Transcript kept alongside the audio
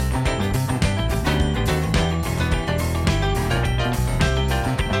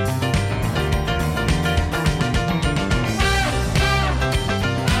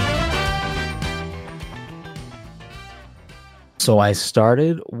So I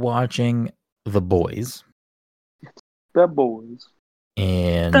started watching The Boys, The Boys.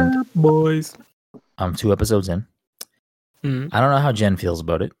 and The boys. I'm 2 episodes in. Mhm. I don't know how Jen feels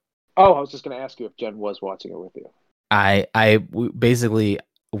about it. Oh, I was just going to ask you if Jen was watching it with you. Basically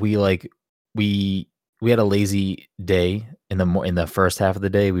we had a lazy day in the first half of the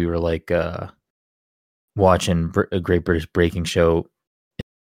day. We were like watching a Great British Baking Show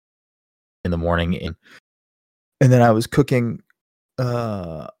in the morning, and then I was cooking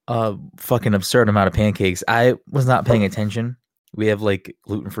a fucking absurd amount of pancakes. I was not paying attention. We have like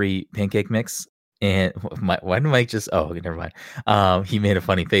gluten-free pancake mix. And why did Mike just? Oh, okay, never mind. He made a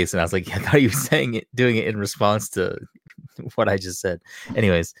funny face, and I was like, "I thought you were doing it in response to what I just said."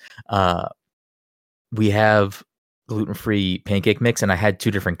 Anyways, we have gluten-free pancake mix, and I had 2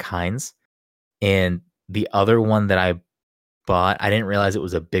 different kinds. And the other one that I bought, I didn't realize it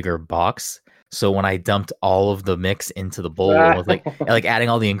was a bigger box. So when I dumped all of the mix into the bowl and was like adding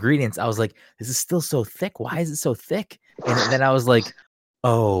all the ingredients, I was like, "This is still so thick. Why is it so thick?" And then I was like,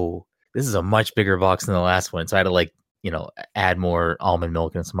 "Oh, this is a much bigger box than the last one." So I had to add more almond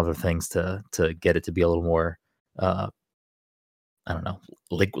milk and some other things to get it to be a little more, I don't know,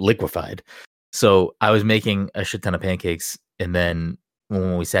 liquefied. So I was making a shit ton of pancakes, and then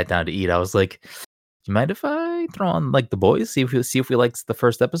when we sat down to eat, I was like, "Do you mind if I throw on like The Boys? See if we like the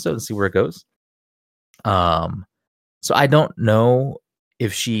first episode and see where it goes." So I don't know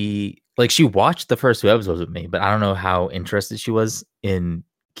if she watched the first 2 episodes with me, but I don't know how interested she was in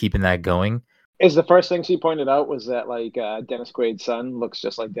keeping that going. Is the first thing she pointed out was that Dennis Quaid's son looks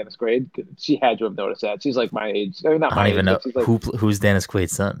just like Dennis Quaid? She had to have noticed that. She's like my age. Not I my don't even age, know but she's like, who's Dennis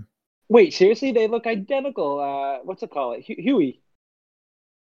Quaid's son. wait, seriously? They look identical. What's it called? Huey.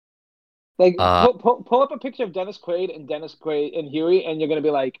 Like, pull up a picture of Dennis Quaid and Huey, and you're gonna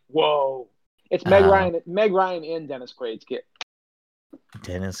be like, "Whoa!" It's Meg Ryan and Dennis Quaid's kid.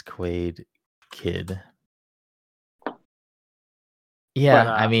 Dennis Quaid kid. Yeah,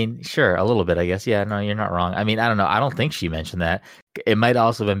 But, I mean, sure, a little bit, I guess. Yeah, no, you're not wrong. I mean, I don't know. I don't think she mentioned that. It might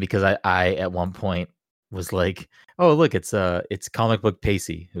also been because I at one point was like, "Oh, look, it's comic book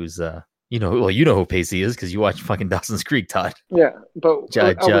Pacey, who's you know who Pacey is because you watch fucking Dawson's Creek, Todd." yeah, but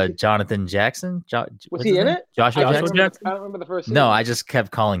Jonathan Jackson. was What's he his in name? it? Joshua Jackson. I don't remember the first season. No, I just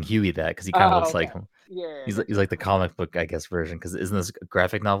kept calling Huey that because he kind of looks like him. Yeah, he's like the comic book, I guess, version. Because isn't this a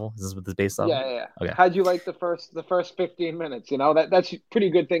graphic novel? Is this what this based off? Yeah. Okay. How'd you like the first 15 minutes? You know that's a pretty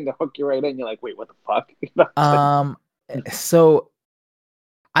good thing to hook you right in. You're like, wait, what the fuck? So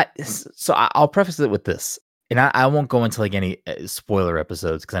I'll preface it with this, and I won't go into like any spoiler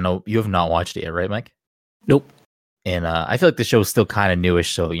episodes because I know you have not watched it yet, right, Mike? Nope. And I feel like the show is still kind of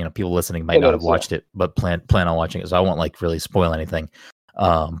newish, so people listening might not have watched it, but plan on watching it. So I won't like really spoil anything.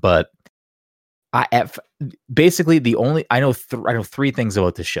 But basically I know 3 things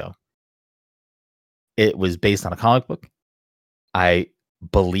about this show. It was based on a comic book. I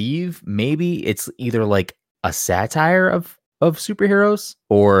believe maybe it's either like a satire of superheroes,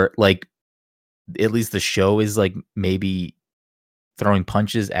 or like at least the show is like maybe throwing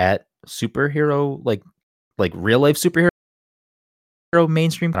punches at superhero, like real life superhero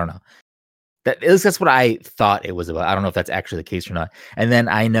mainstream. I don't know. At least that's what I thought it was about. I don't know if that's actually the case or not. And then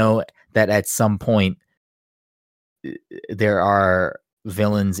I know that at some point there are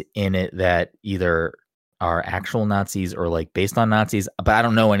villains in it that either are actual Nazis or like based on Nazis, but I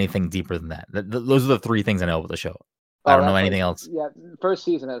don't know anything deeper than that. Those are the 3 things I know about the show. I don't know anything else. Yeah, first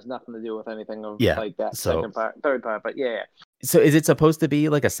season has nothing to do with anything of like that. Second part, third part, but yeah. So is it supposed to be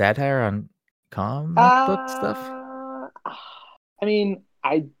like a satire on comic book stuff? I mean,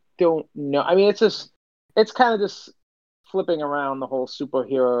 I don't know. I mean, it's kind of just flipping around the whole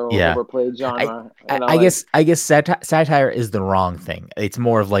superhero overplayed genre. I guess satire is the wrong thing. It's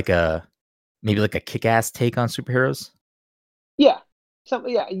more of like maybe like a kick-ass take on superheroes. Yeah.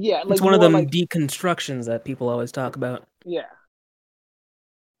 Something, yeah. It's one of them deconstructions that people always talk about. Yeah.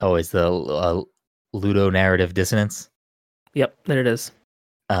 Oh, it's the ludonarrative dissonance. Yep, there it is.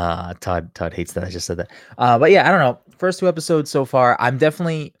 Todd hates that I just said that. But yeah, I don't know. First 2 episodes so far, I am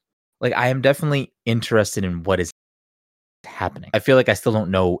definitely interested in what is happening. I feel like I still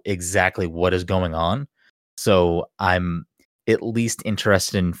don't know exactly what is going on, so I'm at least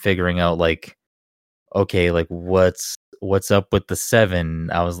interested in figuring out like, okay, like what's up with the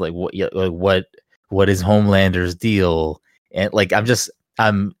 7? I was like, what is Homelander's deal? And like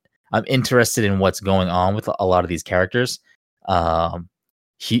I'm interested in what's going on with a lot of these characters.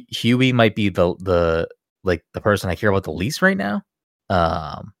 Huey might be the person I care about the least right now.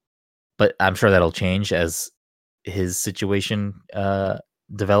 But I'm sure that'll change as his situation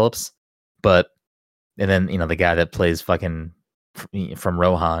develops. And then the guy that plays fucking from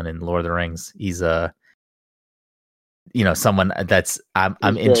Rohan and Lord of the Rings. He's someone that's I'm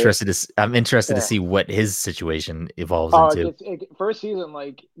interested to see what his situation evolves into. First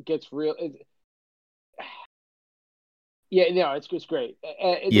season gets real. It's great.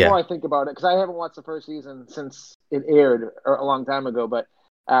 The more I think about it, because I haven't watched the first season since it aired a long time ago, but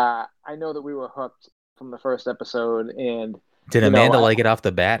I know that we were hooked from the first episode. And did Amanda like it off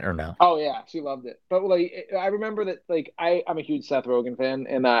the bat or no? Oh yeah, she loved it. But I remember that I'm a huge Seth Rogen fan,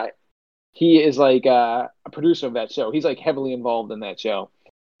 and he is a producer of that show. He's heavily involved in that show.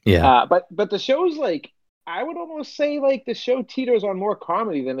 Yeah. But the show's I would almost say the show teeters on more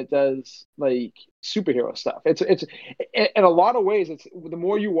comedy than it does superhero stuff. It's in a lot of ways. It's the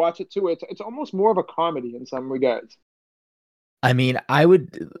more you watch it too, it's almost more of a comedy in some regards. I mean, I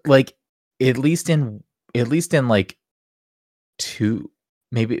would at least in two,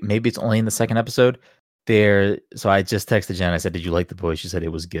 maybe it's only in the second episode. So I just texted Jen. I said, "Did you like The Boys?" She said it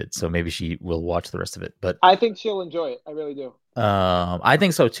was good. So maybe she will watch the rest of it. But I think she'll enjoy it. I really do. I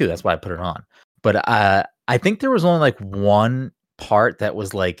think so too. That's why I put it on. But I think there was only one part that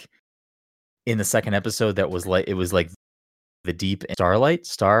was in the second episode that was it was the deep starlight,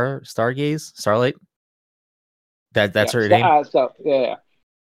 starlight. That's her name. Yeah.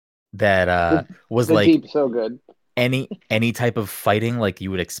 That was the deep, so good. Any type of fighting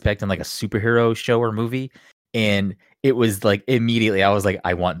you would expect in a superhero show or movie, and it was immediately I was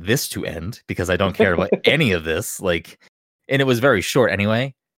I want this to end because I don't care about any of this. And it was very short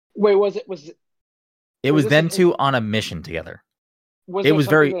anyway. Wait, was them two on a mission together. It was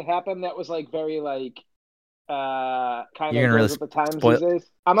very that happened that was very kind of really with the times these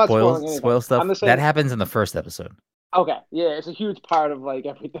days. I'm not spoiling anything. Spoil stuff. That happens in the first episode. Okay, yeah, it's a huge part of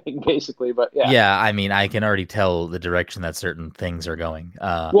everything basically, but yeah. Yeah, I mean, I can already tell the direction that certain things are going.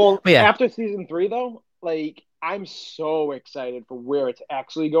 After season 3 though, I'm so excited for where it's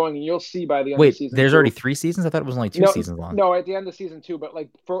actually going, and you'll see by the end of season 2. There's already 3 seasons? I thought it was only 2 seasons long. No, at the end of season 2, but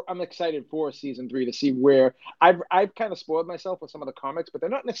I'm excited for season 3 to see where I've kind of spoiled myself with some of the comics, but they're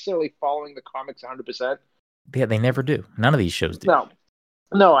not necessarily following the comics 100%. Yeah, they never do. None of these shows do.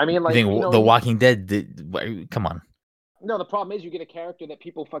 No, I mean The Walking Dead. Come on. No, the problem is you get a character that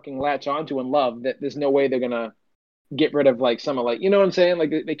people fucking latch onto and love that there's no way they're gonna get rid of some of you know what I'm saying?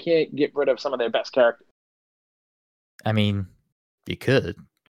 They can't get rid of some of their best characters. I mean, you could.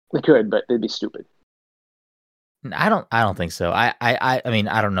 They could, but they'd be stupid. I don't think so. I mean,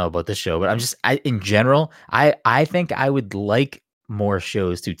 I don't know about this show, but in general, I think I would like more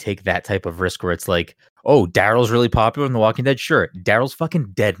shows to take that type of risk where it's oh, Daryl's really popular in The Walking Dead. Sure, Daryl's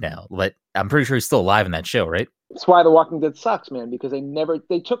fucking dead now, but I'm pretty sure he's still alive in that show, right? That's why The Walking Dead sucks, man, because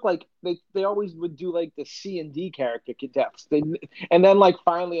they took they always would do the C and D character deaths. And then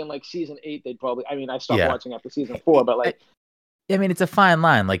finally in season 8 they'd probably, I mean, I stopped watching after season 4, but I mean, it's a fine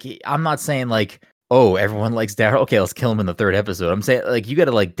line. I'm not saying oh, everyone likes Daryl. Okay, let's kill him in the 3rd episode. I'm saying you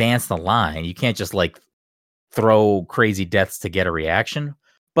got to dance the line. You can't just throw crazy deaths to get a reaction.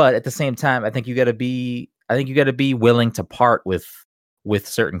 But at the same time, I think you got to be willing to part with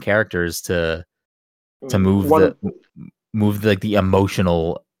certain characters to move the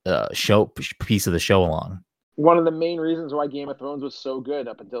emotional show piece of the show along. One of the main reasons why Game of Thrones was so good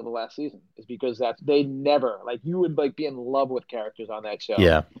up until the last season is because they never you would be in love with characters on that show.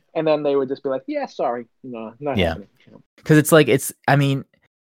 Yeah. And then they would just be yeah, sorry. No, not happening. Because it's I mean,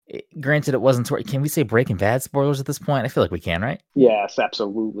 granted it wasn't can we say Breaking Bad spoilers at this point? I feel like we can, right? Yes,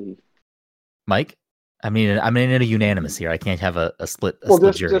 absolutely. Mike? I'm in a unanimous here. I can't have a split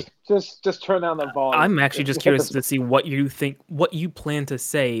jury. Just turn down the volume. I'm actually just curious to see what you think, what you plan to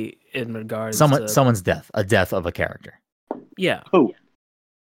say in regards to someone's death, a death of a character. Yeah. Who?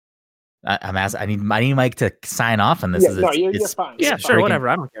 I'm asking. I need Mike to sign off on this. You're fine. Yeah, sure, whatever.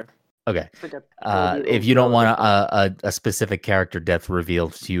 I don't care. Okay. If you don't want a specific character death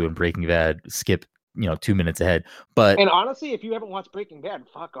revealed to you in Breaking Bad, skip 2 minutes ahead. But and honestly, if you haven't watched Breaking Bad,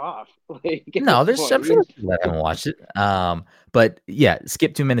 fuck off. No, I'm sure I haven't watched it. But yeah,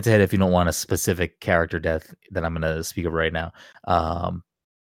 skip 2 minutes ahead if you don't want a specific character death that I'm going to speak of right now.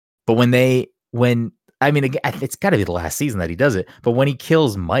 But when I mean, it's got to be the last season that he does it. But when he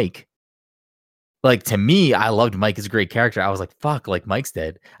kills Mike, to me, I loved Mike as a great character. I was like, fuck, Mike's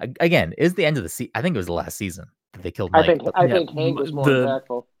dead. Again, it's the end of the season. I think it was the last season that they killed Mike. I think Hank was more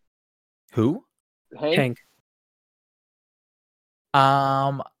impactful. Who? Hank.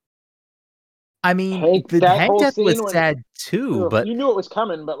 I mean, Hank death was sad too, but you knew it was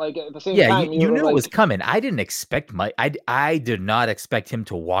coming. But at the same time, you knew it was coming. I didn't expect Mike. I did not expect him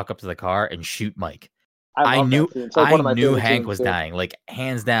to walk up to the car and shoot Mike. I knew Hank was dying.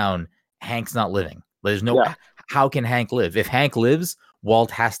 Hands down, Hank's not living. There's no. how can Hank live? If Hank lives,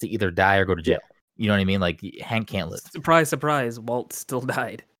 Walt has to either die or go to jail. You know what I mean? Like Hank can't live. Surprise, surprise! Walt still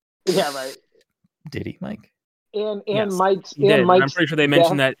died. Yeah, right. Did he, Mike? And Yes, Mike's He did. and And Mike's I'm pretty sure they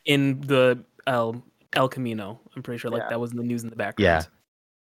mentioned that in the El Camino. I'm pretty sure Yeah. that was in the news in the background.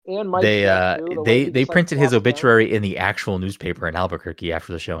 and Mike's They death, too, the way he they just, like, printed his flops down. obituary in the actual newspaper in Albuquerque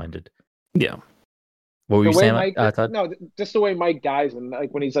after the show ended. Yeah. What were The you way saying, Mike, Todd? no, just the way Mike dies, and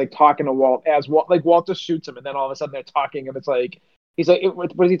like when he's like talking to Walt, like Walt just shoots him, and then all of a sudden they're talking, and it's like he's like,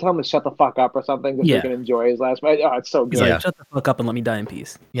 what does he tell him to shut the fuck up or something, just so Yeah. he can enjoy his last fight? Oh, it's so He's good. Yeah. like, shut the fuck up and let me die in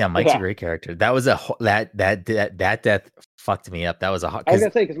peace. Yeah, Mike's Yeah. a great character. That was that death fucked me up. That was a hot. I was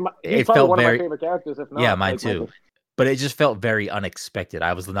gonna say because he's it probably felt one of very- my favorite characters, if not. Yeah, mine like, too. Michael. But it just felt very unexpected.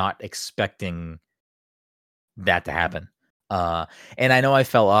 I was not expecting that to happen. And I know I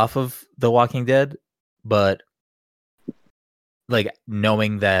fell off of The Walking Dead, but like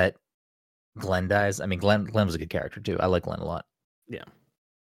knowing that Glenn dies. I mean, Glenn was a good character too. I like Glenn a lot. Yeah.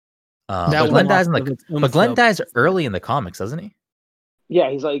 But was Glenn a dies lot in of its but Glenn oomph, dies though. early in the comics, doesn't he? Yeah,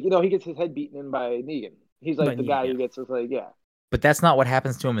 he's like, he gets his head beaten in by Negan. He's like By the Negan, guy yeah. who gets his like, yeah. But that's not what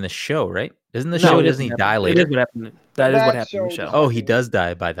happens to him in the show, right? Isn't the No, show it doesn't he happen. die It later? is what happened. That is That what happened in the show show. Oh, he does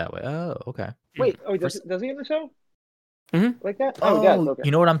die by that way. Oh, okay. Wait, does he in the show? Like that? Oh, he does. Okay.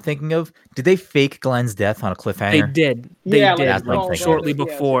 You know what I'm thinking of? Did they fake Glenn's death on a They cliffhanger? did. They Yeah, did. That's what I'm like, thinking. shortly Yes,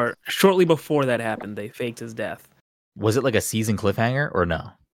 before shortly before that happened, they faked his death. Was it like a season cliffhanger or no?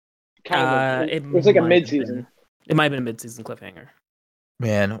 Kind of. It It was like a might have mid-season. been. It might have been a mid-season cliffhanger.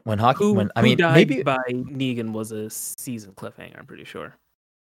 Man, when hockey, Who died maybe, by Negan was a season cliffhanger. I'm pretty sure.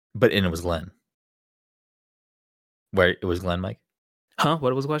 but and it was Glenn. Where it was Glenn, Mike? Huh?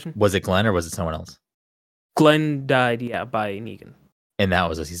 What was the question? Was it Glenn or was it someone else? Glenn died, yeah, by Negan. And that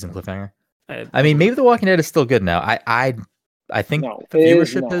was a season cliffhanger. I I mean, maybe The Walking Dead is still good now. I think No, the it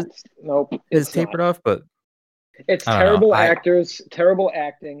is viewership not. Nope, is it's not. tapered off, but It's I don't know. terrible actors, terrible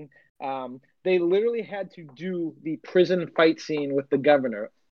acting. They literally had to do the prison fight scene with the governor.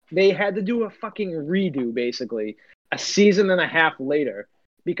 They had to do a fucking redo, basically, a season and a half later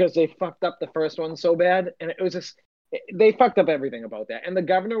because they fucked up the first one so bad, and it was just they fucked up everything about that. And the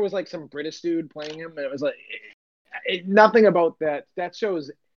governor was like some British dude playing him, and it was like nothing about that. That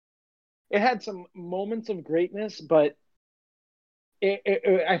shows it had some moments of greatness, but.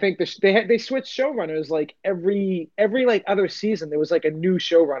 I think they switched showrunners like every like other season. There was like a new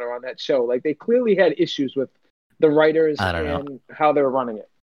showrunner on that show. Like they clearly had issues with the writers I don't know. and how they were running it.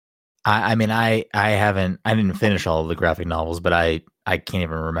 I mean, I didn't finish all of the graphic novels, but I can't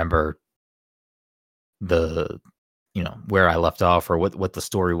even remember the where I left off or what the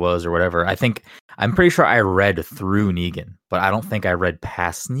story was or whatever. I'm pretty sure I read through Negan, but I don't think I read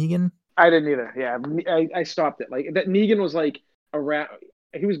past Negan. I didn't either. Yeah, I stopped it. Like that Negan was like around.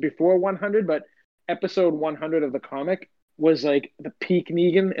 He was before 100, but episode 100 of the comic was like the peak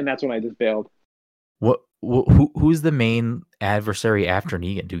Negan, and that's when I just bailed. Who's the main adversary after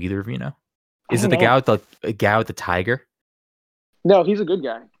Negan? Do either of you know? Is it the guy with the tiger? No, he's a good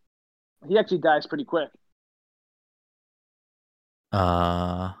guy. He actually dies pretty quick.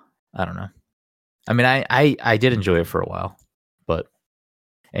 I don't know. I mean, I did enjoy it for a while, but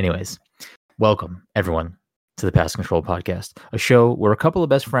anyways, welcome everyone to the Pass Control Podcast, a show where a couple of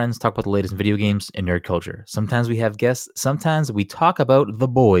best friends talk about the latest in video games and nerd culture. Sometimes we have guests, sometimes we talk about the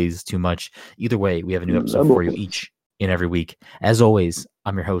boys too much. Either way, we have a new episode for you each and every week. As always,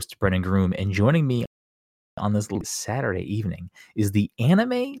 I'm your host, Brennan Groom, and joining me on this Saturday evening is the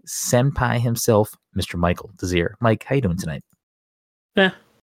anime senpai himself, Mr. Michael Desir. Mike, how you doing tonight? Yeah.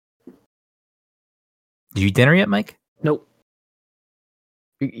 Did you eat dinner yet, Mike? Nope.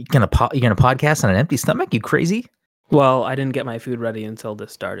 You gonna podcast on an empty stomach? You crazy? Well, I didn't get my food ready until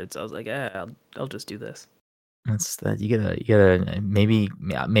this started, so I was like, I'll just do this. That's that. You gotta maybe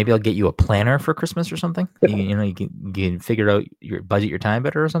I'll get you a planner for Christmas or something. You can figure out your budget, your time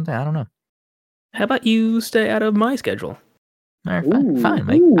better or something. I don't know. How about you stay out of my schedule? All right, fine,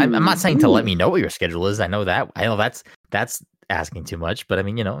 Mike. I'm not saying to let me know what your schedule is. I know that's asking too much, but I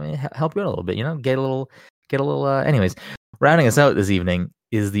mean, help you out a little bit. Get a little. Anyways, rounding us out this evening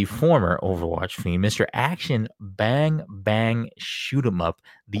is the former Overwatch fiend, Mr. Action Bang Bang Shoot 'em Up,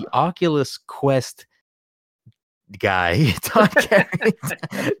 the Oculus Quest guy. Todd Carrington.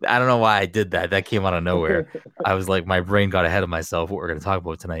 I don't know why I did that. That came out of nowhere. I was like, my brain got ahead of myself. What we're going to talk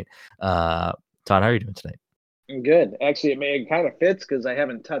about tonight. Todd, how are you doing tonight? I'm good. Actually, it kind of fits because I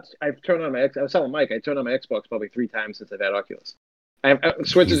haven't touched. I've turned on my. I was telling Mike I turned on my Xbox probably 3 times since I've had Oculus.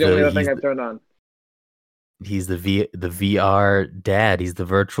 Switch is the only other thing I've turned on. He's the VR dad. He's the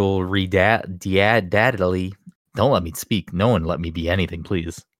virtual daddy. Don't let me speak. No one let me be anything,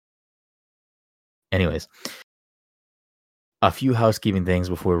 please. Anyways, a few housekeeping things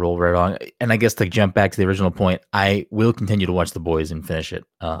before we roll right on. And I guess to jump back to the original point, I will continue to watch The Boys and finish it.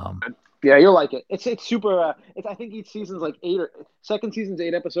 Yeah, you'll like it. It's super. I think each season's like second season's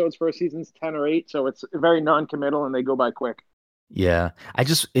 8 episodes, first season's 10 or 8, so it's very non-committal and they go by quick. Yeah,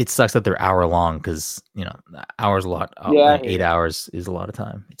 it sucks that they're hour long because hours a lot. Yeah, 8 hours is a lot of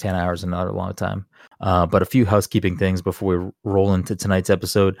time. 10 hours is not a long time. But a few housekeeping things before we roll into tonight's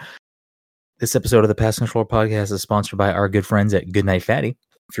episode. This episode of the Pest Controller Podcast is sponsored by our good friends at Goodnight Fatty.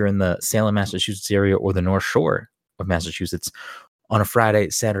 If you're in the Salem, Massachusetts area or the North Shore of Massachusetts on a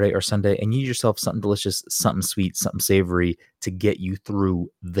Friday, Saturday, or Sunday, and you need yourself something delicious, something sweet, something savory to get you through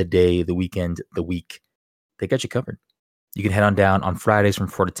the day, the weekend, the week, they got you covered. You can head on down on Fridays from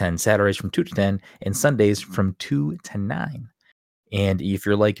 4 to 10, Saturdays from 2 to 10, and Sundays from 2 to 9. And if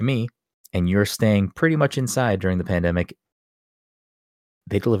you're like me and you're staying pretty much inside during the pandemic,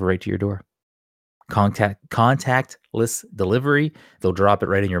 they deliver right to your door. Contactless delivery. They'll drop it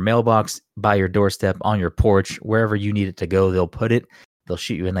right in your mailbox, by your doorstep, on your porch, wherever you need it to go. They'll put it. They'll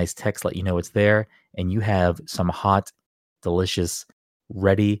shoot you a nice text, let you know it's there, and you have some hot, delicious,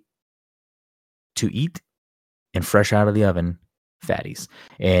 ready to eat and fresh out of the oven fatties.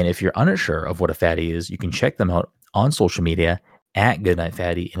 And if you're unsure of what a fatty is, you can check them out on social media at Goodnight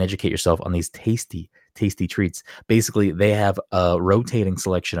Fatty and educate yourself on these tasty treats. Basically, they have a rotating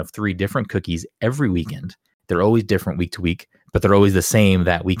selection of 3 different cookies every weekend. They're always different week to week, but they're always the same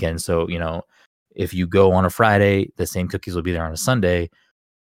that weekend. So, if you go on a Friday, the same cookies will be there on a Sunday,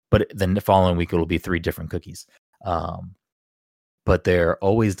 but then the following week, it will be 3 different cookies. But they're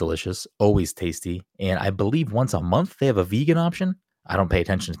always delicious, always tasty. And I believe once a month they have a vegan option. I don't pay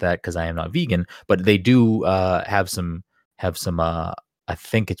attention to that because I am not vegan, but they do have some. I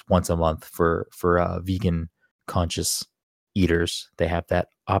think it's once a month for vegan conscious eaters. They have that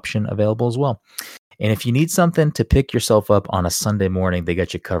option available as well. And if you need something to pick yourself up on a Sunday morning, they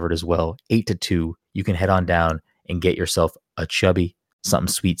got you covered as well. 8 to 2, you can head on down and get yourself a chubby,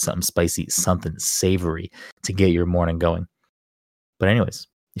 something sweet, something spicy, something savory to get your morning going. But anyways,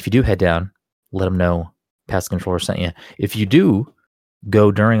 if you do head down, let them know Pest Controller sent you. If you do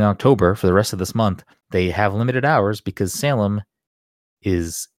go during October for the rest of this month, they have limited hours because Salem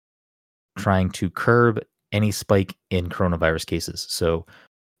is trying to curb any spike in coronavirus cases. So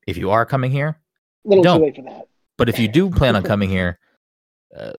if you are coming here, Little don't. too late for that. But if you do plan on coming here,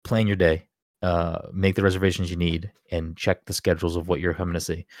 plan your day, make the reservations you need, and check the schedules of what you're coming to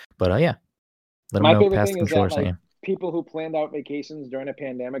see. But yeah, let My them know favorite Pest thing is Controller that sent you. people who planned out vacations during a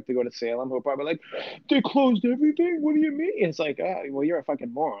pandemic to go to Salem who are probably like, they closed everything. What do you mean? It's like, well, you're a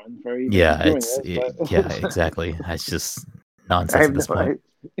fucking moron for even doing this. Yeah, exactly. It's just I nonsense have at this no point.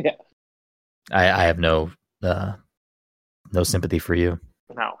 idea. Yeah. I have no sympathy for you.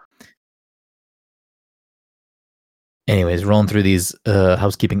 No. Anyways, rolling through these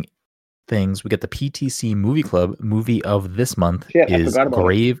housekeeping things, we got the PTC Movie Club movie of this month is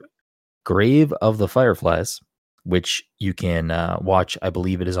Grave of the Fireflies, which you can watch. I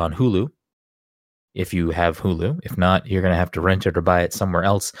believe it is on Hulu. If you have Hulu, if not, you're going to have to rent it or buy it somewhere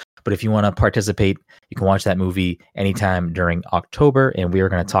else. But if you want to participate, you can watch that movie anytime during October, and we are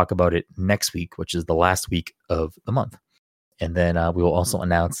going to talk about it next week, which is the last week of the month. And then we will also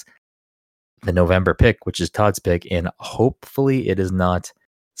announce the November pick, which is Todd's pick, and hopefully it is not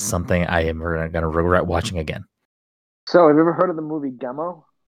something I am going to regret watching again. So, have you ever heard of the movie Gummo?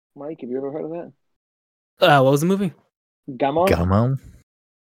 Mike, have you ever heard of that? What was the movie? Gummo?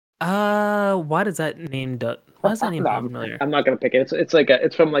 Why does that name sound familiar? I'm not gonna pick it.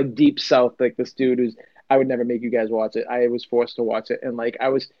 It's from like deep south. Like this dude I would never make you guys watch it. I was forced to watch it, and like I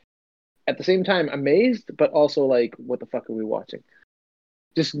was at the same time amazed, but also like, what the fuck are we watching?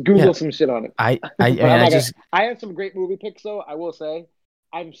 Just Google some shit on it. I have some great movie picks though. I will say,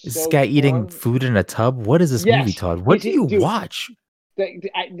 is this guy eating food in a tub? What is this movie, Todd? What do you watch?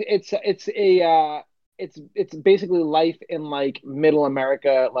 It's basically life in like middle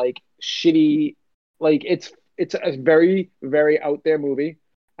America, like shitty, like it's a very, very out there movie.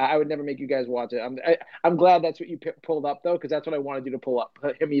 I would never make you guys watch it. I'm glad that's what you pulled up though, because that's what I wanted you to pull up.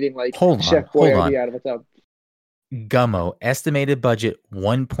 Him eating like Chef Boyardee out of a tub. Gummo, estimated budget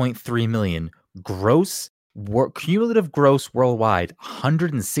 $1.3 million, cumulative gross worldwide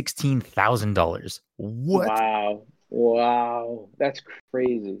 $116,000. What? Wow, that's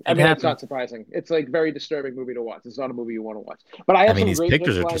crazy. I mean, it's not surprising. It's like very disturbing movie to watch. It's not a movie you want to watch. But I mean, these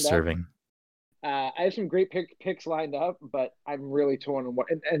pictures are disturbing. I have some great picks lined up, but I'm really torn on what.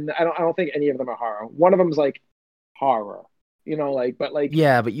 And I don't think any of them are horror. One of them is like horror. you know, like, but like,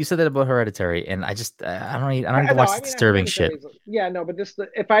 Yeah, but you said that about Hereditary, and I don't need to watch this disturbing shit. Yeah, no, but this,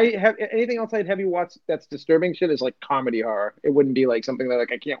 if I have anything else I'd have you watch that's disturbing shit is like comedy horror. It wouldn't be like something that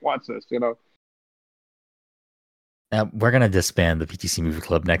like I can't watch this, you know. We're gonna disband the PTC Movie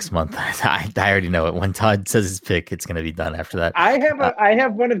Club next month. I already know it. When Todd says his pick, it's gonna be done after that. I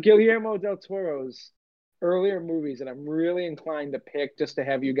have one of Guillermo del Toro's earlier movies that I'm really inclined to pick just to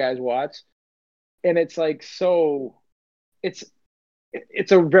have you guys watch, and it's like so, it's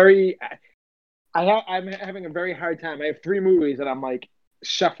a very, I'm having a very hard time. I have 3 movies that I'm like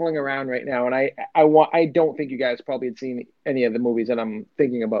shuffling around right now, and I don't think you guys probably had seen any of the movies that I'm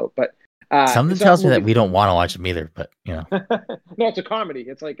thinking about, but. Something tells me that we don't want to watch them either, but you know. No, it's a comedy.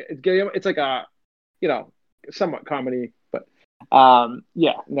 It's like a, you know, somewhat comedy, but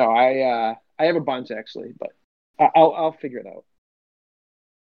yeah, no, I have a bunch actually, but I'll figure it out.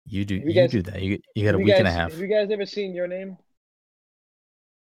 You do that. You got a week and a half. Have you guys ever seen Your Name?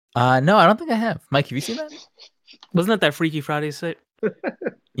 No, I don't think I have. Mike, have you seen that? Wasn't that Freaky Friday shit?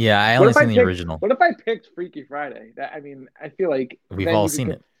 Yeah, I only seen the original. What if I picked Freaky Friday? I mean, I feel like we've all seen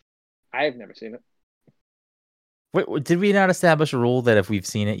it. I've never seen it. Wait, did we not establish a rule that if we've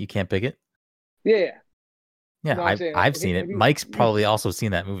seen it, you can't pick it? Yeah. Yeah, no, I've seen it. Mike's probably also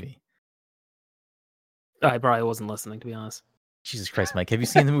seen that movie. I probably wasn't listening, to be honest. Jesus Christ, Mike. Have you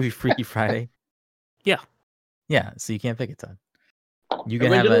seen the movie Freaky Friday? Yeah. Yeah, so you can't pick it, Todd. You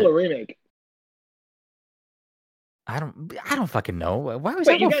can Original have or remake? I don't fucking know. Why was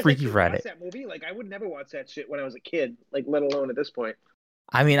that Freaky Friday? Watch that movie? Like, I would never watch that shit when I was a kid, like, let alone at this point.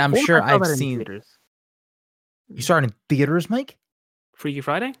 I mean, I'm sure I've seen theaters. You saw it in theaters, Mike? Freaky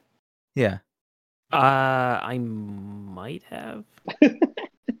Friday? Yeah. I might have.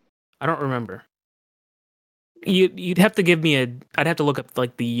 I don't remember. You'd have to give me I'd have to look up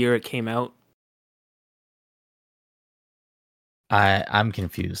like the year it came out. I'm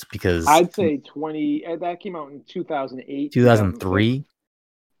confused because I'd say that came out in 2008. 2003?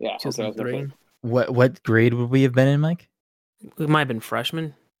 Yeah, 2003. What grade would we have been in, Mike? We might have been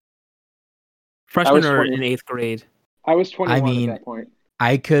freshmen. Freshman or in 8th grade. I was 21 at that point.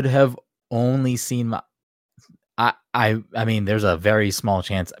 I could have only seen I mean, there's a very small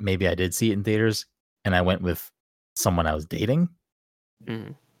chance maybe I did see it in theaters, and I went with someone I was dating.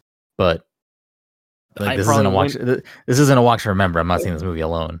 Mm-hmm. But like, this isn't a watch to remember. I'm not seeing this movie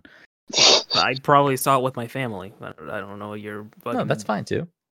alone. I probably saw it with my family. I don't know your. No, that's fine too.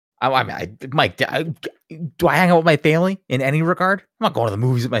 I mean, Mike, do I hang out with my family in any regard? I'm not going to the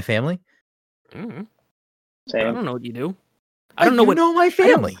movies with my family. Mm-hmm. I don't know what you do. I don't know my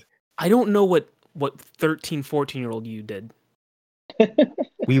family. I don't know what 13, 14-year-old you did.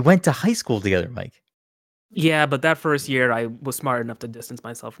 We went to high school together, Mike. Yeah, but that first year I was smart enough to distance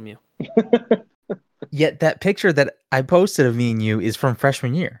myself from you. Yet that picture that I posted of me and you is from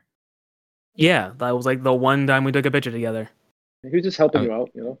freshman year. Yeah, that was like the one time we took a picture together. He was just helping you out,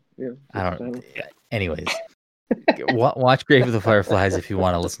 you know? Yeah. I don't. Anyways, watch Grave of the Fireflies if you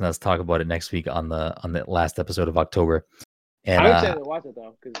want to listen to us talk about it next week on the last episode of October. And I'm excited to watch it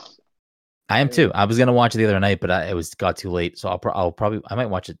though, because I am too. I was gonna watch it the other night, but it got too late, so I might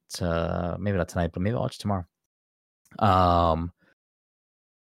watch it. Maybe not tonight, but maybe I'll watch it tomorrow. And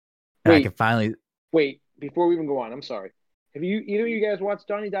I can finally wait before we even go on. I'm sorry. Have either of you guys watched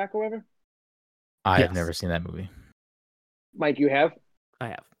Donnie Darko ever? I've never seen that movie. Mike, you have? I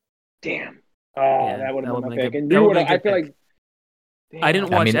have. Damn. Oh, that would have been my pick. And I feel like I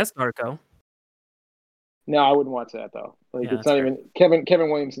didn't watch Darko. No, I wouldn't watch that though. Like it's not even Kevin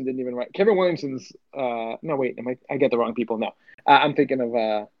Williamson didn't even write. Kevin Williamson's no wait, I get the wrong people now. I'm thinking of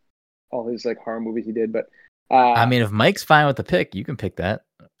all his like horror movies he did, but I mean, if Mike's fine with the pick, you can pick that.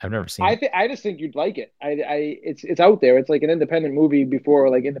 I've never seen it. I just think you'd like it. It's out there. It's like an independent movie before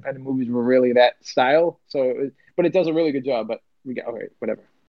like independent movies were really that style. So, but it does a really good job. But we got okay, whatever.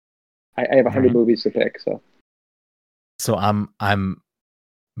 I have 100 movies to pick. So I'm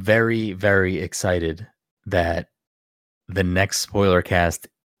very, very excited that the next spoiler cast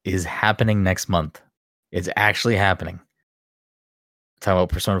is happening next month. It's actually happening. Talking about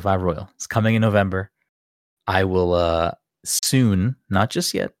Persona 5 Royal. It's coming in November. I will soon, not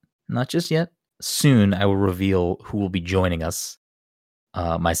just yet, soon I will reveal who will be joining us,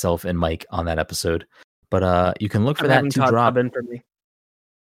 myself and Mike on that episode. But you can look for that to drop. For me.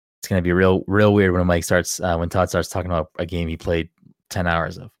 It's gonna be real weird when when Todd starts talking about a game he played 10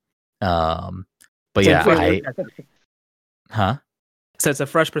 hours of. But yeah, So it's a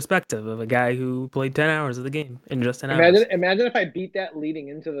fresh perspective of a guy who played 10 hours of the game in just 10 hours. Imagine if I beat that leading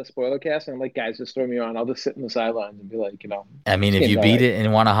into the spoiler cast and I'm like, guys, just throw me on. I'll just sit in the sidelines and be like, you know. I mean, if you beat it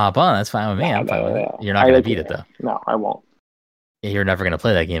and want to hop on, that's fine with me. I'm fine with it. You're not going to beat it, though. No, I won't. you're never going to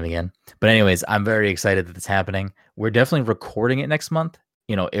play that game again. But anyways, I'm very excited that it's happening. We're definitely recording it next month.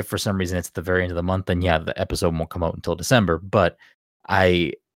 You know, if for some reason it's at the very end of the month, then yeah, the episode won't come out until December. But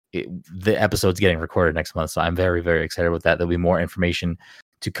the episode's getting recorded next month, so I'm very, very excited with that. There'll be more information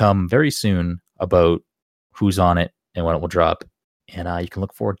to come very soon about who's on it and when it will drop, and you can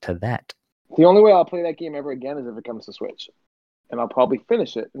look forward to that. The only way I'll play that game ever again is if it comes to Switch, and I'll probably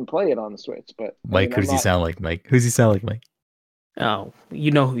finish it and play it on the Switch. But Mike, who does he sound like? Mike, who's he sound like? Mike? Oh,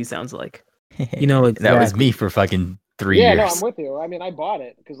 you know who he sounds like. You know exactly. That was me for fucking 3 years. Yeah, no, I'm with you. I mean, I bought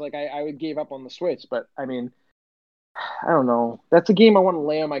it because like I gave up on the Switch, but I mean, I don't know. That's a game I want to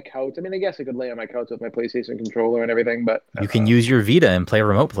lay on my couch. I mean, I guess I could lay on my couch with my PlayStation controller and everything, but you can use your Vita and play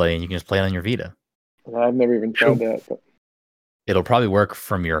remote play, and you can just play it on your Vita. I've never even tried that. But... It'll probably work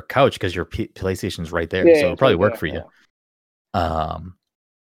from your couch because your PlayStation's right there, yeah, so it'll probably work for you. But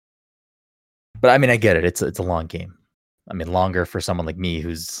I mean, I get it. It's a long game. I mean, longer for someone like me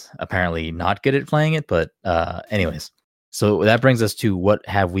who's apparently not good at playing it. But anyways, so that brings us to what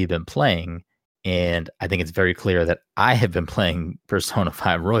have we been playing? And I think it's very clear that I have been playing Persona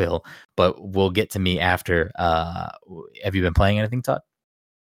 5 Royal, but we'll get to me after. Have you been playing anything, Todd?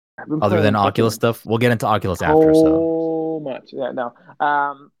 Other than Oculus stuff? We'll get into Oculus after. So much. Yeah, no.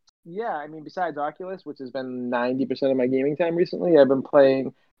 Yeah, I mean, besides Oculus, which has been 90% of my gaming time recently, I've been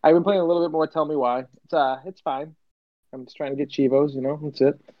playing a little bit more Tell Me Why. It's fine. I'm just trying to get Chivos, that's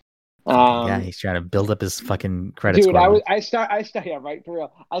it. Yeah, he's trying to build up his fucking credit score. Dude, yeah, right, for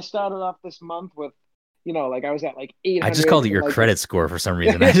real. I started off this month with, like I was at like 800. I just called it your credit score for some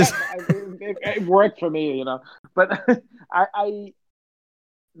reason. It worked for me, But I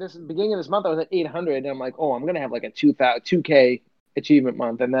this beginning of this month I was at 800, and I'm like, oh, I'm gonna have like a 2K achievement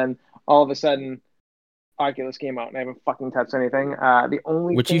month, and then all of a sudden Oculus came out and I haven't fucking touched anything.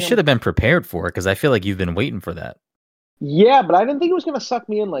 Which you should have been prepared for, because I feel like you've been waiting for that. Yeah, but I didn't think it was going to suck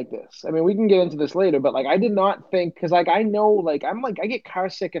me in like this. I mean, we can get into this later, but like I did not think, because like I know, like I get car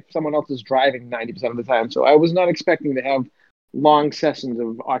sick if someone else is driving 90% of the time, so I was not expecting to have long sessions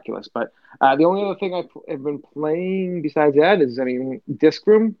of Oculus. But the only other thing I've been playing besides that is, I mean, Disc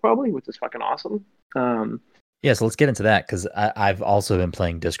Room probably, which is fucking awesome. Yeah, so let's get into that, because I've also been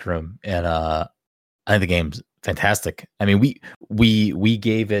playing Disc Room, and I think the game's fantastic. I mean, we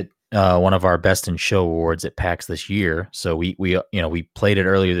gave it one of our best in show awards at PAX this year. So we played it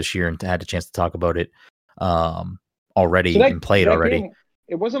earlier this year and had a chance to talk about it already, so and play it already. Game,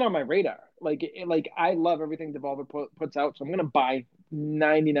 it wasn't on my radar. Like I love everything Devolver puts out, so I'm gonna buy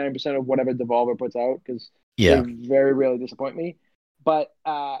 99% of whatever Devolver puts out, because they very rarely disappoint me. But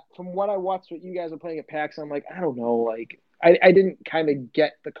from what I watched, what you guys are playing at PAX, I'm like, I don't know, like I didn't kind of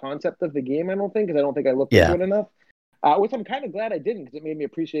get the concept of the game. I don't think, because I don't think I looked into it enough. Which I'm kind of glad I didn't, because it made me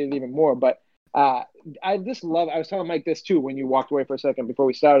appreciate it even more. But I just love, I was telling Mike this too when you walked away for a second before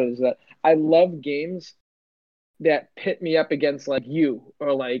we started, is that I love games that pit me up against like you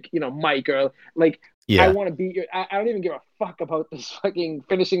or like, Mike, or like, I want to beat your, I don't even give a fuck about this fucking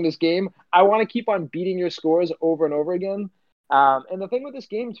finishing this game. I want to keep on beating your scores over and over again. And the thing with this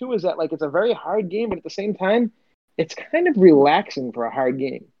game too is that like it's a very hard game, but at the same time, it's kind of relaxing for a hard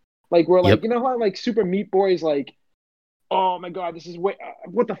game. Like we're like, you know how like Super Meat Boy's like, oh my god, this is what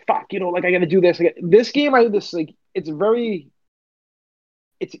the fuck, like I got to do this. This game,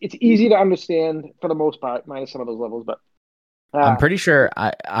 it's easy to understand for the most part, minus some of those levels. But I'm pretty sure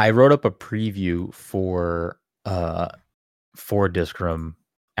I wrote up a preview for Disc Room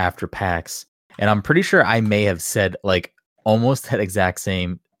after PAX, and I'm pretty sure I may have said like almost that exact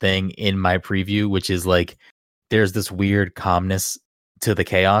same thing in my preview, which is like there's this weird calmness to the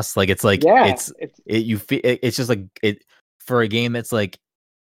chaos. Like it's like it's just like it. For a game that's like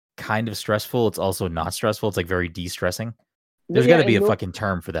kind of stressful, it's also not stressful. It's like very de-stressing. There's got to be a fucking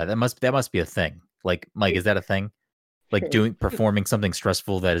term for that. That must be a thing. Like, Mike, is that a thing? Like performing something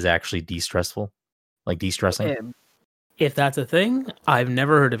stressful that is actually de-stressful, like de-stressing. If that's a thing, I've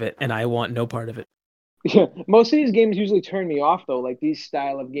never heard of it, and I want no part of it. Yeah, most of these games usually turn me off though. Like these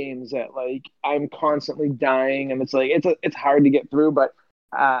style of games that like I'm constantly dying, and it's like it's hard to get through. But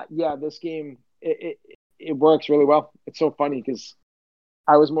this game it works really well. It's so funny because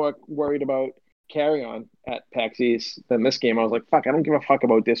I was more worried about Carry On at PAX East than this game. I was like, fuck, I don't give a fuck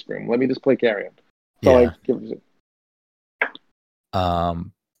about Disc Room. Let me just play Carry On. So I give it.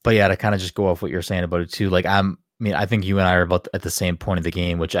 But yeah, to kind of just go off what you're saying about it too, like I think you and I are about at the same point of the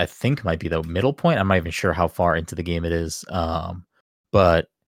game, which I think might be the middle point. I'm not even sure how far into the game it is. But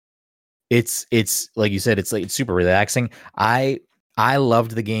it's like you said, it's super relaxing. I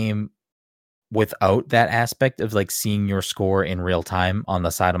loved the game without that aspect of like seeing your score in real time on the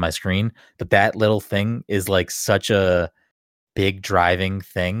side of my screen. But that little thing is like such a big driving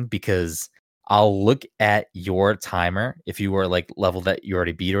thing because I'll look at your timer if you were like level that you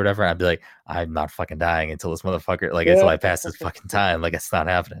already beat or whatever, and I'd be like, I'm not fucking dying until this motherfucker until I pass this fucking time. Like it's not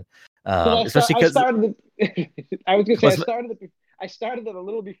happening. Especially because I was gonna say I started it a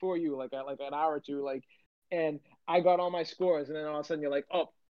little before you, like an hour or two, like, and I got all my scores, and then all of a sudden you're like, oh,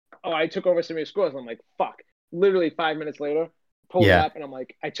 I took over some of your scores. And I'm like, fuck. Literally 5 minutes later, pull it up, and I'm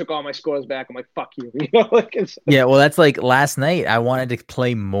like, I took all my scores back. I'm like, fuck you, you know, like. Yeah, well, that's like last night. I wanted to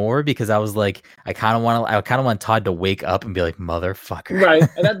play more because I was like, I kind of want Todd to wake up and be like, motherfucker. Right,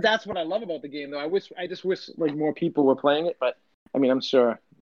 and that's what I love about the game, though. I just wish like more people were playing it, but I mean, I'm sure.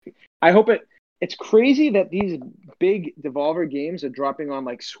 I hope it's crazy that these big Devolver games are dropping on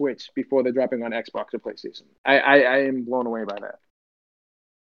like Switch before they're dropping on Xbox or PlayStation. I am blown away by that.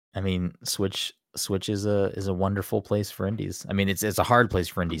 I mean, Switch is a wonderful place for indies. I mean, it's a hard place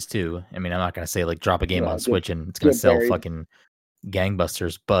for indies too. I mean, I'm not gonna say like drop a game on Switch and it's gonna sell fucking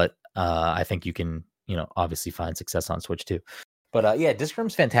gangbusters, but I think you can, obviously find success on Switch too. But yeah,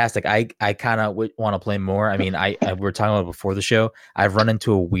 Discord's fantastic. I kind of want to play more. I mean, I we were talking about before the show. I've run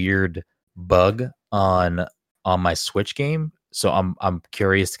into a weird bug on my Switch game, so I'm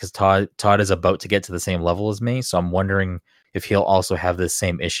curious because Todd is about to get to the same level as me, so I'm wondering if he'll also have this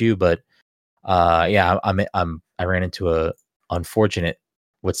same issue. But yeah, I ran into a unfortunate,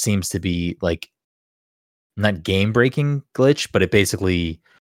 what seems to be like not game breaking glitch, but it basically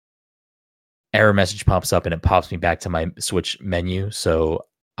error message pops up and it pops me back to my Switch menu. So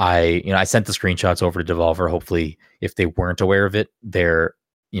I sent the screenshots over to Devolver. Hopefully, if they weren't aware of it,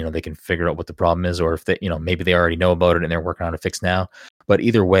 they can figure out what the problem is, or if they, maybe they already know about it and they're working on a fix now. But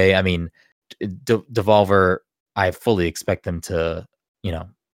either way, I mean, Devolver, I fully expect them to,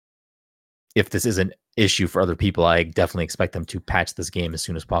 if this is an issue for other people, I definitely expect them to patch this game as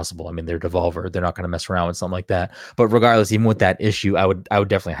soon as possible. I mean, they're Devolver; they're not going to mess around with something like that. But regardless, even with that issue, I would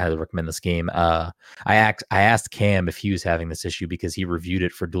definitely highly recommend this game. I asked Cam if he was having this issue because he reviewed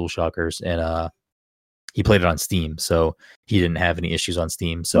it for DualShockers and he played it on Steam, so he didn't have any issues on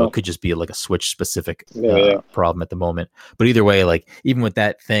Steam. So it could just be like a Switch specific problem at the moment. But either way, like even with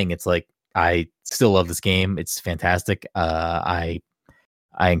that thing, it's like I still love this game. It's fantastic.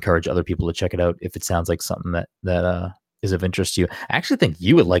 I encourage other people to check it out if it sounds like something that is of interest to you. I actually think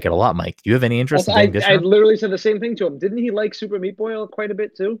you would like it a lot, Mike. Do you have any interest in playing I literally said the same thing to him. Didn't he like Super Meat Boy quite a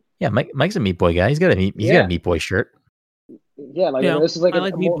bit too? Yeah, Mike's a Meat Boy guy. He's got a Meat Boy shirt. Yeah, like this is like I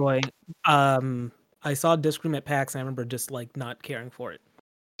like Meat Boy. I saw Disc Room at PAX and I remember just like not caring for it.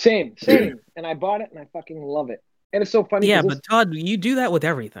 Same. And I bought it and I fucking love it. And it's so funny. Yeah, but Todd, you do that with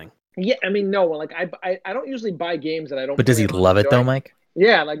everything. Yeah, I mean, no, like I don't usually buy games that I don't. But does he love it though, Mike?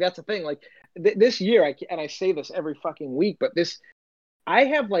 Yeah, like that's the thing. Like this year, I say this every fucking week, but I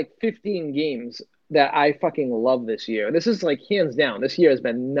have like 15 games that I fucking love this year. This is like hands down. This year has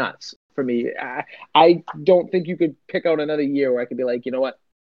been nuts for me. I don't think you could pick out another year where I could be like, you know what?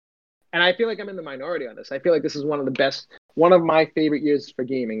 And I feel like I'm in the minority on this. I feel like this is one of my favorite years for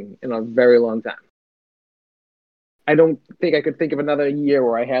gaming in a very long time. I don't think I could think of another year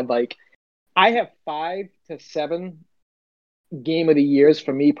where I have 5 to 7 game of the years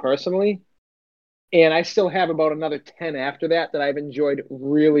for me personally, and I still have about another 10 after that I've enjoyed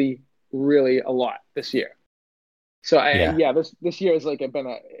really, really a lot this year. So this year is like it's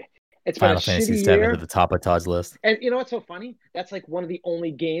Final been a Fantasy shitty 7 year. to the top of Todd's list. And you know what's so funny? That's like one of the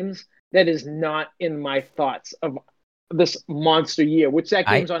only games that is not in my thoughts of this monster year. Which that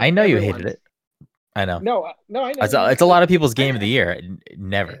game's on. I know you hated it. I know. No, I know. It's a lot of people's game of the year.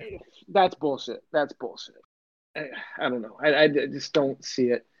 Never. That's bullshit. I don't know. I just don't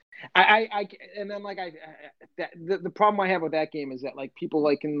see it. And then like the problem I have with that game is that like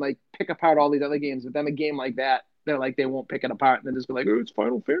people can like pick apart all these other games, but then a game like that, they're like they won't pick it apart and then just be like, oh, it's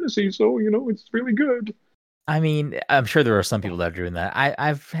Final Fantasy, so it's really good. I mean, I'm sure there are some people that are doing that.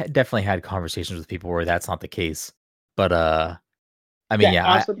 I've definitely had conversations with people where that's not the case, but I mean,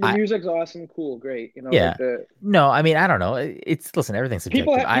 awesome. The music's awesome, cool, great. Yeah. No, I mean, I don't know. Listen, everything's subjective.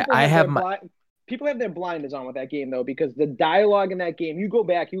 People have their blinders on with that game though, because the dialogue in that game, you go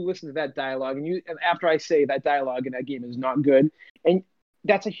back, you listen to that dialogue, and after I say that dialogue in that game is not good, and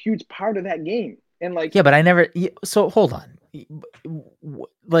that's a huge part of that game. And like, yeah, but I never. So hold on, like,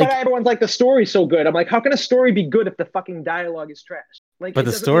 but everyone's like the story's so good. I'm like, how can a story be good if the fucking dialogue is trash? Like, but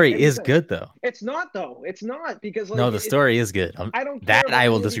the story is good though. It's not though. It's not because like, no, the story is good. I don't. That I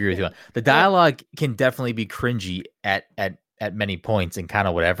will disagree with you on. The dialogue can definitely be cringy at many points and kind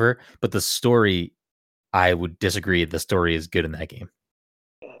of whatever, but the story, I would disagree. The story is good in that game.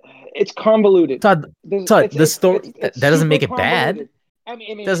 It's convoluted. Todd, the story that doesn't make it bad. I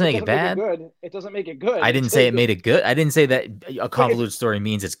mean, Doesn't it make it doesn't make it bad. good. It doesn't make it good. I didn't say it made it good. I didn't say that a convoluted story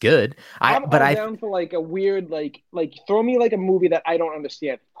means it's good. I'm all down for like a weird like throw me like a movie that I don't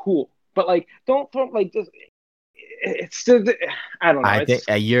understand. Cool, but like don't throw like just it's still I don't know. I think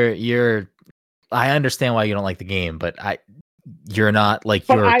you're. I understand why you don't like the game, but you're not like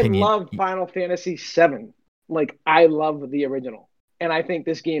but your opinion. I love Final Fantasy VII. Like I love the original, and I think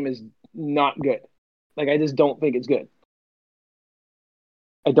this game is not good. Like I just don't think it's good.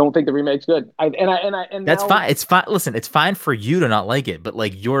 I don't think the remake's good. And that's now, fine. It's fine. Listen, it's fine for you to not like it, but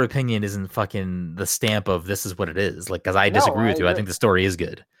like your opinion isn't fucking the stamp of this is what it is. Like, because I disagree with you. I think the story is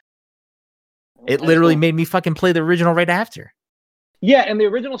good. It literally made me fucking play the original right after. Yeah, and the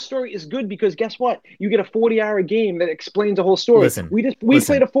original story is good because guess what? You get a 40-hour game that explains the whole story. Listen, we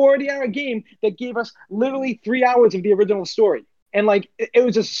played a 40-hour game that gave us literally 3 hours of the original story. And like it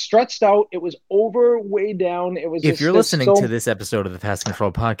was just stretched out. It was way down. It was. If you're listening to this episode of the Fast Control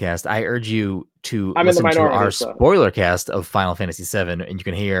podcast, I urge you to listen to our spoiler cast of Final Fantasy VII, and you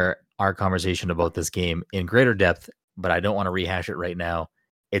can hear our conversation about this game in greater depth. But I don't want to rehash it right now.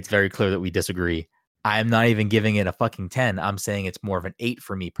 It's very clear that we disagree. I'm not even giving it a fucking 10. I'm saying it's more of an 8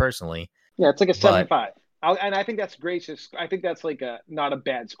 for me personally. Yeah, it's like a 7.5, and I think that's gracious. I think that's like not a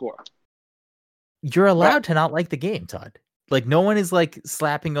bad score. You're allowed to not like the game, Todd. Like, no one is like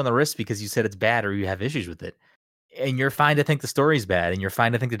slapping on the wrist because you said it's bad or you have issues with it. And you're fine to think the story's bad and you're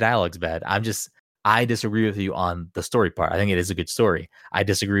fine to think the dialogue's bad. I disagree with you on the story part. I think it is a good story. I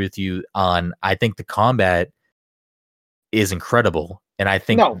disagree with you on, I think the combat is incredible. And I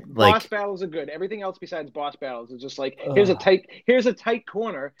think boss battles are good. Everything else besides boss battles is just like, here's a tight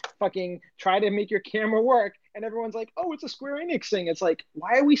corner, fucking try to make your camera work. And everyone's like, oh, it's a Square Enix thing. It's like,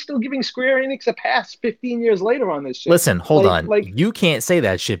 why are we still giving Square Enix a pass 15 years later on this shit? Listen, hold on. You can't say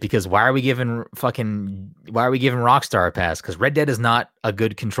that shit because why are we giving Rockstar a pass? Because Red Dead is not a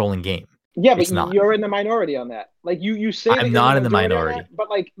good controlling game. Yeah, but you're in the minority on that. Like you say I'm not in the minority. But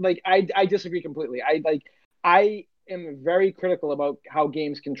I disagree completely. I am very critical about how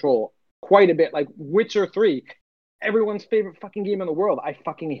games control quite a bit. Like Witcher 3. Everyone's favorite fucking game in the world. I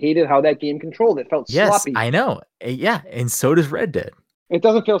fucking hated how that game controlled. It felt sloppy. I know. Yeah, and so does Red Dead. It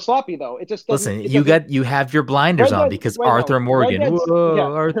doesn't feel sloppy though. It just doesn't. Listen, you have your blinders on because Arthur Morgan.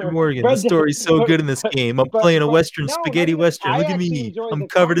 Arthur Morgan. The story's so good in this game. I'm playing a Western spaghetti Western. Look at me. I'm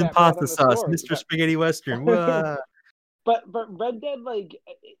covered in pasta sauce, Mr. Spaghetti Western. But Red Dead, like,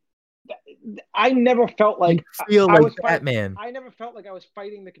 I never felt like Batman. I never felt like I was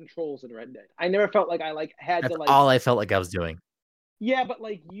fighting the controls in Red Dead. I never felt like I had That's to all I felt like I was doing. Yeah, but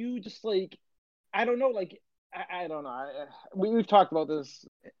like you just like I don't know, like I don't know. We've talked about this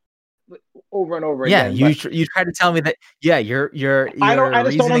over and over again. Yeah, you try to tell me that. Yeah, you're I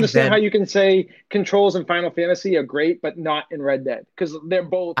just don't understand how you can say controls in Final Fantasy are great, but not in Red Dead because they're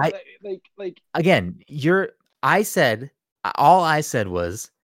both like. Again, all I said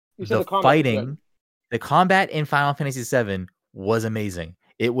was. The fighting, the combat in Final Fantasy VII was amazing.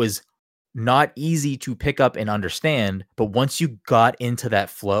 It was not easy to pick up and understand, but once you got into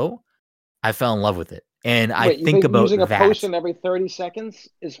that flow, I fell in love with it. And I think about using a potion every 30 seconds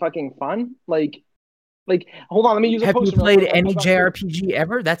is fucking fun. Like, hold on, let me use a potion. Have you played any JRPG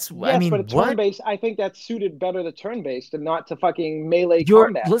ever? But it's turn-based. I think that's suited better to turn-based and not to fucking melee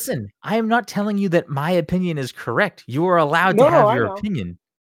combat. Listen, I am not telling you that my opinion is correct. You are allowed to have your opinion.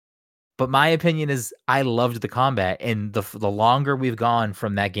 But my opinion is I loved the combat, and the longer we've gone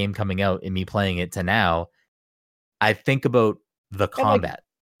from that game coming out and me playing it to now, I think about the combat.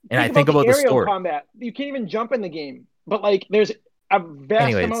 And I think about the story. Combat. You can't even jump in the game. But like there's a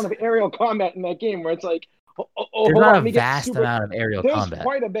vast amount of aerial combat in that game where it's like there's not a vast amount of aerial combat. There's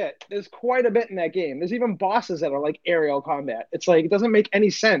quite a bit. There's quite a bit in that game. There's even bosses that are like aerial combat. It's like it doesn't make any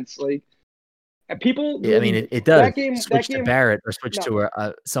sense. Like people, yeah, I mean, it does. Switch to Barrett or switch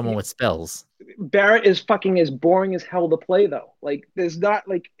to someone with spells. Barrett is fucking as boring as hell to play, though. Like, he's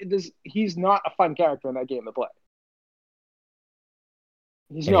not a fun character in that game to play.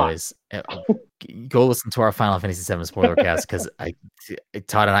 Anyways, go listen to our Final Fantasy VII spoiler cast because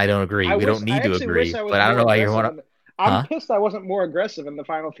Todd and I don't agree. We don't need to agree, but I don't know why you want to. I'm pissed I wasn't more aggressive in the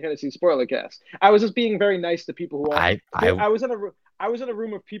Final Fantasy spoiler cast. I was just being very nice to people who I was in a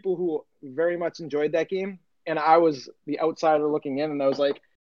room of people who very much enjoyed that game, and I was the outsider looking in, and I was like,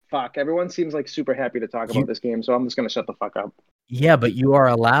 fuck, everyone seems like super happy to talk about this game, so I'm just going to shut the fuck up. Yeah, but you are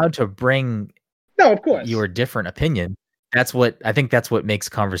allowed to bring of course. Your different opinion. That's what makes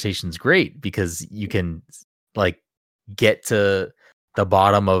conversations great because you can like get to the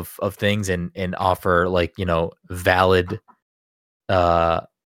bottom of things and offer like, valid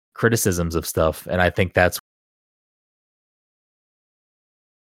criticisms of stuff. And I think that's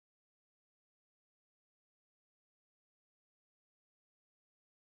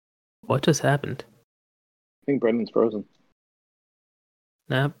What just happened? I think Brendan's frozen.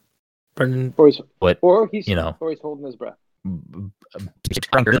 Nah, Brendan. Or he's What? or he's You know. or he's holding his breath.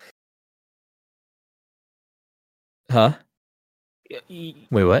 Huh? Wait,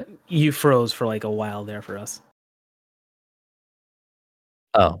 what? You froze for like a while there for us.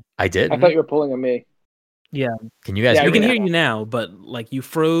 Oh, I did? I thought you were pulling on me. Yeah. Can you guys Yeah, hear We can me hear now? you now, but like you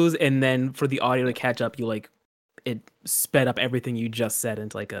froze, and then for the audio to catch up, you like it sped up everything you just said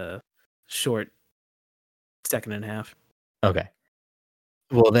into like a short second and a half. Okay.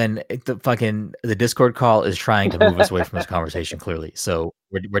 Well, then the Discord call is trying to move us away from this conversation clearly. So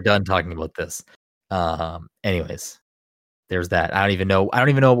we're done talking about this. Anyways, there's that. I don't even know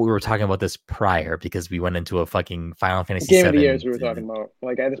what we were talking about this prior because we went into a fucking Final Fantasy Game 7 of the years we were talking about.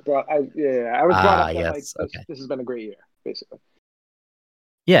 Like I was brought up that yes, like okay. this has been a great year, basically.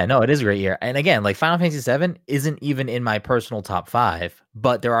 Yeah, no, it is a great year. And again, like Final Fantasy 7 isn't even in my personal top 5,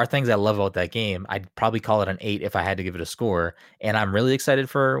 but there are things I love about that game. I'd probably call it an 8 if I had to give it a score, and I'm really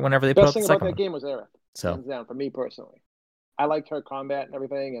excited for whenever they put Best out the thing about second that one. game was Aerith. So Hands down for me personally. I liked her combat and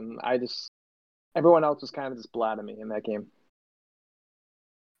everything, and everyone else was kind of just blah to me in that game.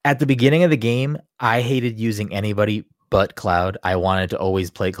 at the beginning of the game, I hated using anybody but Cloud. I wanted to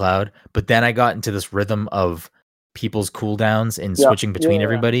always play Cloud, but then I got into this rhythm of people's cooldowns and switching between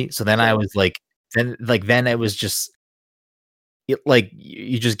everybody. So then I was like, then it was just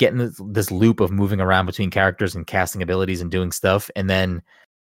you just get in this loop of moving around between characters and casting abilities and doing stuff, and then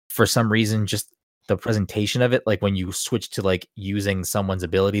for some reason, just the presentation of it, like when you switch to like using someone's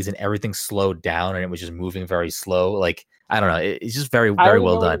abilities and everything slowed down and it was just moving very slow. Like I don't know, it's just very very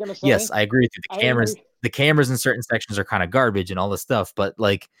well done. Yes, I agree with you. The cameras in certain sections are kind of garbage and all this stuff, but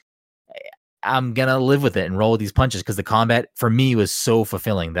like I'm gonna live with it and roll with these punches because the combat for me was so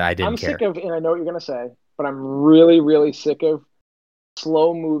fulfilling that I didn't care. Sick of, and I know what you're gonna say, but I'm really really sick of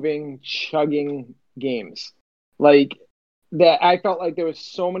slow moving chugging games like that. I felt like there was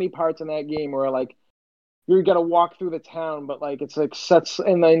so many parts in that game where like you got to walk through the town, but like it's like sets,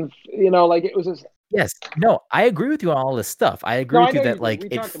 and then like it was just. Yes, no, I agree with you on all this stuff. I agree with you that like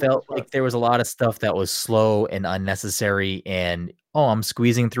it felt like there was a lot of stuff that was slow and unnecessary, and I'm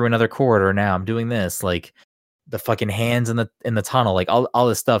squeezing through another corridor now. I'm doing this, like the fucking hands in the tunnel, like all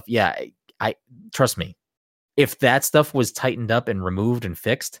this stuff. Yeah, I trust me. If that stuff was tightened up and removed and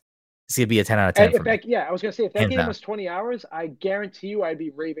fixed, it's gonna be a 10 out of 10 for me. Yeah, I was gonna say if that game was 20 hours, I guarantee you I'd be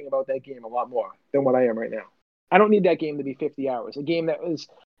raving about that game a lot more than what I am right now. I don't need that game to be 50 hours. A game that was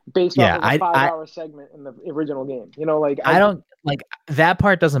based off of a 5-hour segment in the original game. I don't like that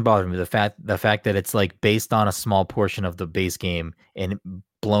part doesn't bother me. The fact that it's like based on a small portion of the base game and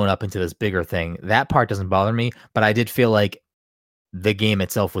blown up into this bigger thing, that part doesn't bother me. But I did feel like the game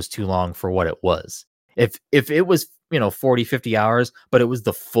itself was too long for what it was. If it was 40, 50 hours, but it was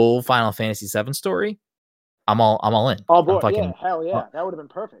the full Final Fantasy VII story, I'm all in. All aboard. Hell yeah, that would have been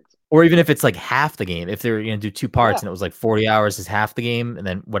perfect. Or even if it's like half the game, if they're do 2 parts and it was like 40 hours is half the game, and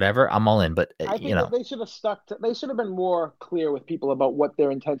then whatever, I'm all in. But I think they should have they should have been more clear with people about what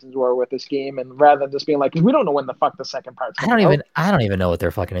their intentions were with this game, and rather than just being like, we don't know when the fuck the second part's coming out. I don't even know what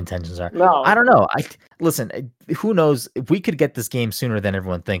their fucking intentions are. No, I don't know. Listen, who knows? We could get this game sooner than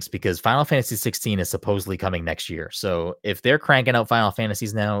everyone thinks because Final Fantasy 16 is supposedly coming next year. So if they're cranking out Final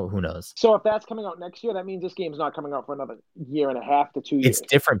Fantasies now, who knows? So if that's coming out next year, that means this game's not coming out for another year and a half to 2 years. It's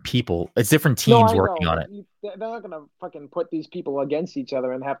different people. It's different teams working on it. They're not gonna fucking put these people against each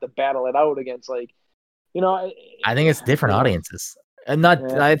other and have to battle it out against I think it's different audiences. And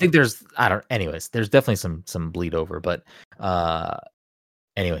I think there's anyways, there's definitely some bleed over, but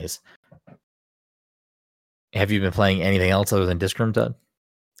anyways. Have you been playing anything else other than Disc Room, Todd?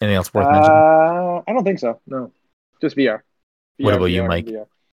 Anything else worth mentioning? I don't think so. No. Just VR. What about you, Mike?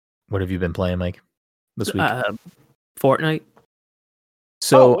 What have you been playing, Mike, this week? Fortnite.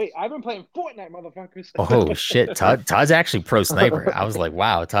 So wait, I've been playing Fortnite, motherfuckers. Oh shit, Todd's actually pro sniper. I was like,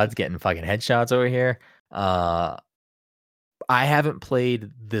 wow, Todd's getting fucking headshots over here. I haven't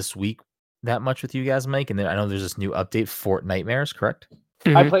played this week that much with you guys, Mike, and then I know there's this new update, Fortnightmares, correct?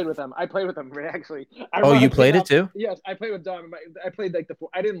 Mm-hmm. I played with them actually. You played it too? Yes, I played with Dom. I played like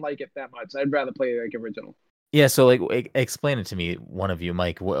I didn't like it that much. I'd rather play like original. Yeah, so like explain it to me, one of you,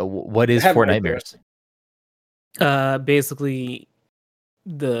 Mike. What is Fortnightmares? Basically,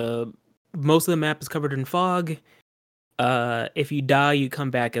 most of the map is covered in fog. If you die, you come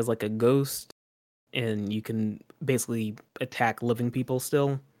back as like a ghost, and you can basically attack living people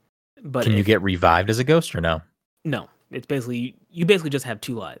still. But can you get revived as a ghost or no? No, it's basically you just have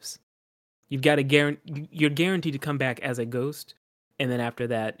 2 lives. You've got you're guaranteed to come back as a ghost, and then after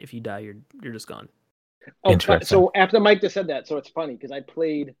that, if you die, you're just gone. Oh, so after Mike just said that, so it's funny because I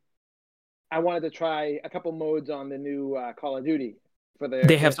played I wanted to try a couple modes on the new Call of Duty for They have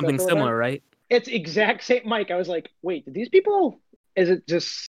their something special similar, event. right? It's exact same, Mike. I was like, wait, did these people? Is it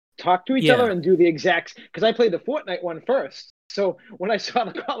just talk to each Yeah. other and do the exact? Because I played the Fortnite one first, so when I saw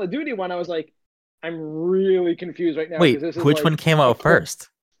the Call of Duty one, I was like, I'm really confused right now. Wait, because this is which like one came out first?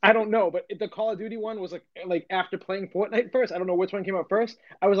 I don't know, but the Call of Duty one was like after playing Fortnite first. I don't know which one came out first.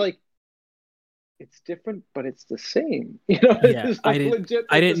 I was like, it's different, but it's the same. You know, Yeah, it's I like didn't. legit.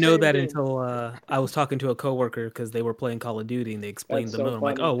 I Like didn't the know same that game. until I was talking to a coworker because they were playing Call of Duty and they explained That's the so mode. I'm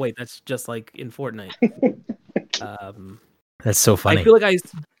like, funny. oh wait, that's just like in Fortnite. That's so funny. I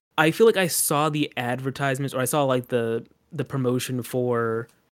feel like I saw the advertisements, or I saw like the promotion for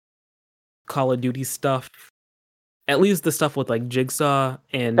Call of Duty stuff. At least the stuff with like Jigsaw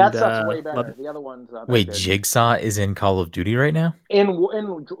and That stuff's way better. The other ones not that Wait, good. Jigsaw is in Call of Duty right now? In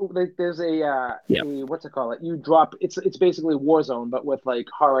there's a what's it called? You drop it's basically Warzone, but with like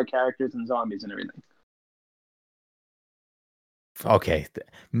horror characters and zombies and everything. Okay,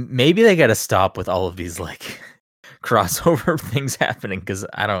 maybe they got to stop with all of these like crossover things happening because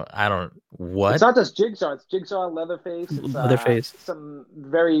I don't what. It's not just Jigsaw. It's Jigsaw, Leatherface. It's Leatherface. Some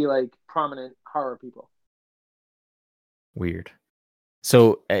very like prominent horror people. Weird.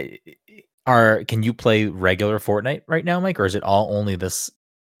 So, can you play regular Fortnite right now, Mike, or is it all only these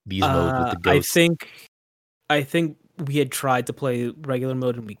modes with the ghosts? I think we had tried to play regular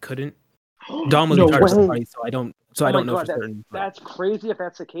mode and we couldn't. Dom was No in charge of the way. party, so I don't know for certain. That's crazy if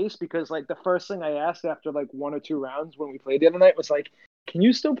that's the case, because like the first thing I asked after like 1 or 2 rounds when we played the other night was like, can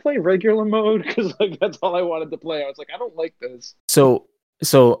you still play regular mode? Because like that's all I wanted to play. I was like, I don't like this. So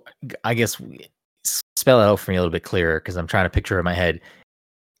I guess spell it out for me a little bit clearer because I'm trying to picture it in my head.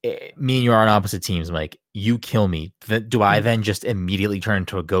 Me and you are on opposite teams, Mike. You kill me. Do I then just immediately turn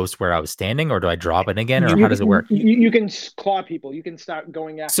into a ghost where I was standing, or do I drop it again, or how does it work? You can claw people. You can start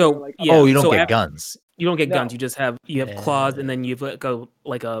going after. So like, oh, you don't get guns. You don't get guns. You just have claws, and then you've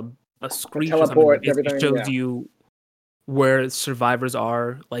like a screech or something that basically shows you where survivors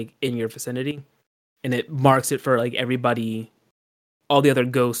are like in your vicinity, and it marks it for like everybody, all the other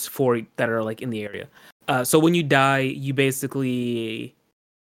ghosts that are like in the area. So when you die, you basically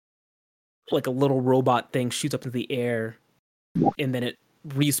like a little robot thing shoots up into the air, and then it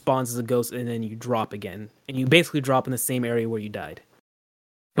respawns as a ghost, and then you drop again, and you basically drop in the same area where you died.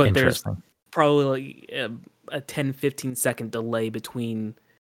 But there's probably a 10-15 second delay between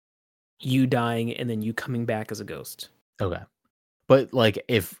you dying and then you coming back as a ghost. Okay, but like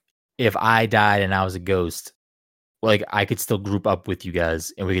if I died and I was a ghost, like I could still group up with you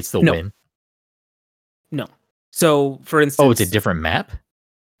guys and we could still win. No. So for instance, oh, it's a different map.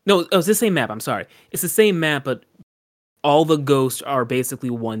 No, it's the same map. I'm sorry. It's the same map, but all the ghosts are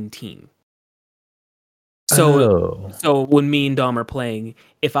basically one team. So when me and Dom are playing,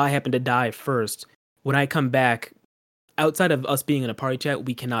 if I happen to die first, when I come back, outside of us being in a party chat,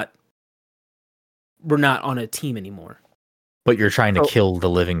 we're not on a team anymore. But you're trying to kill the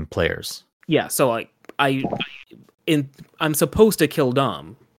living players. Yeah. So like I'm supposed to kill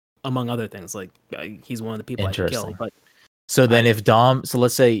Dom, among other things. Like he's one of the people I can kill. But so then if Dom, so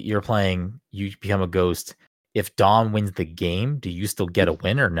let's say you're playing, you become a ghost. If Dom wins the game, do you still get a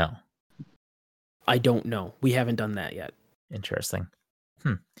win or no? I don't know. We haven't done that yet. Interesting.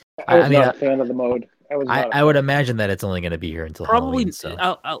 I was not a fan of the mode. I would imagine that it's only going to be here until Halloween. So.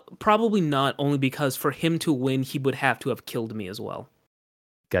 I'll probably not, only because for him to win, he would have to have killed me as well.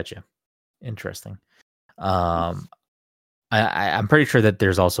 Gotcha. Interesting. I'm pretty sure that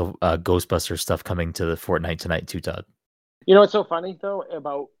there's also Ghostbusters stuff coming to the Fortnite tonight too, Todd. You know what's so funny though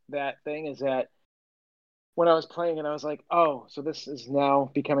about that thing is that when I was playing it, I was like, oh, so this is now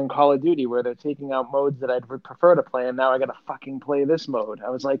becoming Call of Duty, where they're taking out modes that I'd prefer to play, and now I got to fucking play this mode. I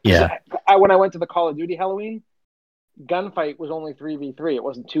was like, yeah. When I went to the Call of Duty Halloween, gunfight was only 3v3. It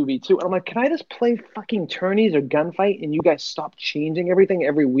wasn't 2v2. And I'm like, can I just play fucking tourneys or gunfight, and you guys stop changing everything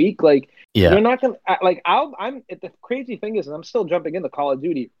every week? Like, yeah. You're not gonna like. The crazy thing is, I'm still jumping into Call of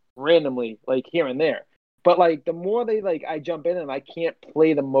Duty randomly, like here and there. But like the more I jump in and I can't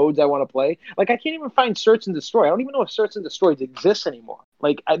play the modes I want to play. Like I can't even find Search and Destroy. I don't even know if Search and Destroy exists anymore.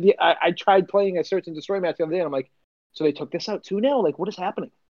 Like I tried playing a Search and Destroy match the other day, and I'm like, so they took this out too now? Like what is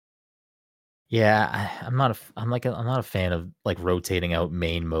happening? Yeah, I'm not a fan of like rotating out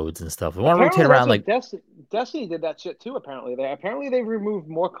main modes and stuff. We want to rotate around like Destiny did that shit too. Apparently they've removed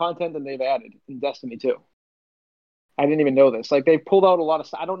more content than they've added in Destiny 2. I didn't even know this. Like they pulled out a lot of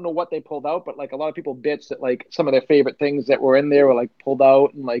stuff. I don't know what they pulled out, but like a lot of people bitched that like some of their favorite things that were in there were like pulled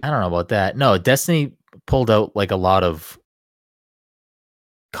out, and like I don't know about that. No, Destiny pulled out like a lot of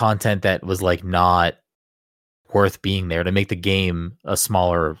content that was like not worth being there to make the game a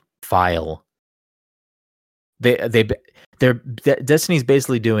smaller file. Destiny's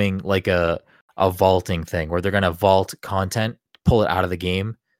basically doing like a vaulting thing where they're gonna vault content, pull it out of the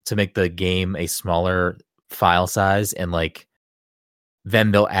game to make the game a smaller file size, and like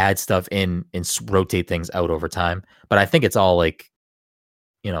then they'll add stuff in and rotate things out over time. But I think it's all like,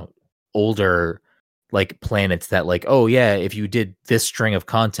 older like planets that like, oh yeah, if you did this string of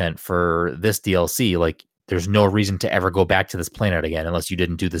content for this DLC, like there's no reason to ever go back to this planet again unless you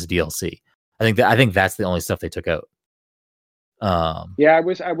didn't do this DLC. I think that's the only stuff they took out. Yeah,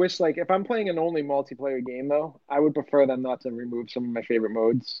 I wish like if I'm playing an only multiplayer game though, I would prefer them not to remove some of my favorite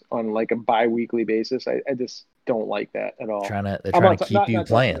modes on like a bi-weekly basis. I just don't like that at all. They're trying to keep you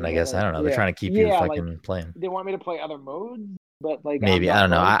playing, I guess. I don't know. They're trying to keep you fucking playing. They want me to play other modes, but like maybe I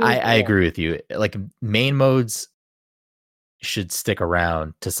don't know. I agree with you. Like main modes should stick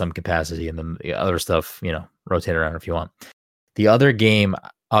around to some capacity, and then the other stuff, rotate around if you want. The other game,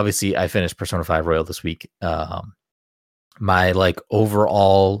 obviously, I finished Persona 5 Royal this week. My like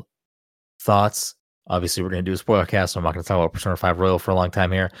overall thoughts. Obviously, we're going to do a spoiler cast, so I'm not going to talk about Persona 5 Royal for a long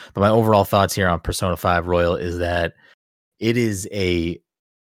time here. But my overall thoughts here on Persona 5 Royal is that it is a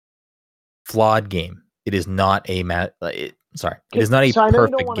flawed game. It is not a it is not a perfect game. I know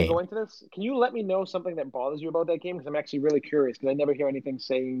you don't want to go into this. Can you let me know something that bothers you about that game? Because I'm actually really curious. Because I never hear anything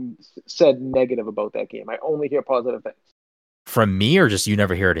said negative about that game. I only hear positive things. From me, or just you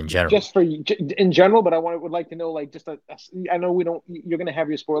never hear it in general? Just in general, but would like to know, like, just I know you're going to have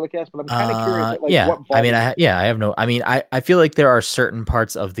your spoiler cast, but I'm kind of curious. Like, yeah, what I mean, I have no. I mean, I feel like there are certain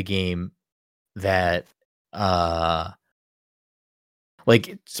parts of the game that, like,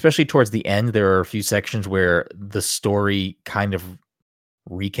 especially towards the end, there are a few sections where the story kind of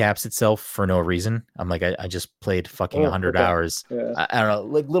recaps itself for no reason. I'm like, I just played fucking 100 hours. Yeah. I don't know,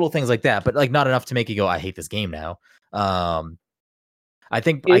 like little things like that, but like not enough to make you go, I hate this game now. I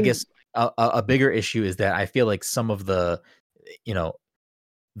think, I guess a bigger issue is that I feel like some of the,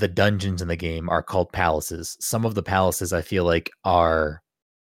 the dungeons in the game are called palaces. Some of the palaces I feel like are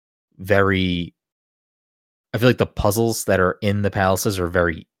I feel like the puzzles that are in the palaces are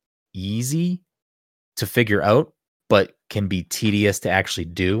very easy to figure out, but can be tedious to actually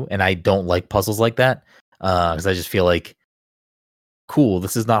do. And I don't like puzzles like that because I just feel like, cool,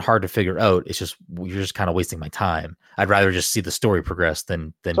 this is not hard to figure out. It's just you're just kind of wasting my time. I'd rather just see the story progress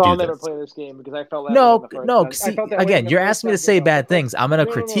than so do I'll this. never play this game because I felt that no. See, again, you're asking me to say bad things. I'm gonna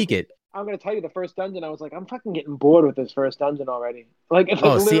critique it. I'm gonna tell you the first dungeon. I was like, I'm fucking getting bored with this first dungeon already. Like, I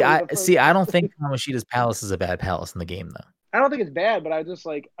don't think Kamoshida's palace is a bad palace in the game though. I don't think it's bad, but I was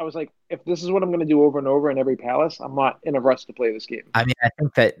like, if this is what I'm going to do over and over in every palace, I'm not in a rush to play this game. I mean, I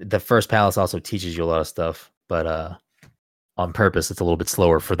think that the first palace also teaches you a lot of stuff, but on purpose, it's a little bit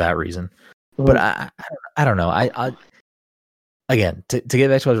slower for that reason. Mm-hmm. But I don't know. I again, to get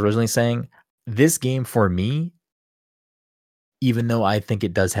back to what I was originally saying, this game for me, even though I think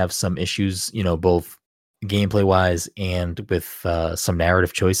it does have some issues, both gameplay wise and with some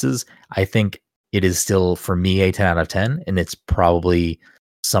narrative choices, I think it is still, for me, a 10 out of 10, and it's probably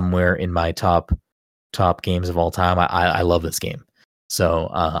somewhere in my top games of all time. I love this game. So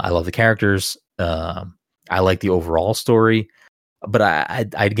I love the characters. I like the overall story, but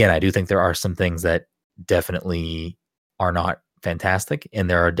I do think there are some things that definitely are not fantastic, and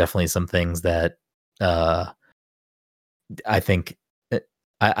there are definitely some things that I think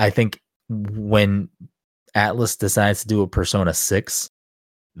when Atlus decides to do a Persona 6,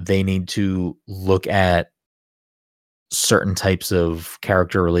 they need to look at certain types of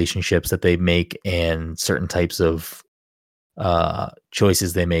character relationships that they make and certain types of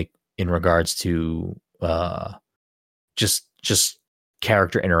choices they make in regards to just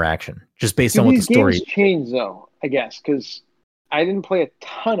character interaction, just based on what the story. These games change though, I guess, because I didn't play a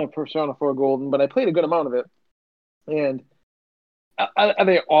ton of Persona 4 Golden, but I played a good amount of it. And are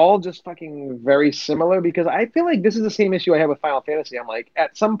they all just fucking very similar? Because I feel like this is the same issue I have with Final Fantasy. I'm like,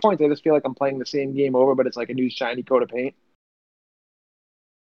 at some point, I just feel like I'm playing the same game over, but it's like a new shiny coat of paint.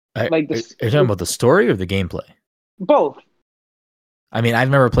 Are you talking about the story or the gameplay? Both. I mean, I've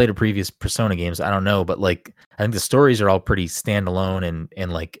never played a previous Persona games. I don't know, but like, I think the stories are all pretty standalone,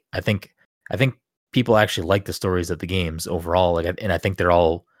 and like, I think people actually like the stories of the games overall. Like, and I think they're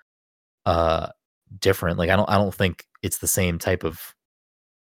all different. Like, I don't think it's the same type of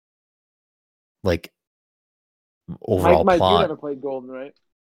like overall Mike, plot. You never played Golden, right?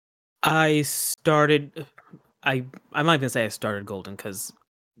 I'm not even gonna say I started Golden because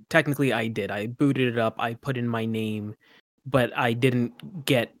technically I did. I booted it up. I put in my name, but I didn't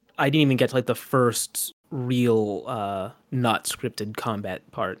even get to like the first real not scripted combat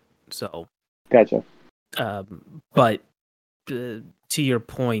part. So gotcha. But to your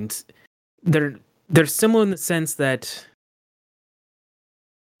point, they're similar in the sense that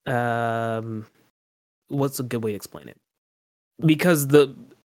what's a good way to explain it? Because the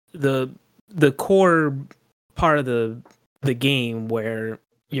core part of the game where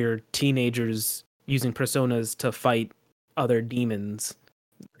you're teenagers using personas to fight other demons,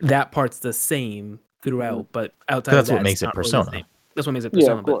 that part's the same throughout, but outside that's of that, what makes it Persona. Really that's what makes it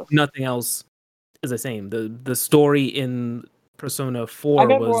Persona, but nothing else is the same. The story in Persona 4 I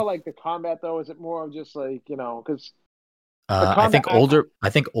meant was more like the combat, though. Is it more of just like, because I think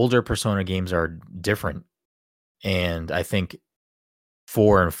older Persona games are different, and I think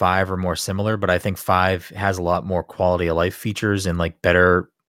 4 and 5 are more similar, but I think 5 has a lot more quality of life features and like better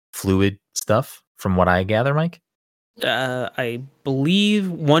fluid stuff from what I gather, Mike. I believe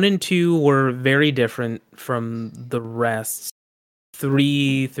 1 and 2 were very different from the rest.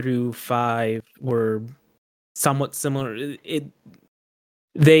 3 through 5 were somewhat similar.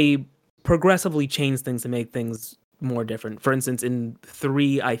 They progressively changed things to make things more different. For instance, in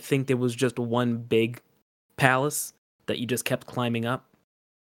 3, I think there was just one big palace that you just kept climbing up.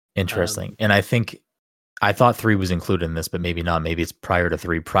 Interesting. And I thought 3 was included in this, but maybe not. Maybe it's prior to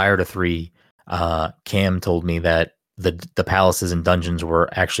 3. Prior to 3, Cam told me that the palaces and dungeons were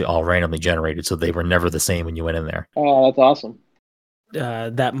actually all randomly generated, so they were never the same when you went in there. Oh, that's awesome.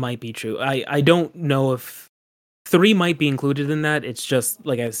 That might be true. I don't know if 3 might be included in that. It's just,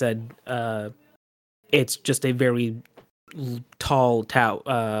 like I said, it's just a very tall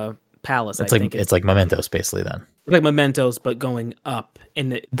palace. It's like Mementos, basically, then. Like Mementos, but going up,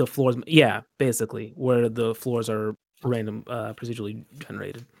 and the floors, yeah, basically, where the floors are random, procedurally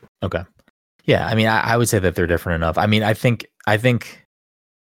generated. Okay. Yeah, I mean, I would say that they're different enough. I mean, I think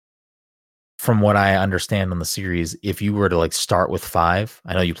from what I understand on the series, if you were to like start with 5,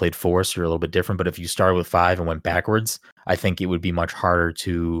 I know you played 4, so you're a little bit different, but if you started with 5 and went backwards, I think it would be much harder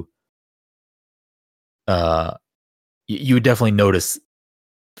to you would definitely notice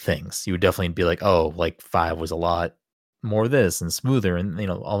things. You would definitely be like, oh, like 5 was a lot more this and smoother and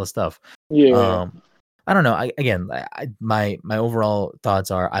all this stuff. Yeah. I don't know. My overall thoughts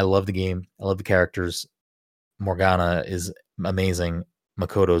are I love the game. I love the characters. Morgana is amazing.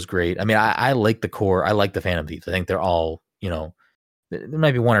 Makoto is great. I mean, I like the core. I like the Phantom Thieves. I think they're all, there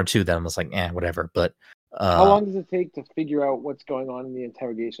might be 1 or 2 that I'm just like, whatever. But how long does it take to figure out what's going on in the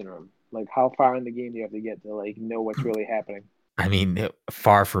interrogation room? Like, how far in the game do you have to get to like know what's really happening? I mean,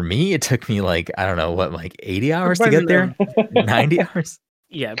 far for me, it took me like, I don't know, what, like 80 hours to get there? 90 hours?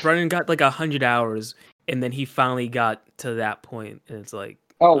 Yeah, Brennan got like 100 hours, and then he finally got to that point, and it's like,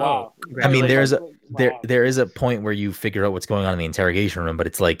 oh wow. I mean, there is a point where you figure out what's going on in the interrogation room, but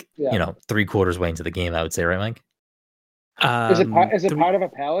it's like 3/4 way into the game, I would say, right, Mike? Is it part of a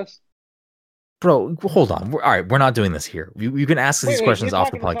palace? Bro, hold on. All right, we're not doing this here. You can ask these questions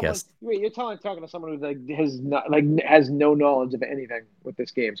off the podcast. You're talking to someone who has no knowledge of anything with this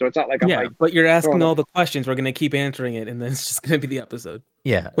game, so it's not like but you're asking all the questions. We're gonna keep answering it, and then it's just gonna be the episode.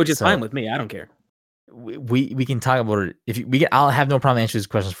 Yeah, which is fine with me. I don't care. We can talk about it I'll have no problem answering these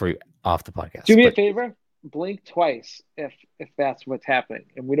questions for you off the podcast. Do me a favor, blink twice if that's what's happening,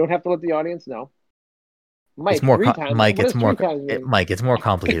 and we don't have to let the audience know. Mike, it's more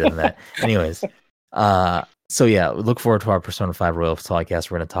complicated than that. Anyways, so yeah, look forward to our Persona 5 Royal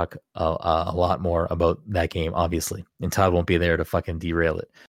podcast. We're going to talk a lot more about that game, obviously, and Todd won't be there to fucking derail it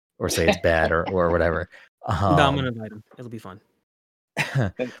or say it's bad or whatever. No, I'm going to invite him. It'll be fun.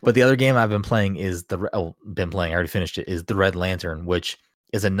 But the other game I've been playing is I already finished it, is the Red Lantern, which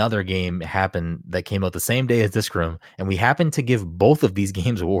is another game that came out the same day as Disc Room, and we happened to give both of these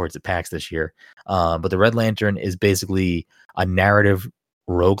games awards at PAX this year. But the Red Lantern is basically a narrative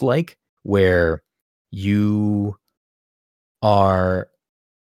roguelike where the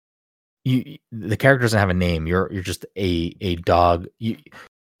character doesn't have a name. You're just a dog.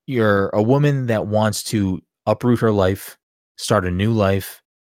 You're a woman that wants to uproot her life, start a new life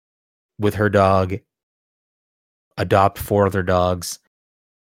with her dog, adopt 4 other dogs.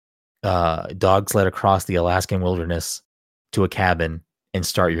 Dogs led across the Alaskan wilderness to a cabin and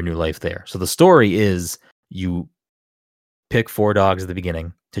start your new life there. So the story is you pick 4 dogs at the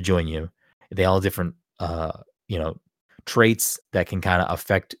beginning to join you. They all have different, traits that can kind of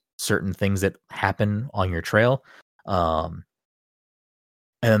affect certain things that happen on your trail. And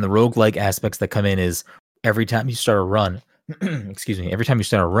then the roguelike aspects that come in is every time you start a run,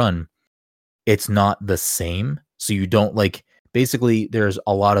 it's not the same. So you don't basically there's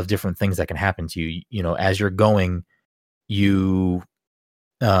a lot of different things that can happen to you. As you're going, you'll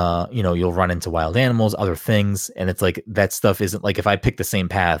run into wild animals, other things. And it's like, that stuff isn't like, if I pick the same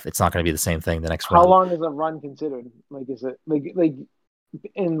path, it's not going to be the same thing the next run. How long is a run considered? Like, is it like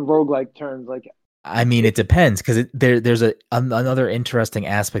in roguelike terms? Like, I mean, it depends because there's another interesting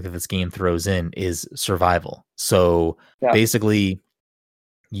aspect that this game throws in is survival. So basically,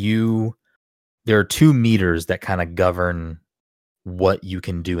 there are 2 meters that kind of govern what you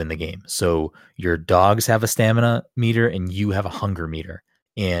can do in the game. So your dogs have a stamina meter and you have a hunger meter.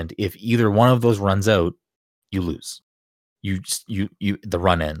 And if either one of those runs out, you lose. The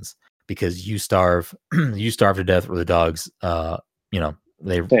run ends because you starve to death, or the dogs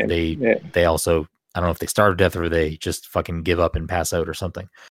they also, I don't know if they starve to death or they just fucking give up and pass out or something.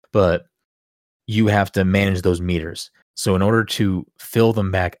 But you have to manage those meters. So in order to fill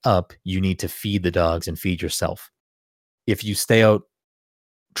them back up, you need to feed the dogs and feed yourself. If you stay out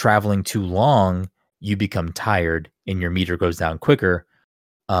traveling too long, you become tired and your meter goes down quicker.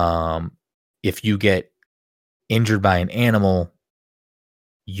 If you get injured by an animal,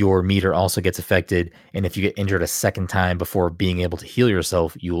 your meter also gets affected. And if you get injured a second time before being able to heal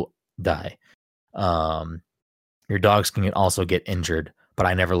yourself, you'll die. Your dogs can also get injured, but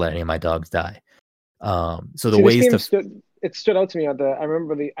I never let any of my dogs die. So the ways it stood out to me I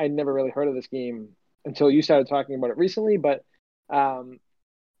remember I never really heard of this game until you started talking about it recently, but then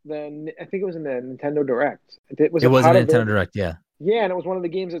I think it was in the Nintendo Direct. It was in Nintendo Direct, yeah. Yeah, and it was one of the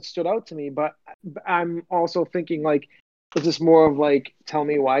games that stood out to me, but I'm also thinking, like, is this more of like tell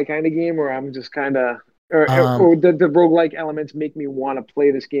me why kind of game, or I'm just kind of or the roguelike elements make me want to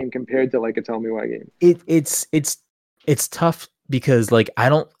play this game compared to like a tell me why game? It's tough because like I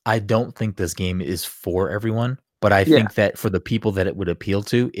don't think this game is for everyone, but I think that for the people that it would appeal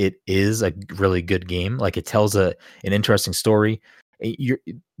to, it is a really good game. Like it tells an interesting story.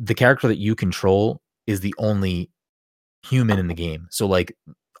 The character that you control is the only human in the game. So like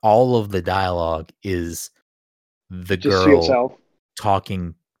all of the dialogue is the just girl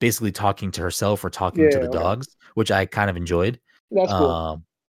basically talking to herself or talking to the dogs, which I kind of enjoyed. That's cool.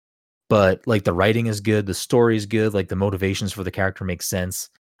 But like the writing is good, the story is good, like the motivations for the character make sense.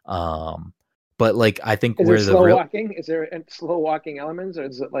 But like I think is there slow walking? Is there slow walking elements, or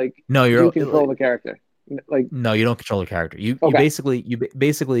is it like you control the character? Like no, you don't control the character. You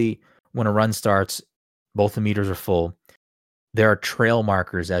basically when a run starts, both the meters are full. There are trail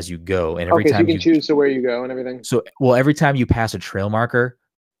markers as you go, and every time you can choose to where you go and everything. So every time you pass a trail marker,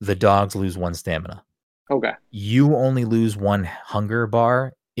 the dogs lose 1 stamina. Okay. You only lose 1 hunger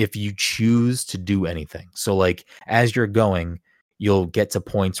bar if you choose to do anything. So like as you're going, you'll get to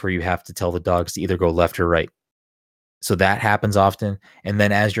points where you have to tell the dogs to either go left or right. So that happens often. And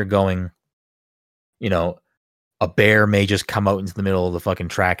then as you're going, a bear may just come out into the middle of the fucking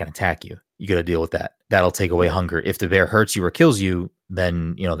track and attack you. You got to deal with that. That'll take away hunger. If the bear hurts you or kills you,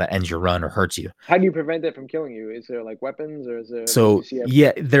 then, that ends your run or hurts you. How do you prevent it from killing you? Is there like weapons or is there... So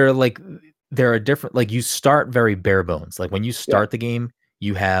there are different, like you start very bare bones. Like when you start the game,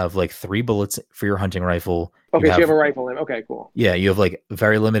 you have like 3 bullets for your hunting rifle. Okay, so you have a rifle in. Okay, cool. Yeah, you have like a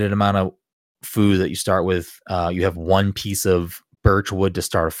very limited amount of food that you start with. You have 1 piece of birch wood to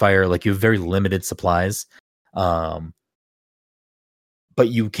start a fire. Like you have very limited supplies. But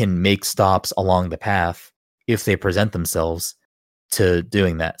you can make stops along the path if they present themselves to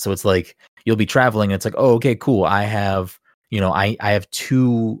doing that. So it's like you'll be traveling and it's like, oh, okay, cool. I have, I have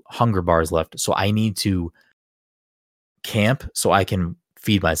 2 hunger bars left. So I need to camp so I can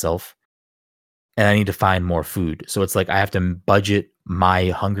feed myself and I need to find more food. So it's like I have to budget my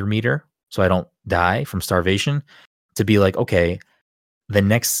hunger meter so I don't die from starvation to be like, okay, the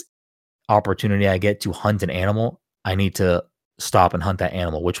next opportunity I get to hunt an animal, I need to stop and hunt that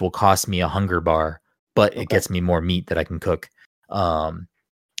animal, which will cost me a hunger bar, but it gets me more meat that I can cook.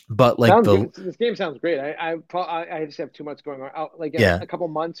 But like this game sounds great. I just have too much going on. Like a couple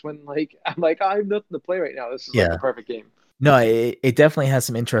months when like I'm like I have nothing to play right now. This is like the perfect game. No, it definitely has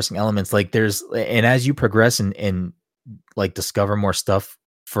some interesting elements. Like and as you progress and like discover more stuff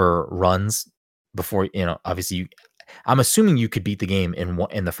for runs before, obviously I'm assuming you could beat the game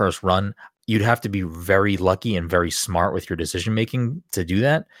in the first run. You'd have to be very lucky and very smart with your decision making to do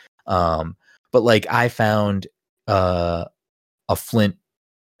that. But like I found a flint,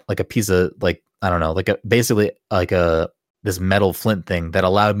 like a piece of like, I don't know, like basically like this metal flint thing that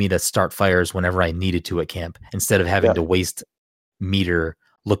allowed me to start fires whenever I needed to at camp instead of having to waste meter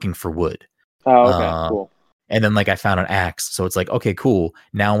looking for wood. Oh, okay, cool. And then like I found an axe. So it's like, okay, cool.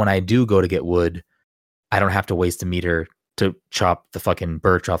 Now when I do go to get wood, I don't have to waste a meter to chop the fucking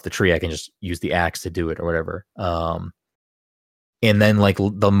birch off the tree. I can just use the axe to do it or whatever. And then like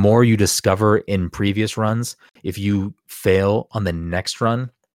the more you discover in previous runs, if you fail on the next run,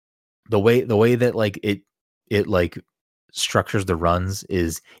 the way that like it like structures the runs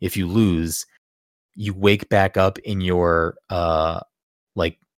is if you lose, you wake back up in your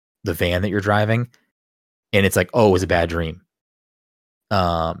like the van that you're driving, and it's like, oh, it was a bad dream.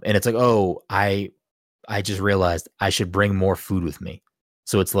 And it's like, oh, I just realized I should bring more food with me.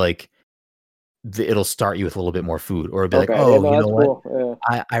 So it's like it'll start you with a little bit more food, or it'll be like, oh, you know what? Cool.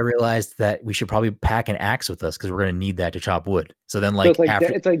 Yeah. I realized that we should probably pack an axe with us because we're going to need that to chop wood. So then, like, so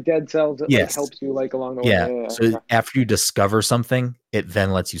it's like Dead Cells that like helps you like along the way. Yeah. So after you discover something, it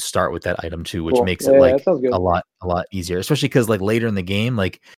then lets you start with that item too, which makes it like a lot easier. Especially because like later in the game,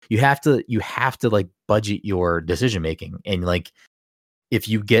 like you have to like budget your decision making, and like if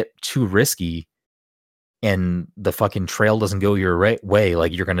you get too risky and the fucking trail doesn't go your way,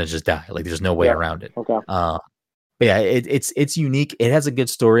 like you're gonna just die. Like there's no way around it. Okay. But yeah, it's unique. It has a good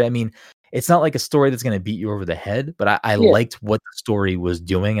story. I mean, it's not like a story that's gonna beat you over the head, but I liked what the story was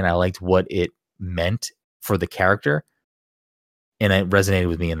doing, and I liked what it meant for the character, and it resonated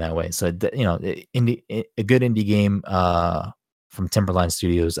with me in that way. So a good indie game from Timberline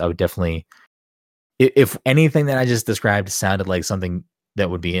Studios. I would definitely, if anything that I just described sounded like something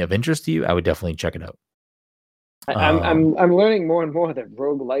that would be of interest to you, I would definitely check it out. I'm learning more and more that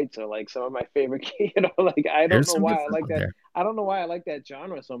roguelites are like some of my favorite. Like I don't know why I like that. I don't know why I like that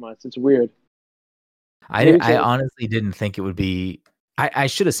genre so much. It's weird. I honestly didn't think it would be. I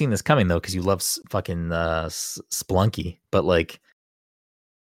should have seen this coming though, because you love fucking Splunky, but like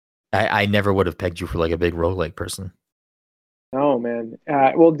I never would have pegged you for like a big roguelike person. Oh man,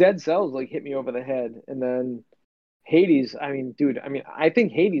 well, Dead Cells like hit me over the head, and then Hades, I mean, dude, I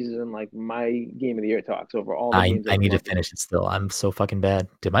think Hades is in like my game of the year talks over all the games. I need to finish it still. I'm so fucking bad.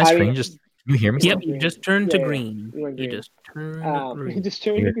 Did my screen just? Can you hear me? Yep, you just turned to green. You just turned to green. He just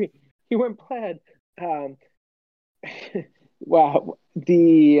turned to green. He went plaid. Wow.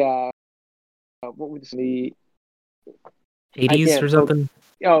 The what was the Hades or something?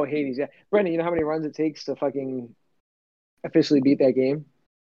 Oh, Hades. Yeah, Brendan, you know how many runs it takes to fucking officially beat that game?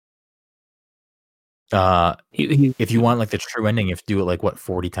 If you want like the true ending, you have to do it like what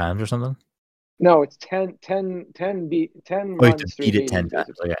 40 times or something. No, it's 10 runs to beat it 10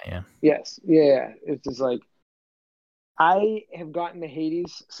 times. Okay, yeah. Yes, yeah. It's just like I have gotten to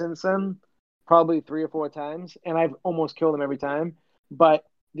Hades since then, probably 3 or 4 times, and I've almost killed him every time. But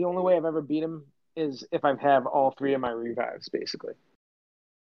the only way I've ever beat him is if I have all 3 of my revives, basically.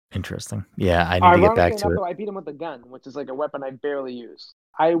 Interesting. Yeah, I need to get back to it. Though, I beat him with the gun, which is like a weapon I barely use.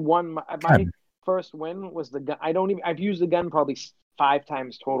 I won my first win was the gun. I've used the gun probably 5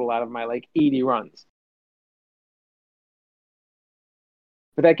 times total out of my like 80 runs.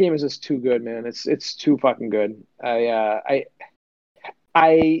 But that game is just too good, man. It's too fucking good. I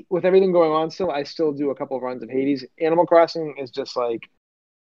with everything going on still, I still do a couple of runs of Hades. Animal Crossing is just like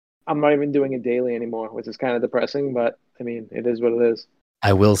I'm not even doing it daily anymore, which is kind of depressing, but I mean, it is what it is.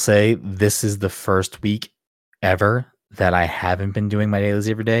 I will say this is the first week ever that I haven't been doing my dailies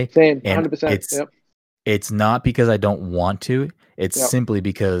every day. Same, 100%. It's not because I don't want to. It's simply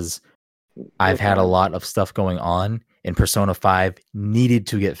because I've had a lot of stuff going on, and Persona 5 needed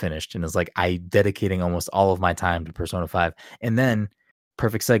to get finished. And it's like I dedicating almost all of my time to Persona 5. And then,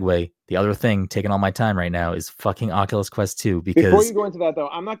 perfect segue, the other thing taking all my time right now is fucking Oculus Quest 2. Because before you go into that though,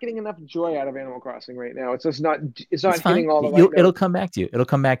 I'm not getting enough joy out of Animal Crossing right now. It's just not hitting all the right it'll come back to you. It'll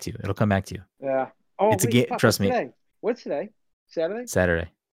come back to you. Yeah. Oh, it's a game. Trust me. Today? What's today?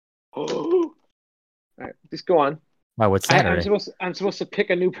 Saturday. Oh. All right, just go on. Why? What's Saturday? I'm supposed to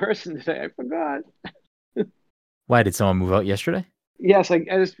pick a new person today. I forgot. Why did someone move out yesterday? Yes, like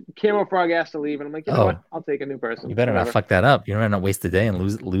I just Camo Frog asked to leave, and I'm like, you know what? I'll take a new person. You better not fuck that up. You better not waste the day and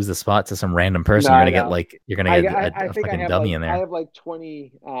lose the spot to some random person. You're gonna get a fucking dummy in there. I have like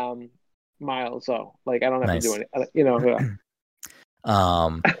 20 miles, so like I don't have to do it. You know.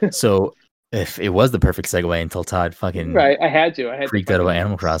 So. If it was the perfect segue until Todd fucking I had freaked out about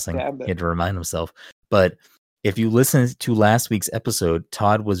Animal Crossing, he had to remind himself. But if you listened to last week's episode,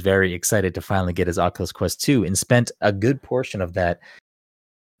 Todd was very excited to finally get his Oculus Quest 2 and spent a good portion of that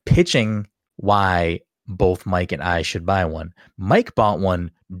pitching why both Mike and I should buy one. Mike bought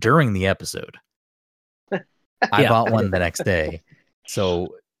one during the episode. I bought one the next day.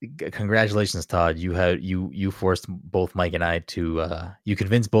 So congratulations, Todd. You forced both Mike and I to you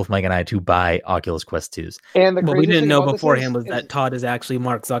convinced both Mike and I to buy Oculus Quest 2s. And what we didn't know beforehand was that Todd is actually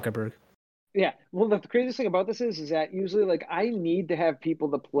Mark Zuckerberg. Yeah. Well, the craziest thing about this is that usually like I need to have people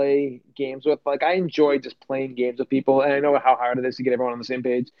to play games with. Like I enjoy just playing games with people, and I know how hard it is to get everyone on the same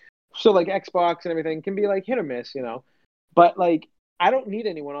page. So like Xbox and everything can be like hit or miss, you know. But like I don't need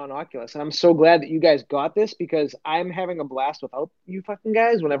anyone on Oculus, and I'm so glad that you guys got this because I'm having a blast without you fucking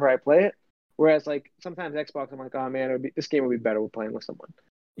guys whenever I play it. Whereas like sometimes Xbox, I'm like, oh man, this game would be better with playing with someone.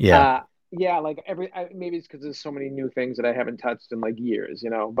 Yeah. Yeah, like maybe it's because there's so many new things that I haven't touched in like years,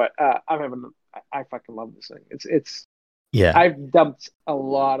 But I fucking love this thing. It's yeah. I've dumped a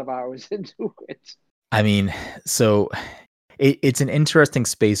lot of hours into it. I mean, so it's an interesting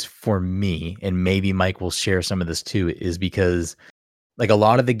space for me, and maybe Mike will share some of this too, is because like a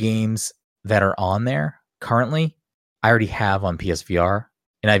lot of the games that are on there currently, I already have on PSVR,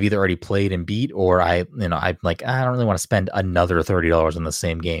 and I've either already played and beat, or I'm like, I don't really want to spend another $30 on the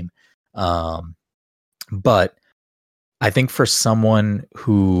same game. But I think for someone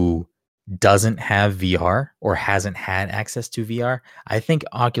who doesn't have VR or hasn't had access to VR, I think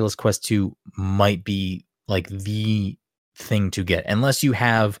Oculus Quest 2 might be like the thing to get, unless you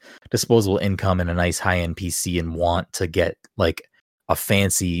have disposable income and a nice high-end PC and want to get like a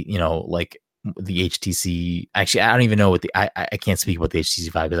fancy, like the HTC. Actually, I don't even know what I can't speak about the HTC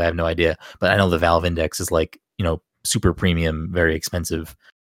Vive because I have no idea, but I know the Valve Index is like, super premium, very expensive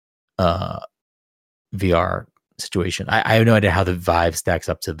VR situation. I have no idea how the Vive stacks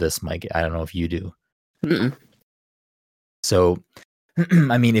up to this, Mike. I don't know if you do. Mm-mm. So,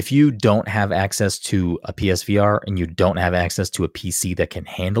 I mean, if you don't have access to a PSVR and you don't have access to a PC that can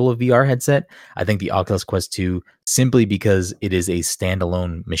handle a VR headset, I think the Oculus Quest 2, simply because it is a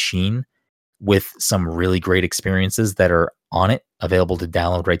standalone machine with some really great experiences that are on it, available to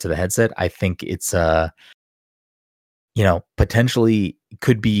download right to the headset, I think it's potentially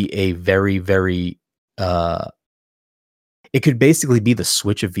could be a very, very it could basically be the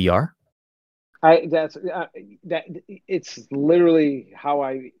Switch of VR. That it's literally how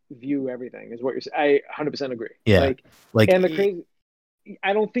I view everything. Is what you're saying. I 100% agree. Yeah, and the crazy.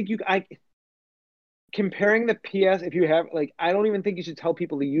 I don't think comparing the PS. If you have I don't even think you should tell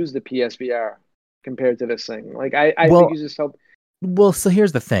people to use the PSVR compared to this thing. I think you just tell. Well, so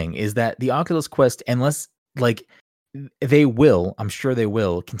here's the thing: is that the Oculus Quest, unless they will, I'm sure they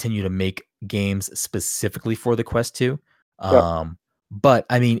will continue to make games specifically for the Quest 2. But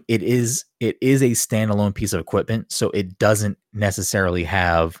I mean, it is a standalone piece of equipment, so it doesn't necessarily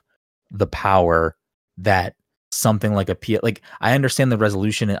have the power that something like I understand the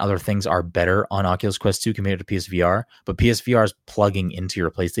resolution and other things are better on Oculus Quest 2 compared to PSVR, but PSVR is plugging into your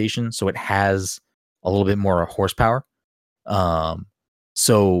PlayStation, so it has a little bit more horsepower.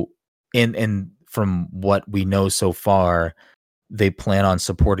 So and from what we know so far, they plan on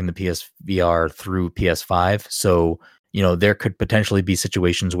supporting the PSVR through PS5. So, there could potentially be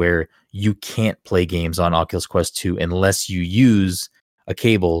situations where you can't play games on Oculus Quest 2 unless you use a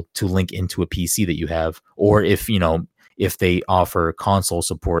cable to link into a PC that you have, or if they offer console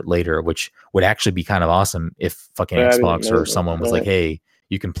support later, which would actually be kind of awesome if fucking Xbox or someone was like, hey,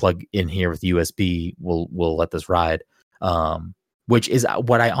 you can plug in here with USB, we'll let this ride. Which is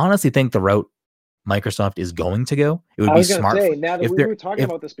what I honestly think the route Microsoft is going to go. It would be smart. Now that we were talking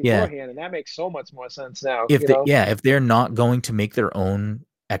about this beforehand, and that makes so much more sense now. If they're not going to make their own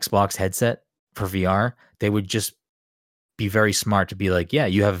Xbox headset for VR, they would just be very smart to be like, yeah,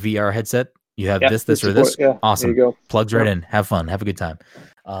 you have a VR headset, you have this or this. Yeah, awesome. There you go. Plugs right in. Have fun. Have a good time.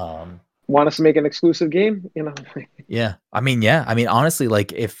 Want us to make an exclusive game? Yeah. I mean, honestly,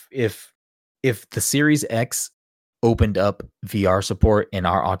 if the Series X opened up VR support and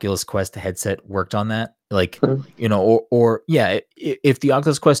our Oculus Quest headset worked on that, if the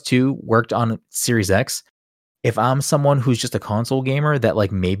Oculus Quest 2 worked on Series X, if I'm someone who's just a console gamer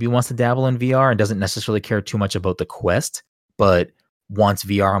that maybe wants to dabble in VR and doesn't necessarily care too much about the Quest, but wants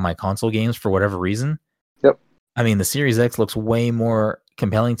VR on my console games for whatever reason. Yep. I mean, the Series X looks way more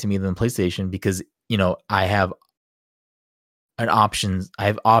compelling to me than PlayStation because, I have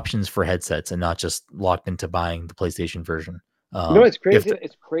options for headsets and not just locked into buying the PlayStation version. It's crazy.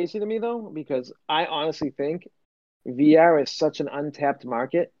 It's crazy to me though, because I honestly think VR is such an untapped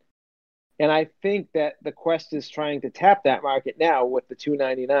market, and I think that the Quest is trying to tap that market now with the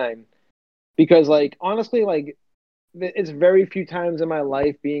 $299. Because honestly, it's very few times in my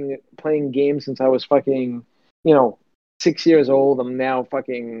life playing games since I was fucking 6 years old. I'm now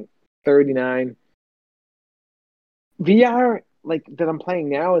fucking 39. VR that I'm playing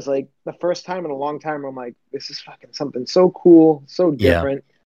now is the first time in a long time where I'm like, this is fucking something so cool, so different.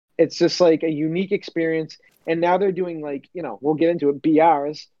 Yeah. It's just a unique experience. And now they're doing we'll get into it,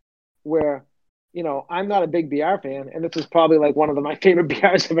 BRs, where I'm not a big BR fan, and this is probably one of my favorite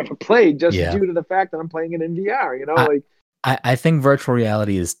BRs I've ever played, just due to the fact that I'm playing it in VR. I think virtual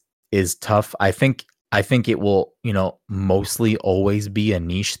reality is tough. I think it will mostly always be a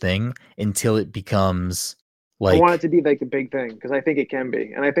niche thing until it becomes. I want it to be the big thing because I think it can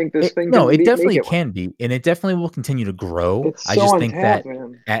be, and I think this thing. No, it definitely can be, and it definitely will continue to grow. It's so I just think that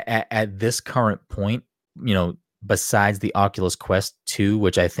at this current point, besides the Oculus Quest 2,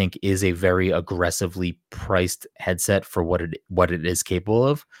 which I think is a very aggressively priced headset for what it is capable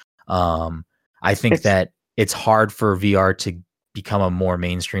of. I think that it's hard for VR to become a more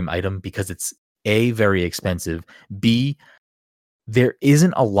mainstream item because it's A, very expensive, B, there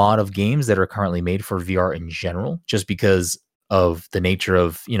isn't a lot of games that are currently made for VR in general, just because of the nature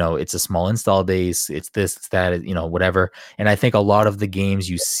of, it's a small install base, it's this, it's that, whatever. And I think a lot of the games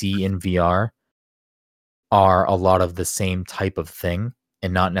you see in VR are a lot of the same type of thing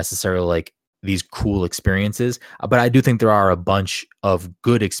and not necessarily like these cool experiences. But I do think there are a bunch of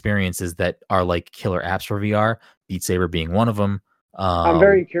good experiences that are like killer apps for VR, Beat Saber being one of them. I'm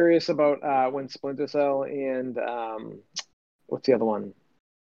very curious about when Splinter Cell and what's the other one?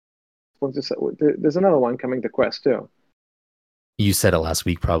 Splinter Cell. There's another one coming to Quest too. You said it last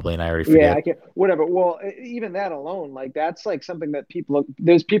week probably, and I already forget. Yeah, I can't. Whatever. Well, even that alone, like that's like something that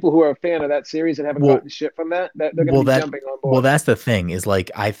there's people who are a fan of that series and haven't gotten shit from that they're going to be jumping on board. Well, that's the thing is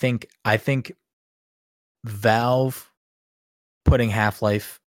like I think Valve putting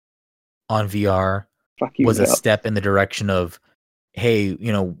Half-Life on VR was a step in the direction of, hey,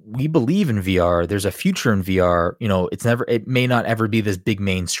 we believe in VR. There's a future in VR. It may not ever be this big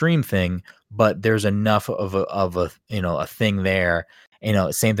mainstream thing, but there's enough of a thing there.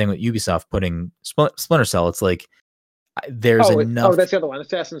 Same thing with Ubisoft putting Splinter Cell. It's like there's enough. Oh, that's the other one.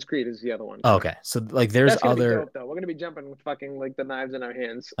 Assassin's Creed is the other one. Oh, okay, so like there's that's other. Be dope, though. We're gonna be jumping with fucking like the knives in our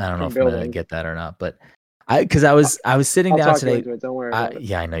hands. I don't know if I'm gonna get that or not, but I was sitting down today. Don't worry about it.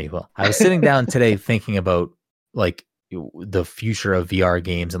 Yeah, I know you will. I was sitting down today thinking about like the future of VR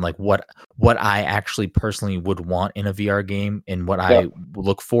games and like what I actually personally would want in a VR game and what I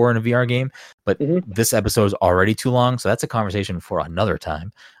look for in a VR game. But this episode is already too long, so that's a conversation for another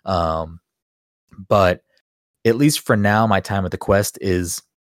time. But at least for now, my time with the Quest is,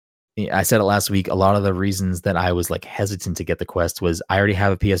 I said it last week, a lot of the reasons that I was like hesitant to get the Quest was I already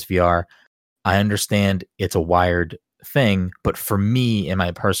have a PSVR. I understand it's a wired thing, but for me in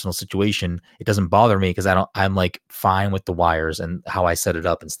my personal situation, it doesn't bother me because I'm like fine with the wires and how I set it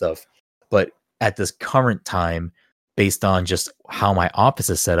up and stuff. But at this current time, based on just how my office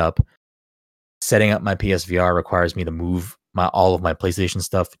is set up, setting up my PSVR requires me to move all of my PlayStation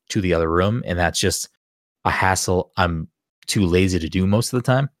stuff to the other room, and that's just a hassle I'm too lazy to do most of the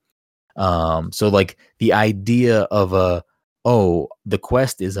time. So like the idea of the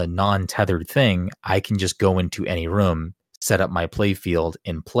Quest is a non-tethered thing, I can just go into any room, set up my play field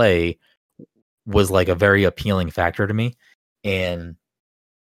and play, was like a very appealing factor to me. And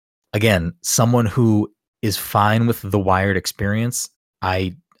again, someone who is fine with the wired experience,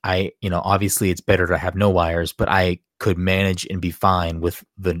 I obviously it's better to have no wires, but I could manage and be fine with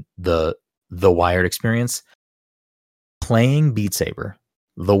the wired experience. Playing Beat Saber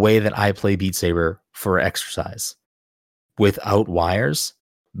the way that I play Beat Saber for exercise without wires,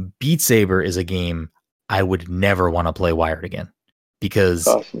 Beat Saber is a game I would never want to play wired again, because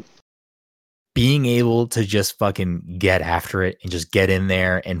being able to just fucking get after it and just get in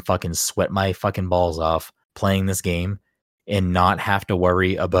there and fucking sweat my fucking balls off playing this game and not have to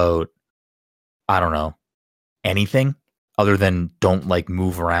worry about, I don't know, anything other than don't like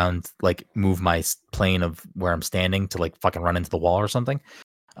move around, like move my plane of where I'm standing to like fucking run into the wall or something.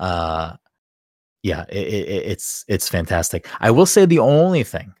 Yeah, it's fantastic. I will say the only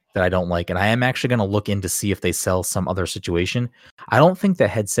thing that I don't like, and I am actually going to look in to see if they sell some other situation. I don't think the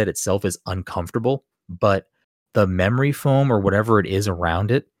headset itself is uncomfortable, but the memory foam or whatever it is around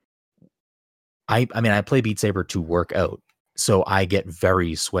it, I mean, I play Beat Saber to work out, so I get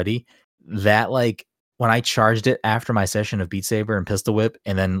very sweaty. That like when I charged it after my session of Beat Saber and Pistol Whip,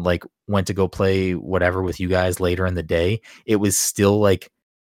 and then like went to go play whatever with you guys later in the day, it was still like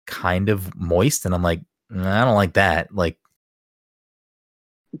kind of moist, and I'm like, I don't like that. Like,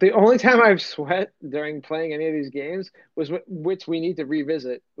 the only time I've sweat during playing any of these games was which we need to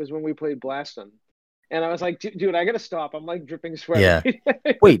revisit was when we played Blasphemy, and I was like, dude, I gotta stop. I'm like dripping sweat. Yeah.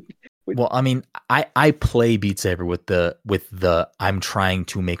 Wait. Well, I mean, I play Beat Saber with the I'm trying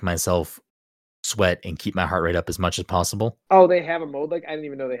to make myself sweat and keep my heart rate up as much as possible. Oh, they have a mode like I didn't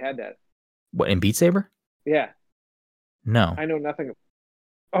even know they had that. What, in Beat Saber? Yeah. No. I know nothing.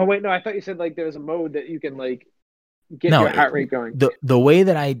 Oh wait, no, I thought you said like there's a mode that you can like get your heart rate going. The way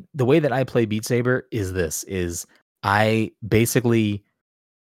that I play Beat Saber is I basically,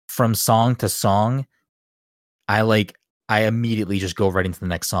 from song to song, I immediately just go right into the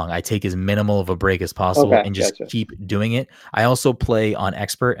next song. I take as minimal of a break as possible and just keep doing it. I also play on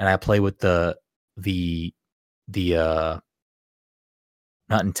expert, and I play with the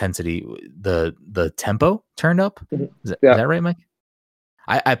not intensity, the tempo turned up. Is that right, Mike?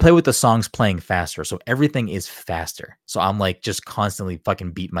 I play with the songs playing faster, so everything is faster. So I'm like just constantly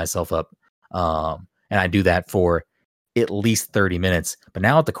fucking beating myself up. And I do that for at least 30 minutes. But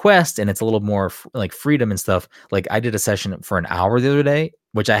now at the Quest, and it's a little more like freedom and stuff. Like I did a session for an hour the other day,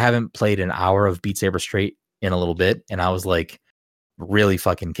 which I haven't played an hour of Beat Saber straight in a little bit, and I was like, really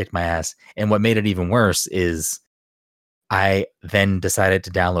fucking kicked my ass. And what made it even worse is I then decided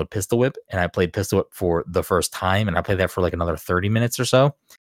to download Pistol Whip, and I played Pistol Whip for the first time, and I played that for like another 30 minutes or so.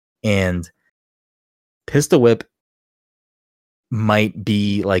 And Pistol Whip might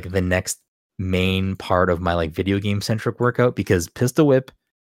be like the next main part of my like video game centric workout, because Pistol Whip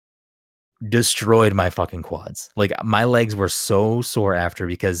destroyed my fucking quads. Like my legs were so sore after,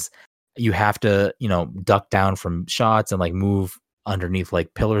 because you have to, duck down from shots and like move underneath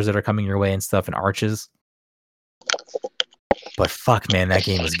like pillars that are coming your way and stuff, and arches. But fuck, man, that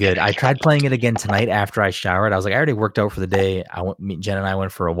game was good. I tried playing it again tonight after I showered. I was like, I already worked out for the day. Jen and I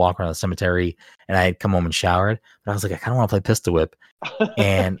went for a walk around the cemetery, and I had come home and showered. But I was like, I kind of want to play Pistol Whip.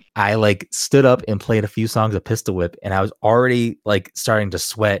 And I like stood up and played a few songs of Pistol Whip, and I was already like starting to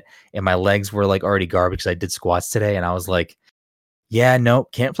sweat, and my legs were like already garbage because I did squats today. And I was like, yeah, no,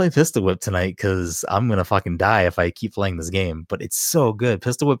 can't play Pistol Whip tonight because I'm going to fucking die if I keep playing this game. But it's so good.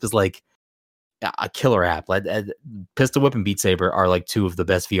 Pistol Whip is like a killer app. Pistol Whip and Beat Saber are like two of the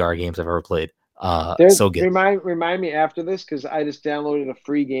best VR games I've ever played. So good. Remind me after this, because I just downloaded a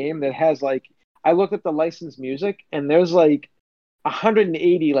free game that has like, I looked at the licensed music, and there's like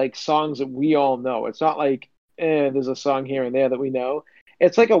 180 like songs that we all know. It's not like there's a song here and there that we know.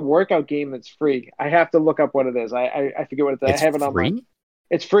 It's like a workout game that's free. I have to look up what it is. I forget what it is. I have it on free?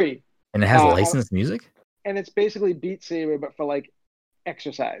 It's free. And it has licensed music? And it's basically Beat Saber, but for like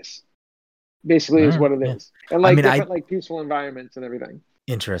exercise. Basically is what it is. And like different like peaceful environments and everything.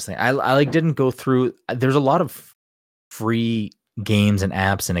 Interesting. I like didn't go through. There's a lot of free games and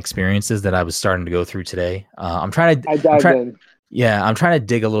apps and experiences that I was starting to go through today. I'm trying to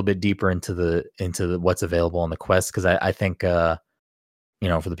dig a little bit deeper into the what's available on the Quest, because I think for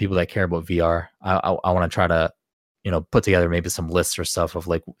the people that care about VR, I want to try to put together maybe some lists or stuff of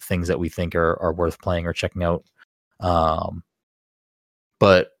like things that we think are worth playing or checking out.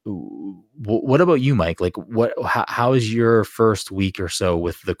 But what about you, Mike? Like, how is your first week or so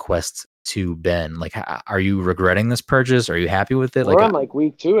with the Quest 2 been? Like, are you regretting this purchase? Are you happy with it? We're on like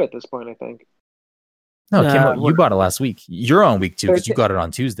week 2 at this point, I think. No, you bought it last week. You're on week 2 because you got it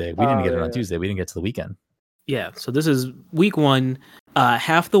on Tuesday. We didn't get it on Tuesday. We didn't get to the weekend. Yeah, so this is week 1.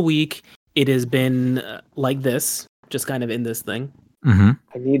 Half the week it has been like this, just kind of in this thing. Mm-hmm.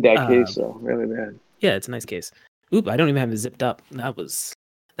 I need that case though, really bad. Yeah, it's a nice case. Oop, I don't even have it zipped up. That would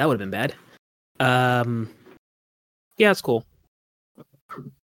have been bad. Yeah, it's cool.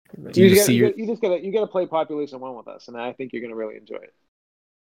 You gotta play Population 1 with us, and I think you're gonna really enjoy it.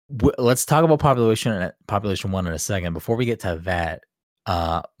 Let's talk about Population 1 in a second. Before we get to that,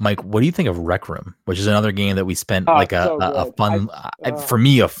 Mike, what do you think of Rec Room, which is another game that we spent a fun, for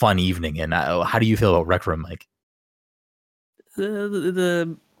me, a fun evening in? How do you feel about Rec Room, Mike?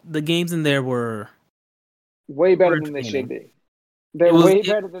 The games in there were way better than they should be. They're way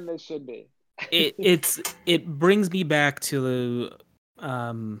better than they should be. It brings me back to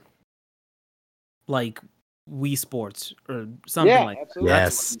like Wii Sports or something like absolutely.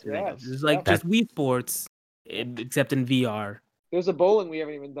 that. Yes. It's like just Wii Sports, except in VR. There's a bowling we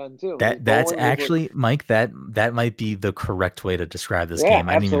haven't even done too. That's actually, Mike, that might be the correct way to describe this game.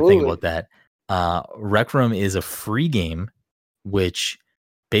 I didn't even think about that. Rec Room is a free game, which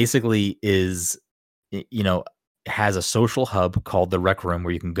basically is, has a social hub called the Rec Room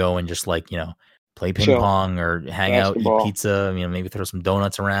where you can go and just like, play ping pong or hang out, eat pizza, maybe throw some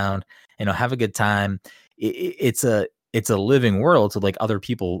donuts around, have a good time. It's a living world. So like other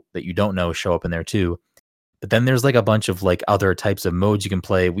people that you don't know show up in there too. But then there's like a bunch of like other types of modes you can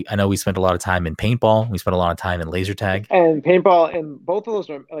play. I know we spent a lot of time in paintball. We spent a lot of time in laser tag. And paintball, and both of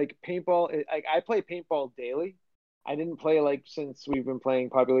those are like paintball. I play paintball daily. I didn't play like since we've been playing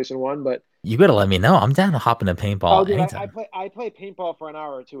Population 1, but you gotta let me know. I'm down to hop into paintball anytime. I play paintball for an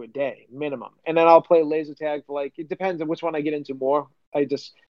hour or two a day minimum, and then I'll play laser tag for like, it depends on which one I get into more. It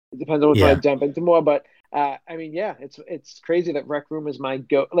depends on which one I jump into more. But it's crazy that Rec Room is my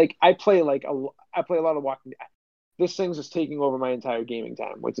go. Like I play a lot of walking. This thing's just taking over my entire gaming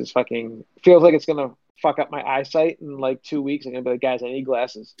time, which is fucking feels like it's gonna fuck up my eyesight in like 2 weeks. I'm gonna be like, guys, I need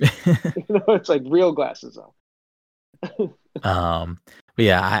glasses. It's like real glasses though. But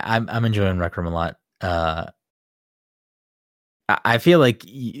yeah, I'm enjoying Rec Room a lot. I feel like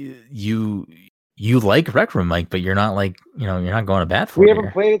you like Rec Room, Mike, but you're not like, you're not going to bat for it. We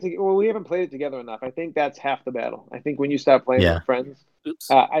haven't played it together enough. I think that's half the battle. I think when you start playing with friends,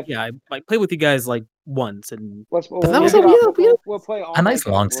 Oops. I played with you guys like once, and we'll play a nice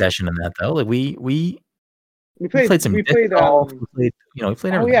long session in that though. Like we played some disc golf. We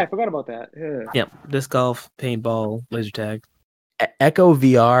played everything. I forgot about that. Yeah, disc golf, paintball, laser tag. Echo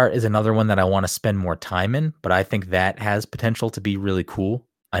VR is another one that I want to spend more time in, but I think that has potential to be really cool.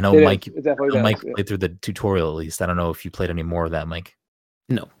 I know Mike played through the tutorial at least. I don't know if you played any more of that, Mike.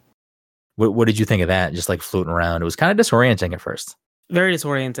 No. What did you think of that? Just like floating around. It was kind of disorienting at first. Very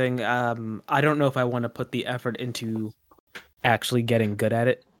disorienting. I don't know if I want to put the effort into actually getting good at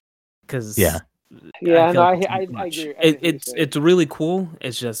it. Because I agree. It's really cool.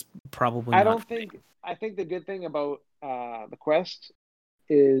 It's just probably. I think the good thing about the Quest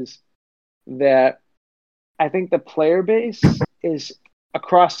is that I think the player base is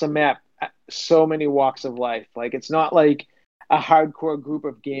across the map. So many walks of life. Like it's not like a hardcore group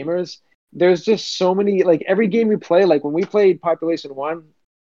of gamers. There's just so many. Like every game we play, like when we played Population 1,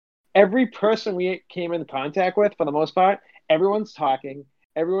 every person we came in contact with, for the most part, everyone's talking.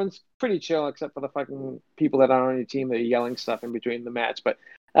 Everyone's pretty chill except for the fucking people that are on your team that are yelling stuff in between the match. But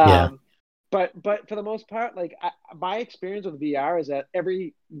but for the most part, like my experience with VR is that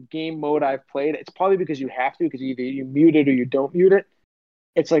every game mode I've played, it's probably because you have to, because either you mute it or you don't mute it.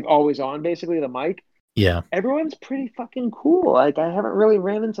 It's like always on, basically, the mic. Yeah. Everyone's pretty fucking cool. Like I haven't really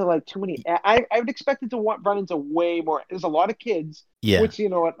ran into like too many. I would expect it to run into way more. There's a lot of kids. Yeah. Which, you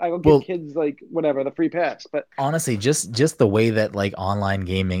know what, I will give kids like whatever, the free pass. But honestly, just the way that like online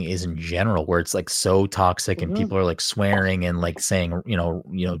gaming is in general, where it's like so toxic and people are like swearing and like saying,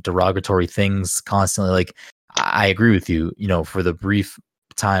 derogatory things constantly. Like I agree with you, for the brief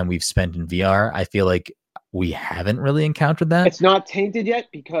time we've spent in VR, I feel like we haven't really encountered that. It's not tainted yet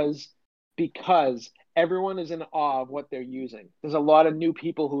because everyone is in awe of what they're using. There's a lot of new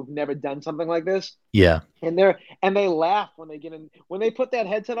people who've never done something like this. Yeah. And they laugh when they get in. When they put that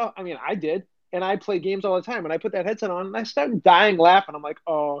headset on, I mean, I did. And I play games all the time. When I put that headset on, and I start dying laughing. I'm like,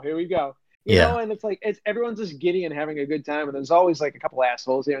 oh, here we go. You know, and it's like, everyone's just giddy and having a good time. And there's always like a couple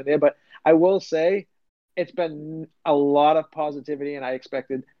assholes here and there. But I will say it's been a lot of positivity, and I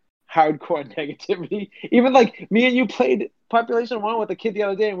expected hardcore negativity. Even like me and you played Population 1 with a kid the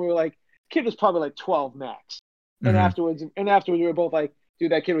other day, and we were like, kid was probably like 12 max. And afterwards we were both like,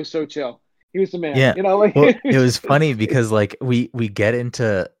 dude, that kid was so chill. He was the man. Yeah. Like it was funny because like we get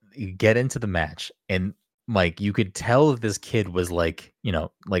into the match, and Mike, you could tell that this kid was like,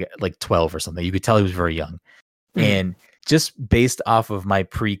 like 12 or something. You could tell he was very young. And just based off of my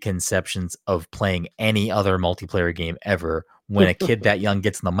preconceptions of playing any other multiplayer game ever, when a kid that young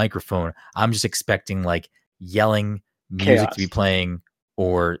gets in the microphone, I'm just expecting like yelling music Chaos. to be playing,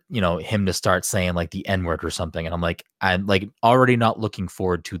 or him to start saying like the N-word or something, and I'm like already not looking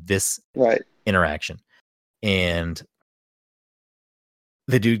forward to this interaction. And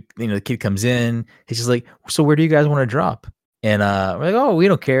the dude, the kid comes in, he's just like, so where do you guys want to drop? And we're like, oh, we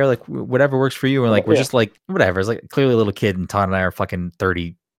don't care, like whatever works for you. We're like, we're just like whatever. It's like clearly a little kid, and Todd and I are fucking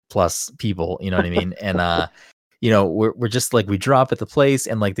 30 plus people, you know what I mean? And we're just like, we drop at the place,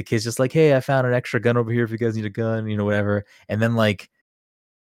 and like the kid's just like, hey, I found an extra gun over here if you guys need a gun, whatever. And then like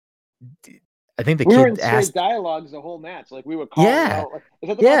I think the kid asked dialogues the whole match. Like we were calling out. Like, is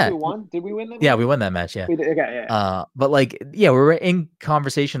that the match we won? Did we win that match? Yeah, we won that match. Yeah. We did, okay, yeah. But like, we were in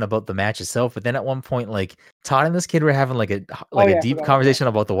conversation about the match itself. But then at one point, like Todd and this kid were having like a deep conversation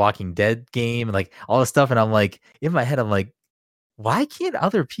about the Walking Dead game and like all this stuff. And I'm like, in my head, I'm like, why can't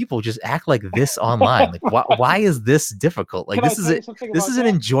other people just act like this online? Like, why is this difficult? Like, this is an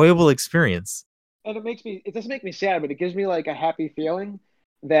enjoyable experience. And it doesn't make me sad, but it gives me like a happy feeling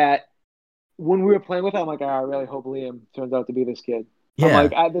that when we were playing with him, I'm like, I really hope Liam turns out to be this kid. Yeah. I'm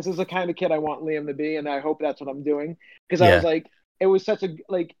like, this is the kind of kid I want Liam to be, and I hope that's what I'm doing. Because I was like, it was such a,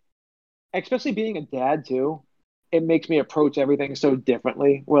 like, especially being a dad too, it makes me approach everything so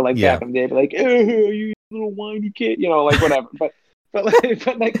differently. Where like back in the day, like, oh, you little whiny kid, like whatever.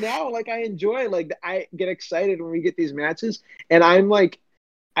 but like now, like I enjoy, like I get excited when we get these matches, and I'm like,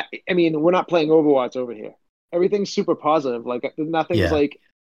 I mean, we're not playing Overwatch over here. Everything's super positive. Like nothing's like,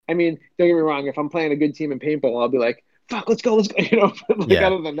 I mean, don't get me wrong. If I'm playing a good team in paintball, I'll be like, "Fuck, let's go." But like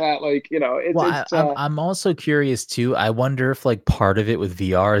other than that, like I'm also curious too. I wonder if like part of it with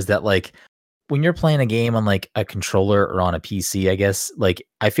VR is that like when you're playing a game on like a controller or on a PC, I guess like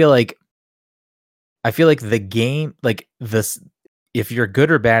I feel like the game, like this, if you're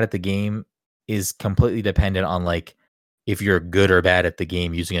good or bad at the game, is completely dependent on like if you're good or bad at the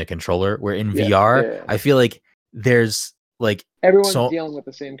game using a controller. Where in VR, I feel like there's like everyone's dealing with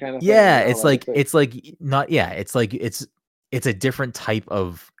the same kind of thing. It's a different type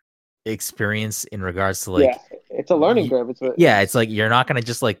of experience in regards to like it's a learning curve. It's like you're not gonna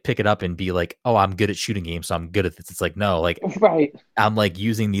just like pick it up and be like, oh, I'm good at shooting games, so I'm good at this. It's like, no, like right. I'm like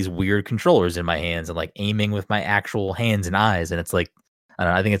using these weird controllers in my hands and like aiming with my actual hands and eyes, and it's like I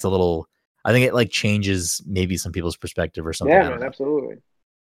don't know, I think it's a little, I think it like changes maybe some people's perspective or something. Yeah, man, absolutely.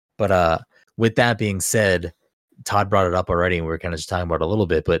 But with that being said, Todd brought it up already, and we were kind of just talking about it a little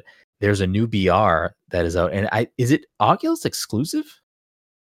bit, but there's a new VR that is out, and is it Oculus exclusive?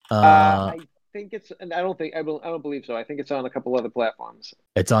 I think it's, and I don't believe so. I think it's on a couple other platforms.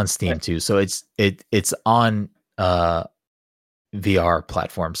 It's on Steam too, so it's on VR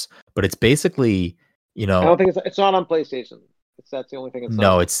platforms, but it's basically, I don't think it's not on PlayStation. That's the only thing.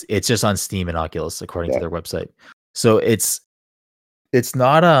 It's just on Steam and Oculus according to their website. So it's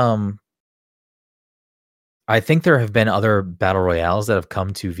not I think there have been other battle royales that have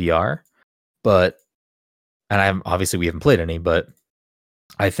come to VR, but obviously we haven't played any, but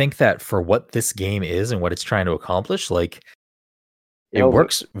I think that for what this game is and what it's trying to accomplish, like it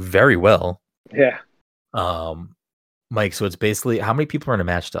works very well. Yeah. Mike, so it's basically, how many people are in a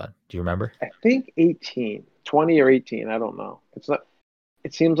match, Todd? Do you remember? I think 20 or 18. I don't know. It's not.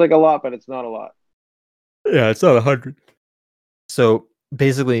 It seems like a lot, but it's not a lot. Yeah, it's not 100. So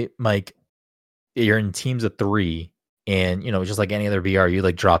basically, Mike, you're in teams of 3, and just like any other VR, you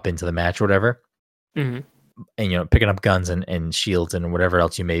like drop into the match or whatever, and picking up guns and shields and whatever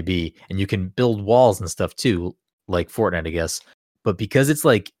else you may be, and you can build walls and stuff too, like Fortnite, I guess. But because it's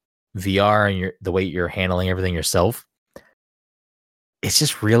like VR and the way you're handling everything yourself, it's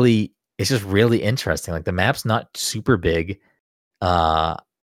just really interesting. Like the map's not super big. I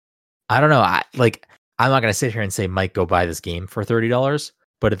don't know. I'm not gonna sit here and say, Mike, go buy this game for $30,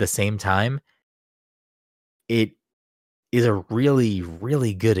 but at the same time, it is a really,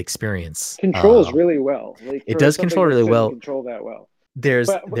 really good experience. Controls really well. Like, it does control really well. Control that well. There's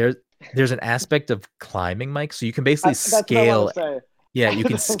an aspect of climbing, Mike, so you can basically scale. Yeah, you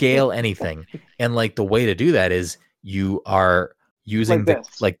can scale anything, and like the way to do that is you are using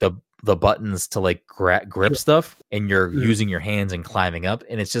the buttons to like grip stuff, and you're using your hands and climbing up,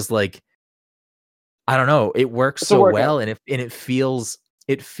 and it's just like, I don't know, it works so well, and it feels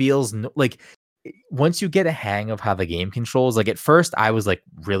like once you get a hang of how the game controls, like at first I was like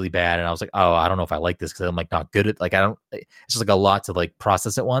really bad, and I was like, oh, I don't know if I like this because I'm like not good at, like it's just like a lot to like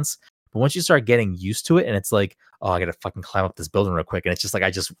process at once. But once you start getting used to it, and it's like, oh, I gotta fucking climb up this building real quick, and it's just like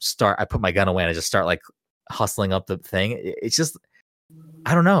I put my gun away and I just start like hustling up the thing. It's just,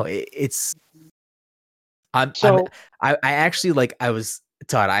 I don't know. I actually like, I was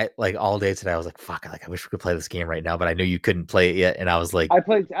Todd, I like all day today I was like, fuck, like I wish we could play this game right now, but I knew you couldn't play it yet, and I was like, I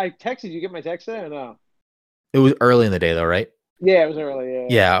texted you. Get my text today or no? It was early in the day though, right? Yeah, it was early.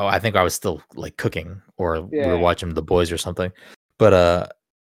 Yeah, I think I was still like cooking, or we were watching The Boys or something. But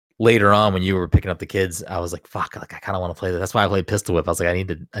later on, when you were picking up the kids, I was like, fuck, like I kind of want to play this. That's why I played Pistol Whip. I was like, I need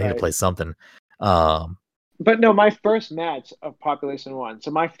to play something. But no, my first match of Population 1. So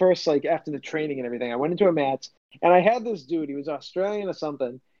my first, like, after the training and everything, I went into a match, and I had this dude. He was Australian or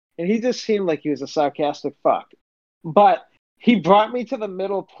something, and he just seemed like he was a sarcastic fuck. But he brought me to the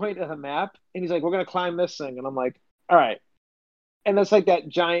middle point of the map, and he's like, we're going to climb this thing. And I'm like, all right. And that's like that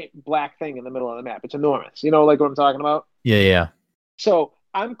giant black thing in the middle of the map. It's enormous. You know, like what I'm talking about? Yeah. So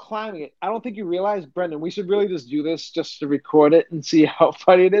I'm climbing it. I don't think you realize, Brendan, we should really just do this just to record it and see how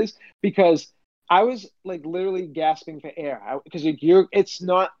funny it is, because I was like literally gasping for air because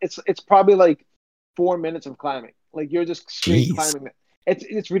it's probably like 4 minutes of climbing. Like you're just straight climbing.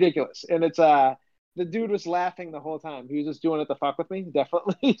 It's ridiculous. And it's the dude was laughing the whole time. He was just doing it to fuck with me,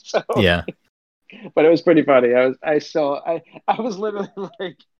 definitely. So yeah. But it was pretty funny. I was literally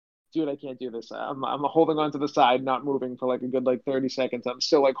like, dude, I can't do this. I'm holding on to the side, not moving for like a good like 30 seconds. I'm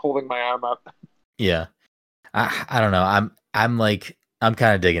still like holding my arm up. Yeah. I don't know. I'm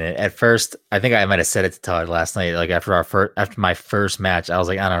kind of digging it. At first, I think I might have said it to Todd last night. Like after my first match, I was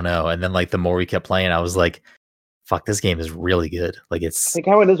like, I don't know. And then like the more we kept playing, I was like, fuck, this game is really good. Like it's, I think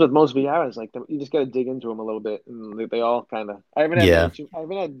how it is with most VRs. Like you just got to dig into them a little bit, and they all kind of. I haven't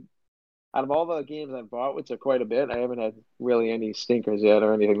had out of all the games I've bought, which are quite a bit, I haven't had really any stinkers yet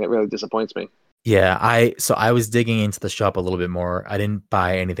or anything that really disappoints me. Yeah, I was digging into the shop a little bit more. I didn't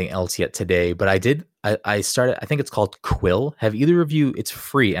buy anything else yet today, but I did. I started. I think it's called Quill. Have either of you? It's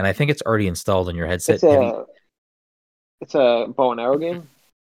free, and I think it's already installed on your headset. It's a bow and arrow game.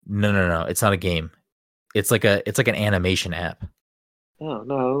 No. It's not a game. It's like an animation app. Oh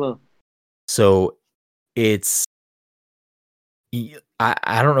no, I don't know. So it's.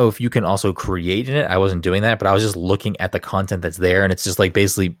 I don't know if you can also create in it. I wasn't doing that, but I was just looking at the content that's there, and it's just like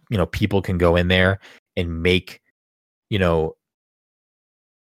basically, people can go in there and make,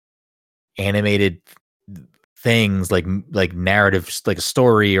 animated things like narrative, like a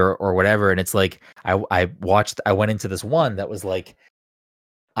story or whatever. And it's like I went into this one that was like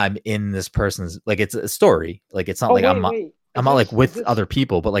I'm in this person's, like it's a story. Like it's not I'm not like with other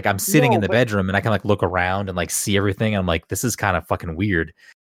people, but like I'm sitting in the bedroom and I can like look around and like see everything. I'm like, this is kind of fucking weird.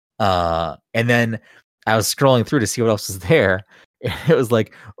 And then I was scrolling through to see what else is there. And it was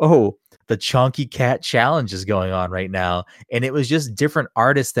like, oh, the Chonky Cat Challenge is going on right now. And it was just different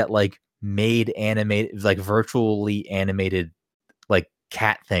artists that like made animated, like virtually animated like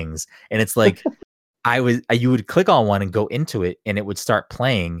cat things. And it's like, you would click on one and go into it and it would start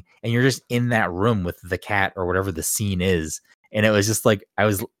playing and you're just in that room with the cat or whatever the scene is. And it was just like, I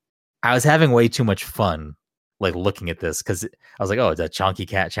was having way too much fun, like looking at this. Cause I was like, oh, it's a Chonky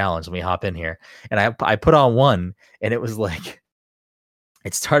Cat Challenge. Let me hop in here. And I put on one and it was like,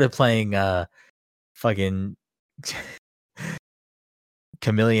 it started playing, fucking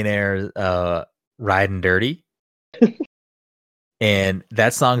Chameleonaire, Riding Dirty. And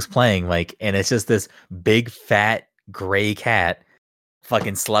that song's playing, like, and it's just this big fat gray cat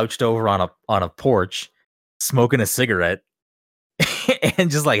fucking slouched over on a porch, smoking a cigarette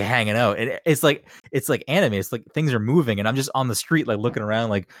and just like hanging out. And it's like anime. It's like things are moving and I'm just on the street like looking around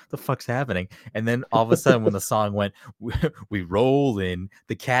like the fuck's happening. And then all of a sudden when the song went, we roll in,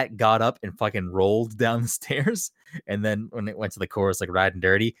 the cat got up and fucking rolled down the stairs. And then when it went to the chorus, like Riding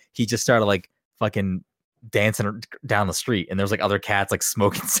Dirty, he just started like fucking dancing down the street. And there's like other cats like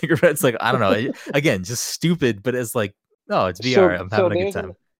smoking cigarettes. Like, I don't know. Again, just stupid, but it's like, no, it's VR. I'm having a good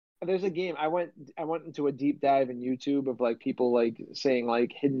time. There's a game. I went into a deep dive in YouTube of like people like saying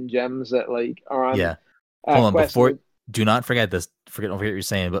like hidden gems that like are on. Yeah. Hold on, do not forget this. Don't forget what you're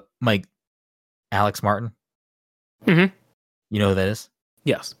saying. But Mike, Alex Martin. Mm-hmm. You know who that is?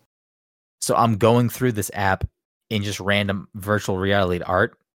 Yes. So I'm going through this app in just random virtual reality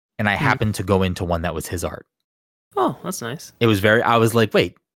art, and I happened to go into one that was his art. Oh, that's nice. It was I was like,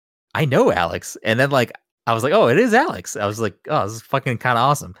 wait, I know Alex, and then like. I was like, oh, it is Alex. I was like, oh, this is fucking kind of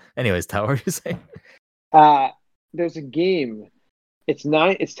awesome. Anyways, Tal, what are you saying? There's a game. It's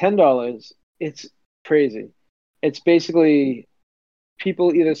 $10. It's crazy. It's basically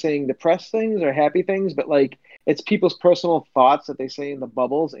people either saying depressed things or happy things, but like it's people's personal thoughts that they say in the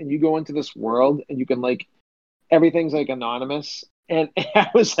bubbles, and you go into this world and you can like everything's like anonymous. And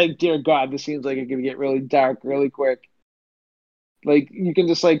I was like, dear God, this seems like it could get really dark really quick. Like you can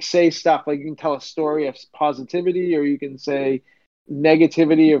just like say stuff, like you can tell a story of positivity or you can say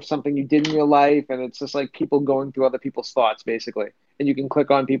negativity of something you did in your life, and it's just like people going through other people's thoughts basically, and you can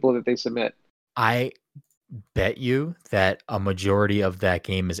click on people that they submit. I bet you that a majority of that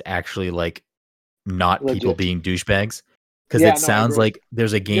game is actually like not legit. People being douchebags, because sounds like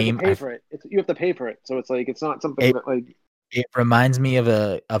there's a game you have to pay for it. You have to pay for it, so it's like it's not something that like. It reminds me of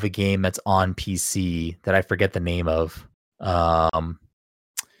a game that's on PC that I forget the name of.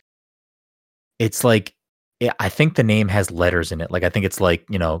 It's like I think the name has letters in it. Like I think it's like,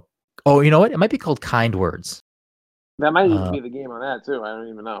 you know, oh, you know what? It might be called Kind Words. That might even be the game on that too. I don't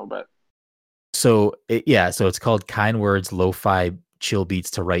even know, but so it's called Kind Words, Lo-Fi Chill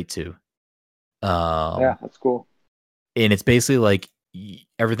Beats to Write to. Yeah, that's cool. And it's basically like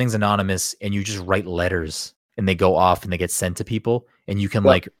everything's anonymous, and you just write letters, and they go off and they get sent to people, and you can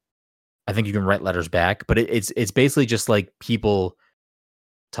like. I think you can write letters back, but it's basically just like people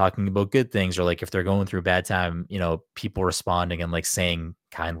talking about good things, or like if they're going through a bad time, you know, people responding and like saying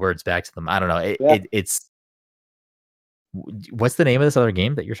kind words back to them. I don't know. It's what's the name of this other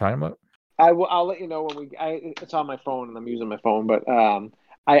game that you're talking about? I'll let you know when it's on my phone and I'm using my phone, but I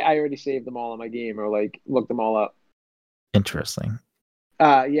already saved them all in my game or like looked them all up. Interesting.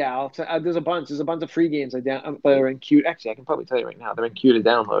 Yeah, there's a bunch. There's a bunch of free games that are in queue. Actually, I can probably tell you right now they're in queue to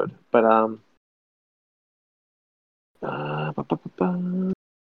download. But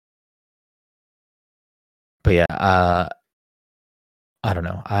yeah, I don't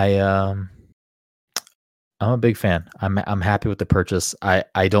know. I'm a big fan. I'm happy with the purchase.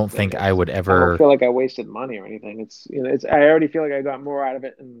 I don't think I would ever. I don't feel like I wasted money or anything. It's I already feel like I got more out of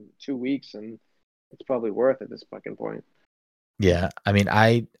it in 2 weeks, and it's probably worth it at this fucking point. Yeah, I mean,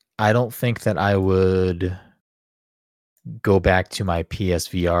 I don't think that I would go back to my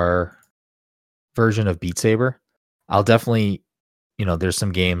PSVR version of Beat Saber. I'll definitely, you know, there's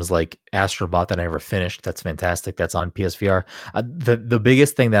some games like Astrobot that I never finished. That's fantastic. That's on PSVR. The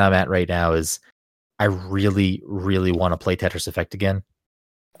biggest thing that I'm at right now is I really, really want to play Tetris Effect again.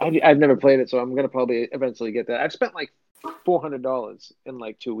 I've never played it, so I'm gonna probably eventually get that. I've spent like $400 in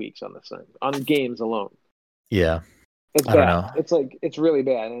like 2 weeks on this thing on games alone. Yeah. It's bad. I don't know. It's really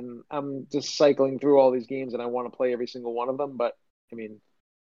bad, and I'm just cycling through all these games, and I want to play every single one of them. But I mean,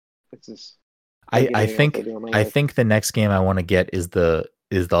 It's just. I think the next game I want to get is the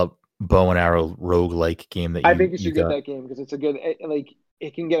bow and arrow roguelike game that I think you should get that game because it's a good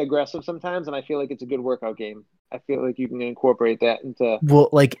it can get aggressive sometimes, and I feel like it's a good workout game. I feel like you can incorporate that into. Well,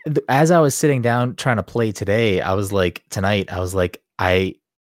 like as I was sitting down trying to play today, I was like I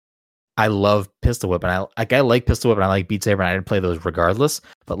love Pistol Whip, and I like Pistol Whip, and I like Beat Saber, and I didn't play those regardless.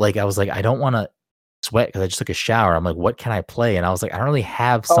 But like I was like, I don't want to sweat because I just took a shower. I'm like, what can I play? And I was like, I don't really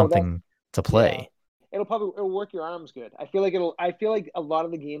have something to play. Yeah. It'll work your arms good. I feel like a lot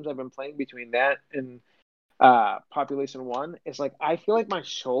of the games I've been playing between that and Population 1 is like I feel like my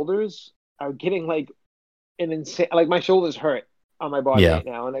shoulders are getting like an insane, like my shoulders hurt on my body right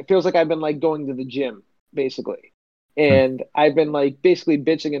now, and it feels like I've been like going to the gym basically, and I've been like basically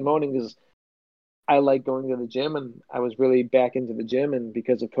bitching and moaning because I like going to the gym, and I was really back into the gym, and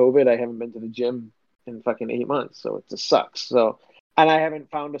because of COVID I haven't been to the gym in fucking 8 months, so it just sucks. So, and I haven't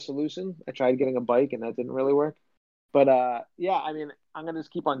found a solution. I tried getting a bike and that didn't really work. But yeah, I mean, I'm gonna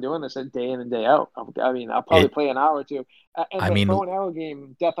just keep on doing this day in and day out. I mean, I'll probably play an hour or two. And the bow and arrow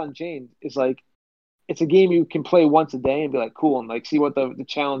game, Death Unchained, is like it's a game you can play once a day and be like cool and like see what the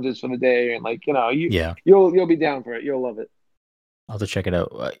challenge is for the day and like you'll be down for it. You'll love it. I'll have to check it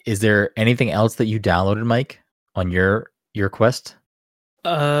out. Is there anything else that you downloaded, Mike, on your Quest?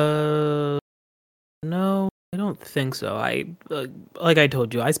 No, I don't think so. I like I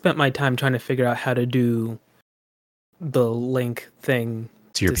told you, I spent my time trying to figure out how to do the link thing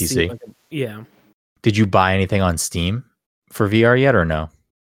to your PC. Yeah. Did you buy anything on Steam for VR yet or no?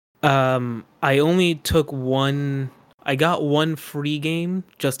 I only took one. I got one free game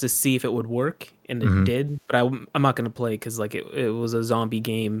just to see if it would work, and it did. But I'm not gonna play because like it was a zombie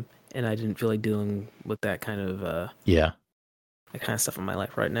game, and I didn't feel like dealing with that kind of that kind of stuff in my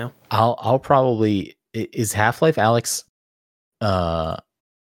life right now. I'll probably is Half-Life Alyx.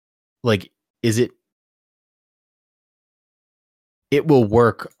 Like is it? It will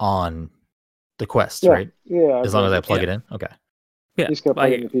work on the Quest, right? Yeah. As long as I plug it in. Okay. Yeah.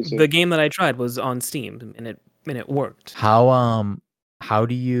 The game that I tried was on Steam, and it worked. How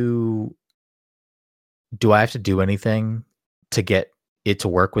do I have to do anything to get it to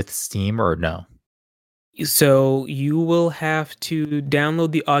work with Steam or no? So you will have to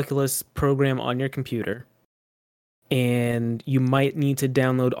download the Oculus program on your computer, and you might need to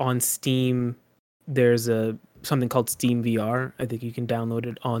download on Steam. There's something called Steam VR. I think you can download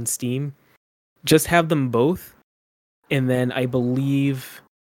it on Steam. Just have them both, and then I believe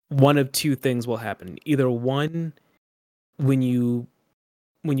one of two things will happen. Either one, when you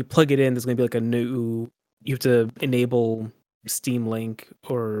plug it in, there's going to be like you have to enable Steam Link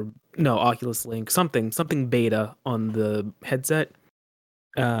or Oculus Link, something beta on the headset.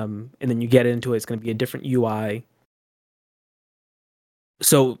 And then you get into it, it's going to be a different UI.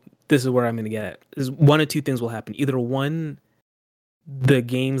 So this is where I'm going to get at. Is one of two things will happen. Either one, the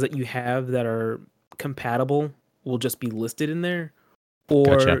games that you have that are compatible will just be listed in there,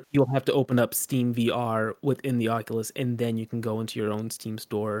 or you'll have to open up Steam VR within the Oculus, and then you can go into your own Steam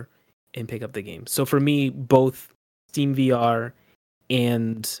store and pick up the game. So for me, both Steam VR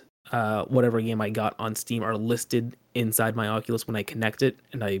and whatever game I got on Steam are listed inside my Oculus when I connect it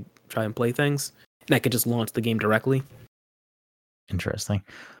and I try and play things, and I could just launch the game directly. Interesting.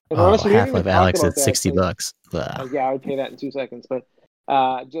 Honestly, Half-Life Alyx at $60. Yeah, I would pay that in 2 seconds, but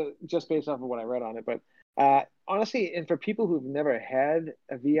just based off of what I read on it. But honestly, and for people who've never had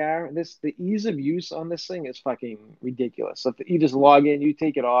a VR, the ease of use on this thing is fucking ridiculous. So if you just log in, you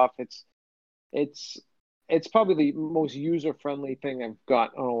take it off. It's probably the most user friendly thing I've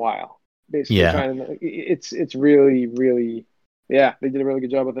got in a while. Basically, it's really, really, they did a really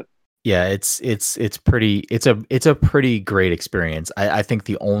good job with it. Yeah, it's a pretty great experience. I think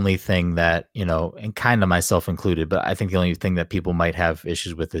the only thing that, and kind of myself included, but I think the only thing that people might have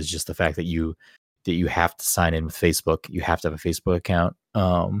issues with is just the fact that you have to sign in with Facebook. You have to have a Facebook account.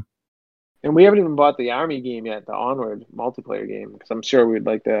 And we haven't even bought the Army game yet, the Onward multiplayer game, because I'm sure we'd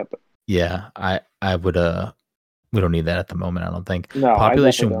like that. But yeah, I would. We don't need that at the moment, I don't think. No,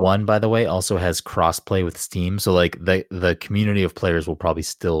 Population 1, by the way, also has crossplay with Steam, so like the community of players will probably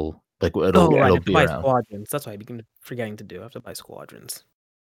still. Like it'll be buy around. Squadrons. That's what I begin forgetting to do. I have to buy Squadrons.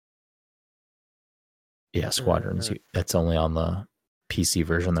 Yeah, Squadrons. That's only on the PC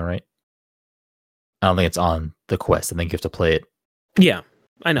version, though, right? I don't think it's on the Quest. I think you have to play it. Yeah,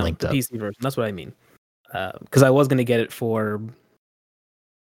 I know the PC version. That's what I mean. Because I was going to get it for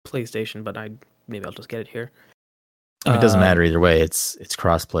PlayStation, but maybe I'll just get it here. It doesn't matter either way. It's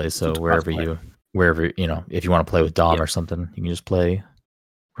crossplay. So wherever if you want to play with Dom or something, you can just play.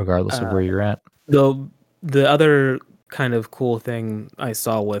 Regardless of where you're at. The other kind of cool thing I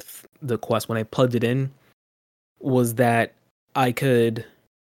saw with the Quest when I plugged it in was that I could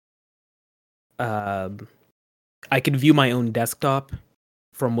view my own desktop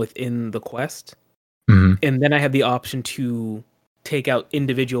from within the Quest, and then I had the option to take out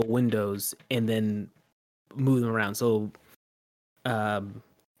individual windows and then move them around. So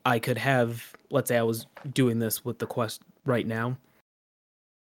I could have, let's say I was doing this with the Quest right now,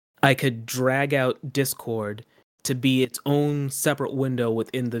 I could drag out Discord to be its own separate window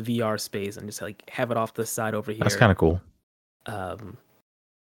within the VR space and just like have it off the side over here. That's kind of cool. And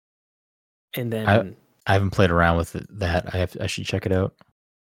then I haven't played around with that. I should check it out.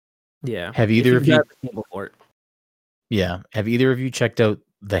 Yeah. Have either of you before it? Yeah. Have either of you checked out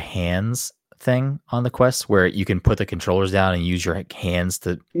the hands thing on the Quest where you can put the controllers down and use your hands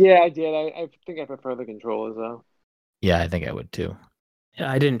to? Yeah, I did. I think I prefer the controllers though. Yeah, I think I would too.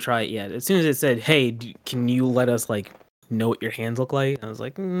 I didn't try it yet. As soon as it said, "Hey, can you let us like know what your hands look like?" I was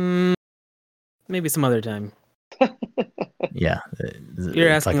like, maybe some other time. Yeah, you're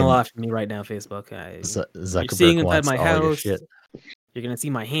asking a lot from me right now, Facebook. Zuckerberg you're seeing inside wants my all house. your shit. You're gonna see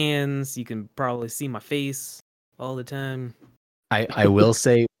my hands. You can probably see my face all the time. I will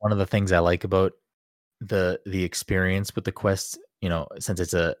say one of the things I like about the experience with the Quest, since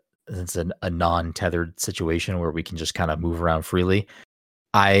it's a non-tethered situation where we can just kind of move around freely.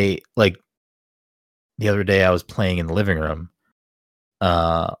 I like the other day I was playing in the living room,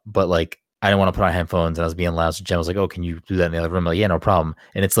 but like I didn't want to put on headphones and I was being loud. So Jen was like, "Oh, can you do that in the other room?" I'm like, yeah, no problem.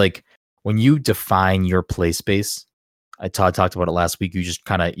 And it's like when you define your play space, Todd talked about it last week. You just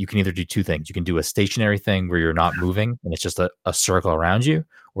you can either do two things. You can do a stationary thing where you're not moving and it's just a circle around you,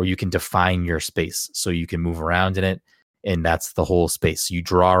 or you can define your space so you can move around in it. And that's the whole space. You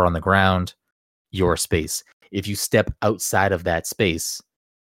draw on the ground, your space. If you step outside of that space,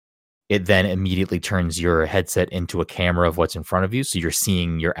 it then immediately turns your headset into a camera of what's in front of you. So you're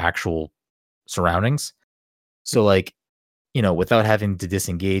seeing your actual surroundings. So like, without having to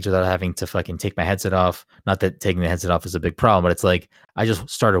disengage, without having to fucking take my headset off, not that taking the headset off is a big problem, but it's like, I just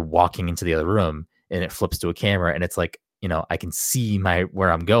started walking into the other room and it flips to a camera and it's like, I can see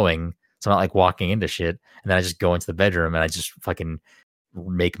where I'm going. So I'm not like walking into shit. And then I just go into the bedroom and I just fucking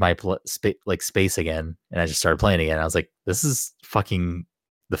make my space again. And I just started playing again. I was like, this is fucking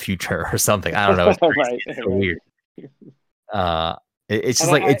the future or something. I don't know. It's right. It's so weird. It's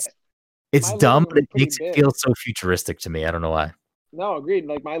just it's dumb, but it makes it feel so futuristic to me. I don't know why. No, agreed.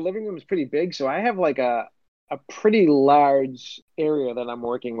 Like my living room is pretty big, so I have like a pretty large area that I'm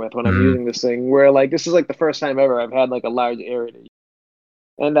working with when I'm using this thing. Where like this is like the first time ever I've had like a large area,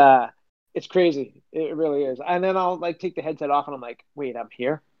 and it's crazy. It really is. And then I'll like take the headset off, and I'm like, wait, I'm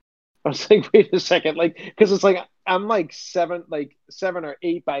here. I was like, wait a second, like because it's like I'm like 7 or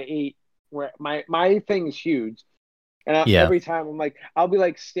 8 by 8, where my thing's huge. And every time I'm like, I'll be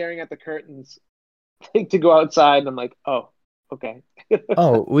like staring at the curtains to go outside, and I'm like, oh, okay.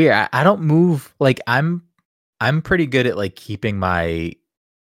 Oh, weird. I don't move. Like I'm pretty good at like keeping my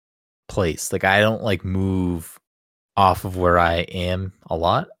place. Like I don't like move off of where I am a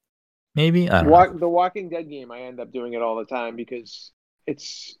lot. Maybe I don't know. The Walking Dead game, I end up doing it all the time because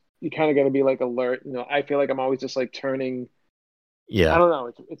you kind of got to be like alert. I feel like I'm always just like turning. Yeah, I don't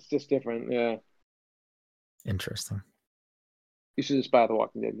know. It's just different. Yeah. Interesting. You should just buy the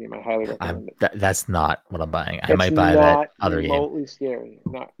Walking Dead game. I highly recommend it. That's not what I'm buying. I might buy that other game. It's remotely scary.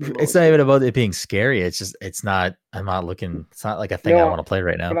 It's not even about it being scary. It's just it's not. I'm not looking. It's not like a thing I want to play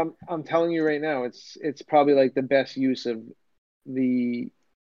right now. But I'm telling you right now, it's probably like the best use of the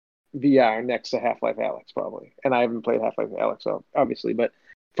VR next to Half-Life Alyx probably. And I haven't played Half-Life Alyx, so obviously, but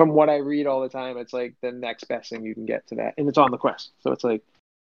from what I read all the time, it's like the next best thing you can get to that, and it's on the Quest, so it's like.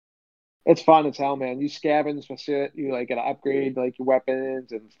 It's fun as hell, man. You scavenge for shit. You like gotta upgrade like your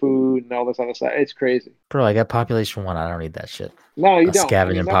weapons and food and all this other stuff. It's crazy. Bro, I got population 1. I don't need that shit. No, you don't.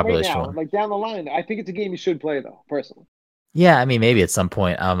 Scavenging population right now. 1. Like down the line, I think it's a game you should play though, personally. Yeah, I mean maybe at some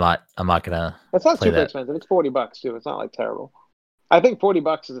point. I'm not gonna. It's not super expensive. It's $40 too. It's not like terrible. I think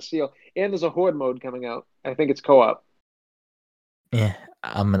 $40 is a steal. And there's a horde mode coming out. I think it's co-op. Yeah,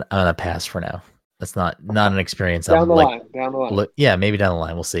 I'm gonna pass for now. That's not an experience. Down the line. Yeah, maybe down the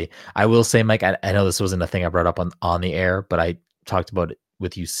line. We'll see. I will say, Mike, I know this wasn't a thing I brought up on the air, but I talked about it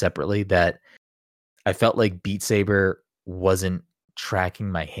with you separately that I felt like Beat Saber wasn't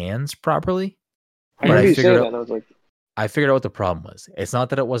tracking my hands properly. I figured out what the problem was. It's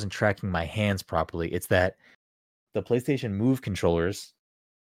not that it wasn't tracking my hands properly. It's that the PlayStation Move controllers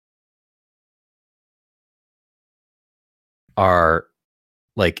are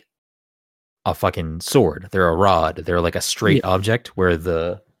like a fucking sword. They're a rod. They're like a straight object where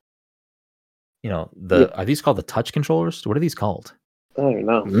the are these called the touch controllers? What are these called? I don't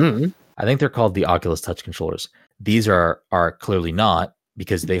know. Mm-hmm. I think they're called the Oculus touch controllers. These are clearly not,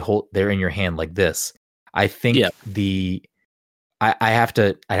 because they're in your hand like this. I think I'd have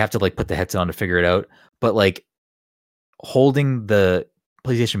to like put the headset on to figure it out. But like holding the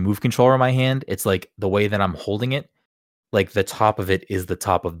PlayStation Move controller in my hand, it's like the way that I'm holding it, like the top of it is the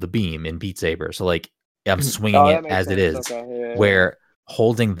top of the beam in Beat Saber. So like I'm swinging it as it is. Okay. Where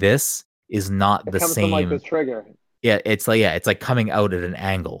holding this is not the same. From, like, the trigger. Yeah, it's like coming out at an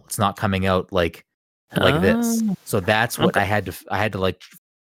angle. It's not coming out like this. So that's what I had to like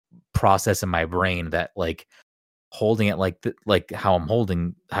process in my brain, that like holding it like how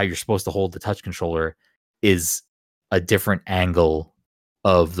you're supposed to hold the touch controller is a different angle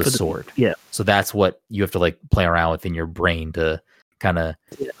of the sword. Yeah. So that's what you have to like play around with in your brain to kind of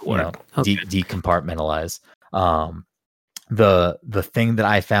decompartmentalize. The thing that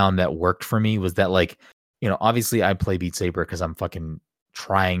I found that worked for me was that, like, obviously I play Beat Saber because I'm fucking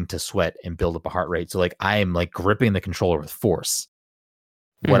trying to sweat and build up a heart rate. So like I am like gripping the controller with force.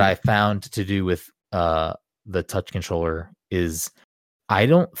 What I found to do with the touch controller is I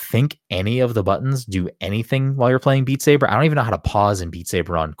don't think any of the buttons do anything while you're playing Beat Saber. I don't even know how to pause in Beat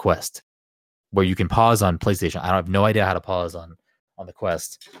Saber on Quest, where you can pause on PlayStation. I have no idea how to pause on the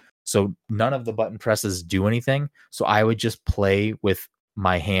Quest. So none of the button presses do anything. So I would just play with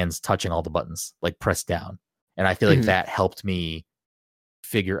my hands touching all the buttons, like press down. And I feel like that helped me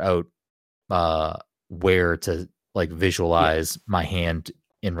figure out where to like visualize my hand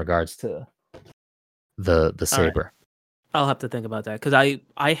in regards to the saber. Right. I'll have to think about that, because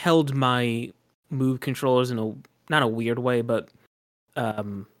I held my Move controllers in not a weird way, but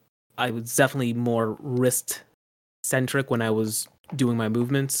I was definitely more wrist centric when I was doing my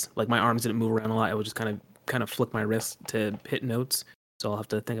movements. Like my arms didn't move around a lot. I would just kind of flick my wrist to hit notes. So I'll have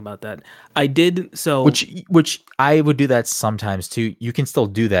to think about that. I did so, which I would do that sometimes too. You can still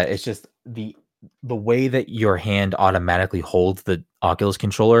do that. It's just the way that your hand automatically holds the Oculus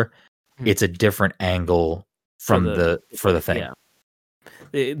controller. It's a different angle from the thing.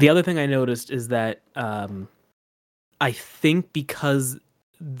 Yeah. The other thing I noticed is that I think because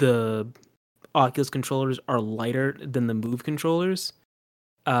the Oculus controllers are lighter than the Move controllers,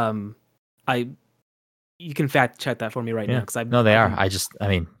 you can fact check that for me right now, because they are. I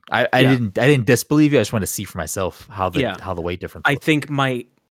didn't disbelieve you. I just want to see for myself how the weight difference. I think my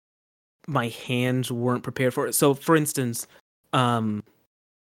hands weren't prepared for it. So for instance, I've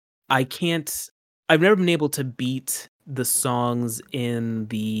never been able to beat the songs in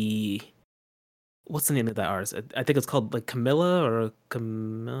the, what's the name of that artist? I think it's called like Camilla or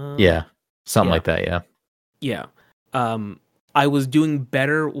Camilla. Yeah. Something like that. Yeah. Yeah. I was doing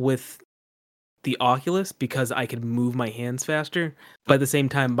better with the Oculus because I could move my hands faster. But at the same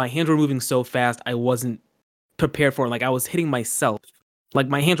time, my hands were moving so fast, I wasn't prepared for it. Like I was hitting myself. Like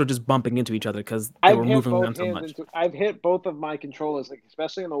my hands were just bumping into each other because they were moving around so much. I've hit both of my controllers, like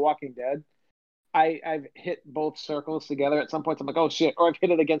especially in The Walking Dead. I've hit both circles together at some points. I'm like, oh shit! Or I've hit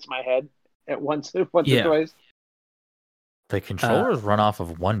it against my head at once or twice. The controllers run off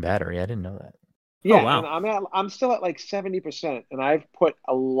of one battery. I didn't know that. Yeah, and I'm still at like 70%, and I've put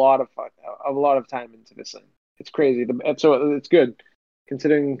a lot of time into this thing. It's crazy. So it's good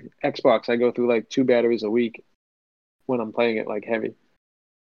considering Xbox. I go through like 2 batteries a week when I'm playing it like heavy.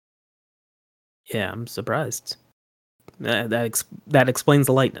 Yeah, I'm surprised. That explains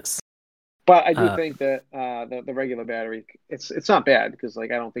the lightness. But I do think that the regular battery, it's not bad, because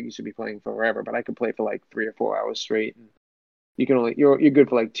like I don't think you should be playing forever. But I could play for like 3 or 4 hours straight, and you can you're good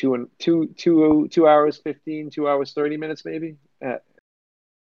for like 2 hours 15, 2 hours 30 minutes maybe. I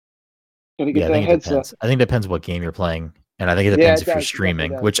think it depends. I think it depends what game you're playing, and I think it depends if you're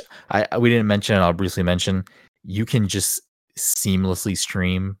streaming. Which we didn't mention. I'll briefly mention. You can just seamlessly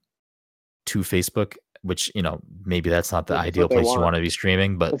stream to Facebook, which maybe that's not the ideal place you want to be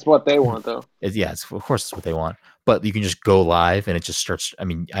streaming, but it's what they want though. Of course it's what they want. But you can just go live and it just starts. I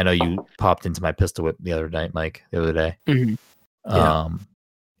mean, I know you popped into my Pistol Whip the other night, Mike, the other day. Mm-hmm. Yeah.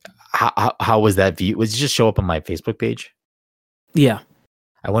 How was that view? Was it just show up on my Facebook page? Yeah.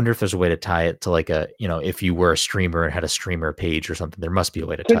 I wonder if there's a way to tie it to like if you were a streamer and had a streamer page or something. There must be a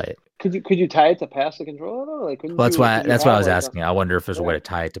way to tie it. Could you tie it to pass the controller though? Like, that's why I was asking. I wonder if there's a way to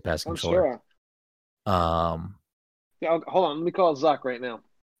tie it to pass the controller. Sure. Yeah, hold on. Let me call Zuck right now.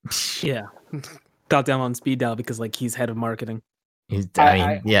 Yeah, got down on speed dial because like he's head of marketing. He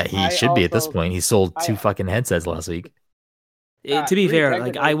should be at this point. He sold 2 fucking headsets last week. To be fair,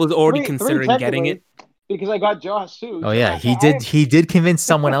 like I was already considering getting it because I got Josh too. Oh yeah, he did convince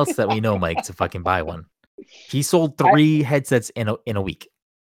someone else that we know, Mike, to fucking buy one. He sold 3 headsets in a week.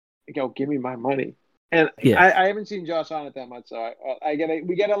 go, give me my money. And I haven't seen Josh on it that much, so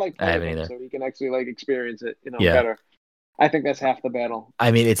we gotta like play with him so he can actually like experience it, better. I think that's half the battle.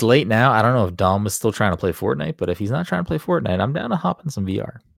 I mean, it's late now. I don't know if Dom was still trying to play Fortnite, but if he's not trying to play Fortnite, I'm down to hop in some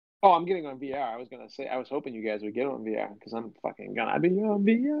VR. Oh, I'm getting on VR. I was hoping you guys would get on VR because I'm fucking gonna be on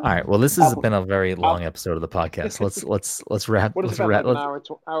VR. All right. Well, this has been a very long episode of the podcast. Let's wrap. What is it? Like an hour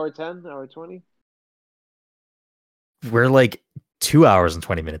 10, hour 20? We're like 2 hours and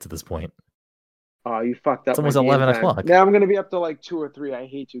 20 minutes at this point. Oh, you fucked up. It's almost 11 o'clock. Now I'm gonna be up to like 2 or 3. I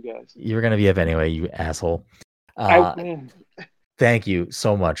hate you guys. You're gonna be up anyway, you asshole. Thank you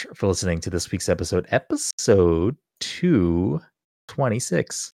so much for listening to this week's episode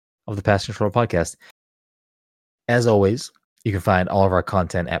 226 of the Pass Controller Podcast. As always, you can find all of our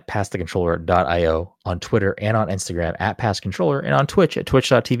content at passthecontroller.io, on Twitter and on Instagram at passcontroller, and on Twitch at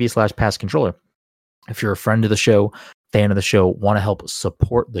twitch.tv/passcontroller. If you're a friend of the show, fan of the show, want to help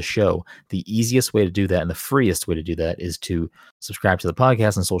support the show, the easiest way to do that and the freest way to do that is to subscribe to the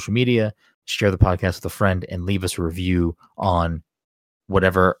podcast on social media, share the podcast with a friend, and leave us a review on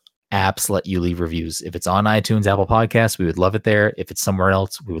whatever apps let you leave reviews. If it's on iTunes, Apple Podcasts, we would love it there. If it's somewhere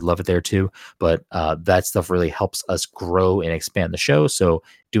else, we would love it there too. But that stuff really helps us grow and expand the show. So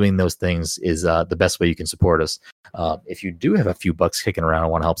doing those things is the best way you can support us. If you do have a few bucks kicking around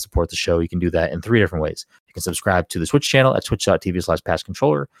and want to help support the show, you can do that in 3 different ways. You can subscribe to the Twitch channel at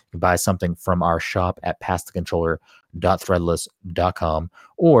twitch.tv/passcontroller. You can buy something from our shop at passthecontroller.threadless.com,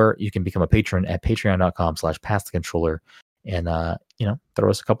 or you can become a patron at patreon.com/passthecontroller. And, throw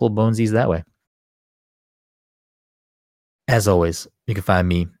us a couple of bonesies that way. As always, you can find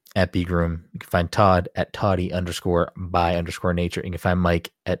me at bgroom. You can find Todd at toddy_by_nature. You can find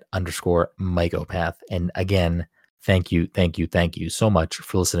Mike at _Mikeopath. And again, thank you so much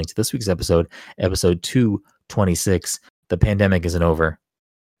for listening to this week's episode 226. The pandemic isn't over.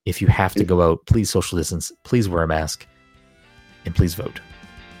 If you have to go out, please social distance, please wear a mask, and please vote.